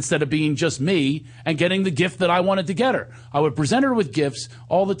listen instead of being just me and getting the gift that I wanted to get her. I would present her with gifts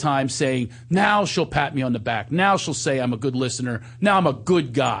all the time saying, now she'll pat me on the back. Now she'll say I'm a good listener. Now I'm a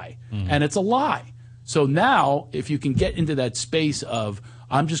good guy. And it's a lie. So now if you can get into that space of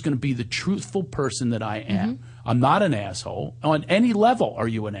I'm just going to be the truthful person that I am. I'm not an asshole. On any level are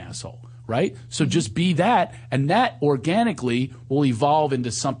you an asshole? right? So just be that, and that organically will evolve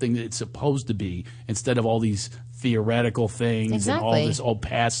into something that it's supposed to be instead of all these theoretical things and all this old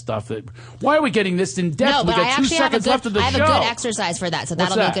past stuff. Why are we getting this in depth? No, but we got 2 seconds left of the show. I have a good exercise for that, so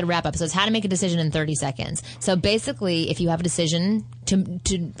that'll be a that? good wrap up. So it's how to make a decision in 30 seconds. So basically, if you have a decision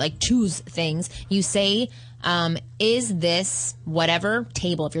to like choose things, you say, is this whatever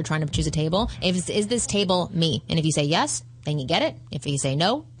table, if you're trying to choose a table, is this table me? And if you say yes, then you get it. If you say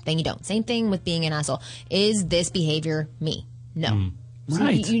no, then you don't. Same thing with being an asshole. Is this behavior me? No.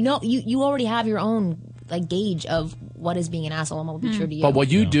 Right. So you already have your own like gauge of what is being an asshole and what will be true to you. But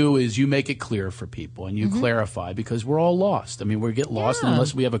what you do is you make it clear for people and you clarify, because we're all lost. I mean, we get lost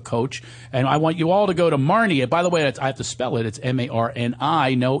unless we have a coach. And I want you all to go to Marnie. And by the way, I have to spell it. It's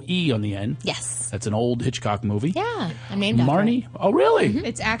Marni, no E on the end. Yes. That's an old Hitchcock movie. Yeah, I'm named after Marnie? Oh, really?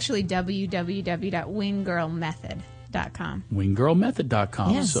 It's actually www.winggirlmethod.com.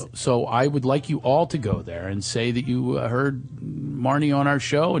 Winggirlmethod.com. Yes. So I would like you all to go there and say that you heard Marnie on our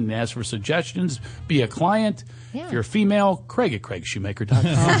show and ask for suggestions. Be a client. Yeah. If you're a female, Craig at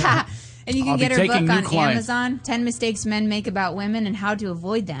CraigShoemaker.com. And you can I'll get be her book taking new on clients. Amazon, 10 Mistakes Men Make About Women and How to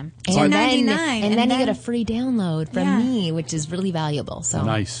Avoid Them. And $2.99. then you get a free download from me, which is really valuable. So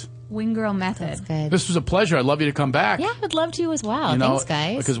Nice. Wing Girl Method. That's good. This was a pleasure. I'd love you to come back. Yeah, I would love to as well. You know, Thanks,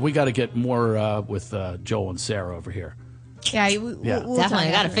 guys. Because we got to get more with Joel and Sarah over here. Yeah, Yeah. we'll Definitely.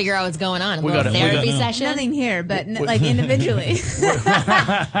 talk Got to figure out what's going on. A We little gotta- therapy we gotta- session. Nothing here, but like individually.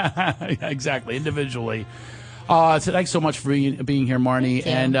 Exactly, individually. So thanks so much for being here, Marnie.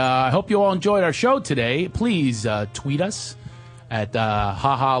 And I hope you all enjoyed our show today. Please tweet us at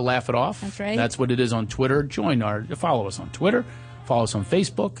haha laugh it off. That's right. That's what it is on Twitter. Follow us on Twitter. Follow us on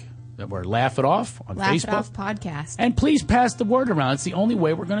Facebook. We're Laugh It Off on Laugh Facebook. It Off podcast. And please pass the word around. It's the only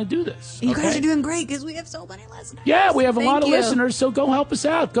way we're going to do this. You okay? guys are doing great because we have so many listeners. Yeah, we have a Thank lot of you. listeners, so go help us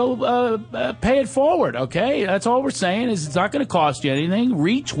out. Go pay it forward, okay? That's all we're saying is it's not going to cost you anything.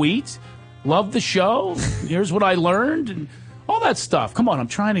 Retweet. Love the show. Here's what I learned and all that stuff. Come on, I'm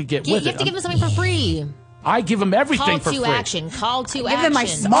trying to get You with have it. to give them something for free. I give them everything Call for to free. action. Call to Give action.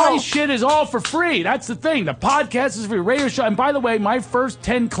 them my My shit is all for free. That's the thing. The podcast is free. Radio show. And by the way, my first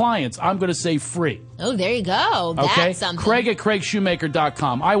 10 clients, I'm going to say free. Oh, there you go. That's Okay? something. Craig at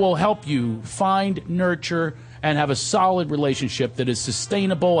CraigShoemaker.com. I will help you find, nurture, and have a solid relationship that is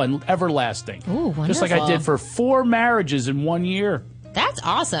sustainable and everlasting. Ooh, Just like I wonderful. did for 4 marriages in 1 year. That's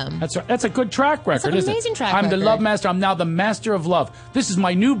awesome. That's a good track record, an isn't amazing it? track I'm the record. love master. I'm now the master of love. This is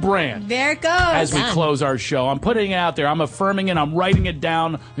my new brand. There it goes. As we close our show, I'm putting it out there. I'm affirming it. I'm writing it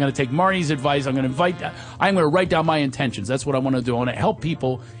down. I'm going to take Marnie's advice. I'm going to write down my intentions. That's what I want to do. I want to help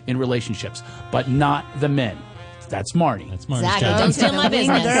people in relationships, but not the men. That's Marnie. That's Marnie's Exactly. job. Don't steal my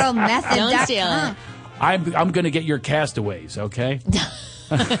business. Winggirlmethod.com. Don't steal it. I'm going to get your castaways, okay?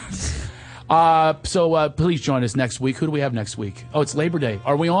 So please join us next week. Who do we have next week? Oh, it's Labor Day.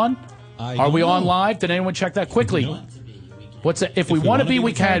 Are we on? Are we on live? Did anyone check that quickly? What's that? If we want to be,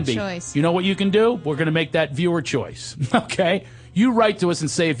 we can be. choice. You know what you can do? We're going to make that viewer choice. Okay? You write to us and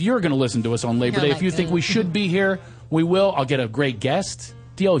say if you're going to listen to us on Labor You're Day. like, If you think we should be here, we will. I'll get a great guest.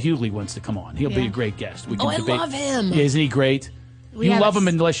 D.L. Hughley wants to come on. He'll be Yeah. a great guest. We Oh, I love him. Yeah, isn't he great? We You have love a- him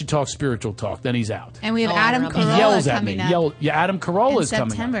unless you talk spiritual talk. Then he's out. And we have Oh, Adam Robbie. He Carolla yells at me. coming up. Yeah, Adam Carolla in is coming up.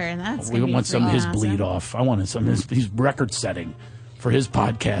 September, and that's We gonna be want some of his freaking bleed awesome. off. I want some of his record setting for his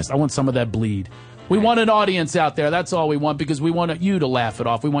podcast. I want some of that bleed. We want an audience out there. That's all we want because we want you to laugh it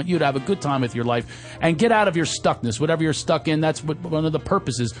off. We want you to have a good time with your life and get out of your stuckness, whatever you're stuck in. That's what one of the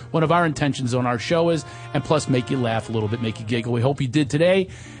purposes, one of our intentions on our show is, and plus make you laugh a little bit, make you giggle. We hope you did today,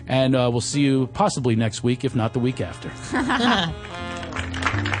 and we'll see you possibly next week, if not the week after.